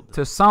build.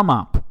 To sum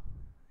up,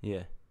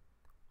 yeah,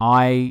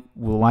 I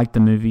will like the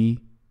movie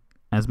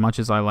as much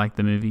as I like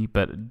the movie,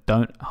 but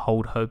don't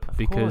hold hope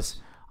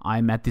because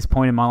I'm at this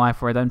point in my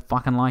life where I don't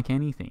fucking like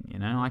anything. You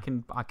know, I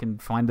can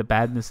find the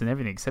badness in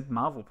everything except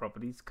Marvel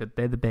properties because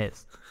they're the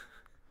best.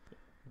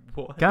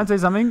 What? Can I say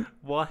something?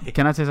 Why?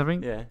 Can I say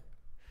something? Yeah.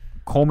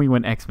 call me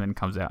when X-Men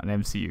comes out in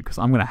MCU because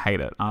I'm gonna hate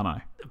it, aren't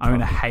I? I'm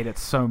gonna hate it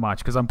so much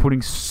because I'm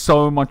putting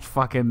so much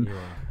fucking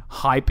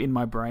hype in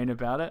my brain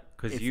about it.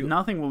 Because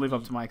nothing will live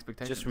up to my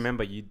expectations. Just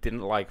remember, you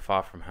didn't like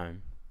Far From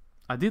Home.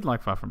 I did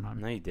like Far From Home.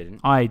 No, you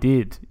didn't. I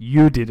did.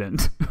 You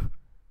didn't.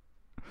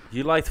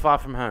 You liked Far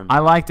From Home. I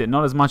liked it,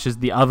 not as much as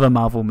the other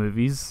Marvel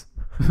movies.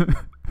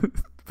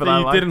 But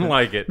you didn't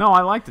like it. No,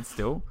 I liked it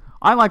still.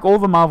 I like all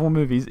the Marvel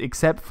movies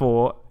except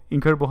for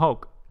Incredible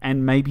Hulk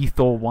and maybe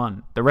Thor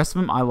 1. The rest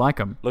of them, I like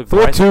them. Look,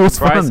 Thor 2 is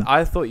fun.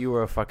 I thought you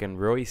were a fucking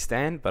Rui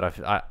stan, but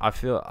I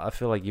feel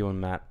like you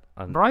and Matt.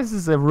 Bryce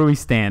is a Rui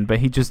stan, but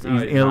he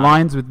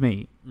aligns with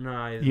me.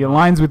 No, he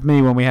aligns with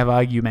me when we have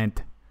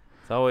argument.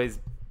 It's always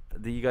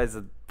you guys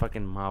are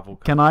fucking Marvel.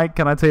 Can I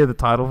tell you the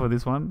title for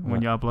this one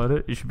when you upload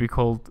it? It should be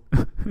called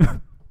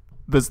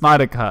The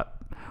Snyder Cut.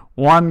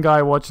 One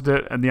guy watched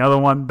it and the other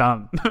one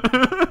done.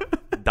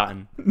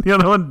 Done. The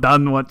other one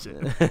done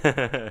watching.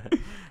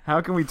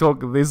 How can we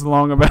talk this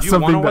long about something?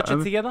 Do you want to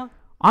watch it together?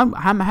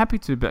 I'm happy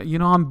to, but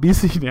I'm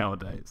busy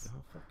nowadays.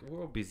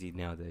 We're all busy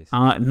nowadays.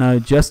 No,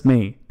 just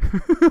me.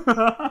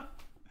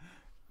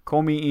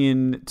 Call me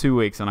in 2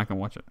 weeks and I can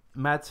watch it.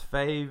 Matt's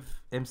fave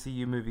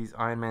MCU movies,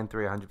 Iron Man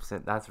 3,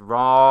 100%. That's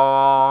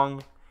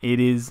wrong. It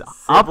is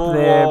up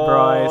there,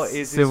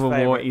 Bryce. Civil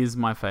War is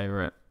my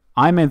favorite.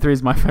 Iron Man 3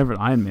 is my favorite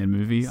Iron Man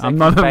movie.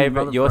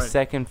 Your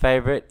second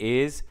favorite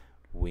is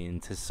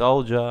Winter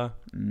Soldier.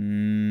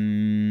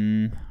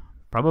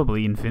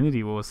 Probably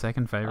Infinity War,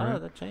 second favorite. Oh,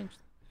 that changed.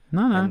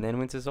 No. And then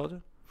Winter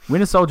Soldier?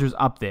 Winter Soldier's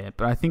up there,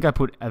 but I think I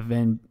put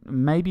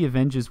maybe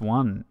Avengers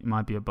 1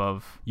 might be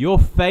above. Your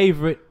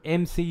favorite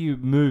MCU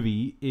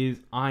movie is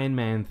Iron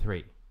Man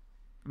 3.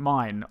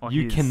 Mine or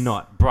You his?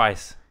 cannot.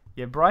 Bryce.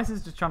 Yeah, Bryce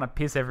is just trying to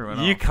piss everyone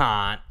off. You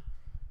can't.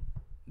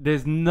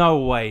 There's no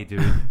way,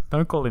 dude.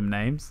 Don't call him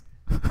names.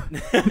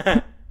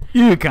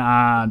 You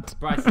can't.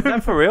 Bryce, is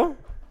that for real?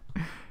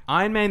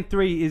 Iron Man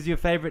 3 is your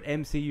favorite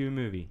MCU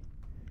movie.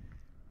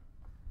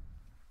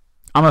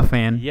 I'm a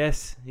fan.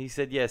 Yes. He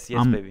said yes.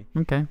 Yes, baby.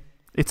 Okay.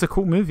 It's a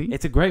cool movie.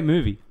 It's a great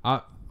movie.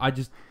 I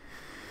just...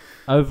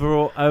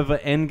 Overall, over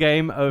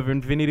Endgame, over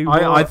Infinity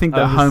War... I think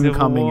that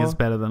Homecoming is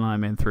better than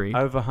Iron Man 3.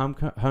 Over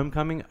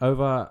Homecoming,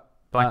 over...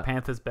 Black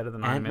Panther's better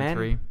than Iron Man Ant-Man?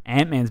 3.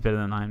 Ant-Man's better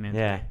than Iron Man 3.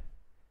 Yeah.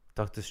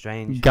 Doctor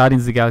Strange.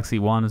 Guardians of the Galaxy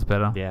 1 is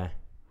better. Yeah.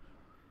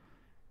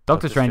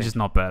 Doctor Strange is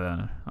not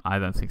better. I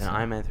don't think so.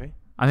 Iron Man 3?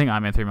 I think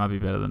Iron Man 3 might be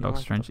better than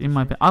Doctor Strange.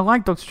 I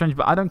like Doctor Strange,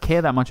 but I don't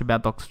care that much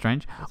about Doctor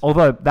Strange.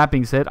 Although, that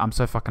being said, I'm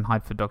so fucking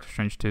hyped for Doctor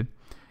Strange 2.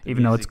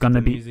 Even though it's going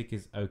to be... The music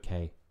is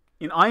okay.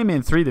 In Iron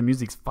Man 3, the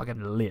music's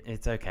fucking lit.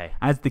 It's okay.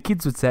 As the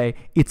kids would say,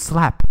 it's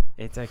slap.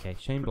 It's okay.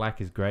 Shane Black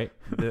is great.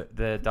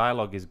 The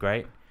dialogue is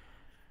great.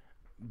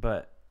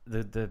 But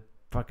the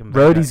fucking...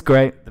 Rhodey's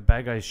great. The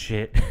bad guy's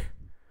shit.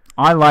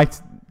 I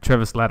liked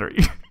Trevor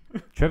Slattery.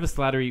 Trevor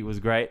Slattery was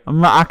great. I'm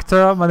an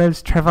actor. My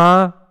name's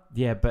Trevor.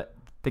 Yeah, but...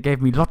 They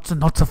gave me lots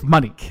and lots of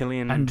money.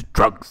 Killian... And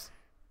drugs.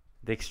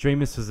 The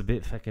Extremist was a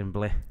bit fucking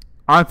bleh.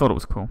 I thought it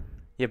was cool.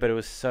 Yeah, but it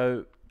was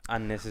so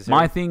unnecessary.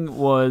 My thing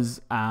was...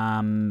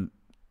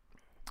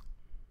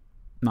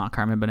 No, I can't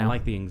remember now. I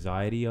like the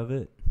anxiety of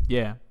it.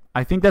 Yeah.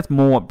 I think that's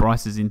more what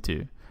Bryce is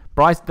into.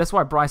 That's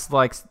why Bryce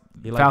likes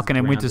Falcon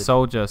and Winter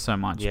Soldier so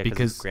much. Yeah,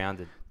 because it's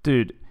grounded.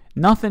 Dude,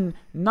 nothing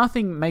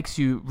makes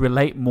you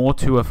relate more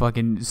to a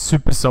fucking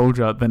super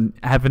soldier than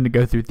having to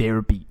go through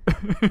therapy.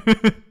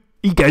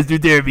 He goes through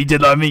therapy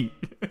just like me.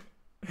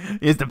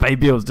 He has to pay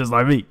bills just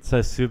like me.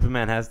 So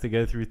Superman has to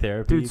go through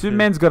therapy? Dude,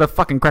 Superman's got to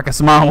fucking crack a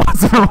smile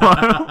once in a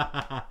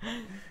while.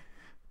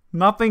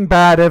 Nothing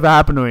bad ever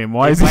happened to him.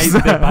 Why is he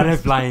sad? The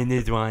butterfly in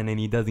this one and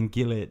he doesn't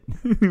kill it.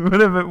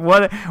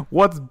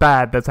 What's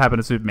bad that's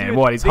happened to Superman? Dude,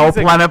 what, his whole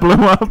planet blew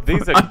up?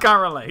 I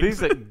can't relate.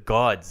 These are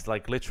gods,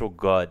 like literal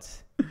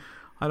gods.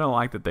 I don't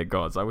like that they're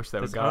gods. I wish they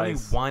were guys.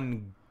 There's only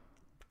one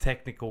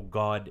technical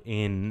god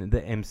in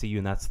the MCU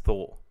and that's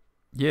Thor.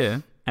 Yeah,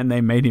 and they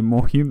made him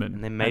more human.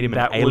 And they made him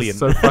an alien.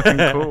 That was so fucking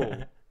cool.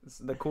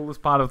 The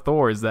coolest part of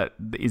Thor is that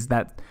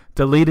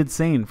deleted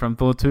scene from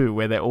Thor 2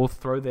 where they all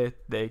throw their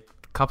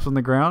cups on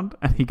the ground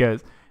and he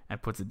goes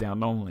and puts it down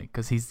normally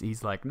because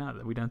he's like,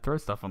 no, we don't throw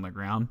stuff on the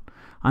ground.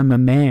 I'm a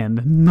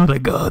man, not a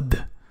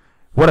god.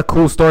 What a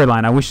cool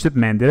storyline. I wish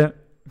Superman did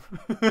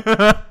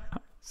it.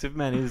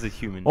 Superman is a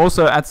human.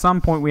 Also, at some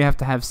point we have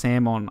to have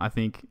Sam on, I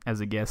think,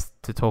 as a guest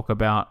to talk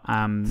about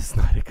the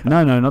Snyder Cut.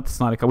 No, not the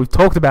Snyder Cut. We've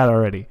talked about it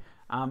already.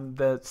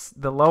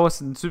 The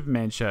Lois and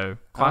Superman show,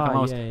 Clark and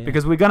Lois,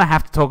 because we're gonna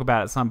have to talk about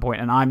it at some point,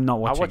 and I'm not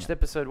watching. I watched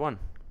episode 1.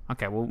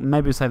 Okay, well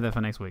maybe we'll save that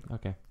for next week.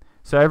 Okay.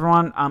 So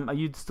everyone, are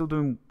you still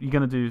doing? You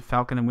gonna do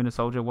Falcon and Winter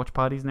Soldier watch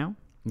parties now?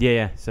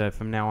 Yeah. So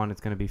from now on,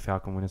 it's gonna be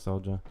Falcon Winter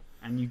Soldier.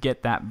 And you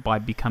get that by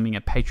becoming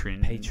a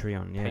patron.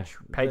 Patreon, yeah.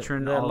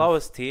 Patron. The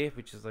lowest tier,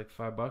 which is like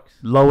 $5.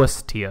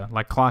 Lowest tier,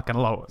 like Clark and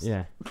Lois.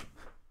 Yeah.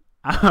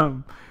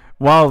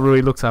 While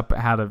Rui looks up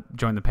how to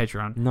join the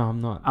Patreon. No,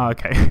 I'm not. Oh,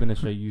 okay. I'm gonna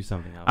show you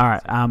something else. All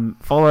right.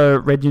 Follow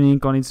Red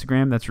Unique on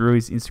Instagram. That's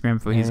Rui's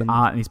Instagram for his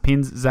art and his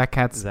pins.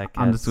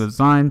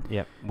 ZachCats_design.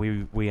 Yep.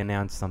 We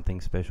announced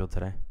something special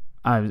today.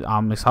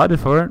 I'm excited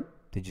for it.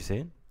 Did you see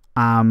it?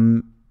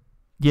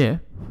 Yeah. Do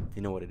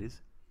you know what it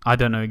is? I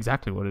don't know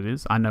exactly what it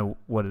is. I know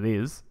what it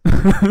is,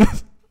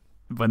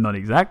 but not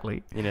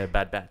exactly. You know,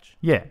 Bad Batch.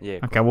 Yeah. Yeah.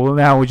 Okay. Well,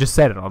 now we just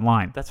said it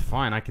online. That's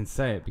fine. I can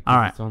say it because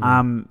All right. it's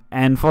on.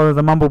 And follow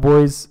the Mumble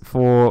Boys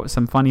for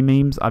some funny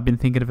memes. I've been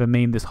thinking of a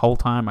meme this whole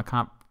time. I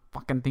can't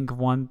fucking think of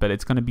one, but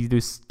it's gonna be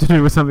this to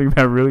do with something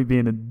about really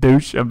being a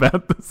douche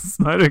about the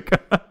Snyder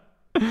Cut.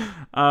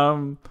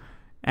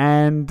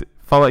 And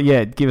follow.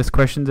 Yeah. Give us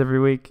questions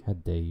every week. How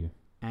dare you?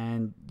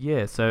 And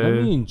yeah. So.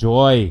 Let me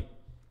enjoy.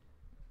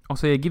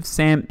 Also, yeah, give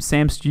Sam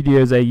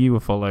Studios AU a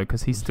follow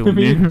because he's still Let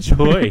me new.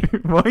 enjoy.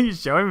 Why are you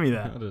showing me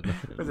that? I don't know.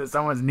 Was it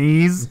someone's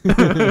knees?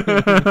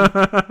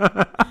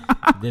 The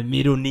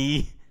middle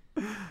knee.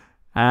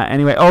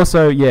 Anyway,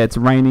 also, yeah, it's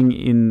raining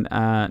in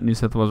New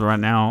South Wales right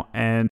now, and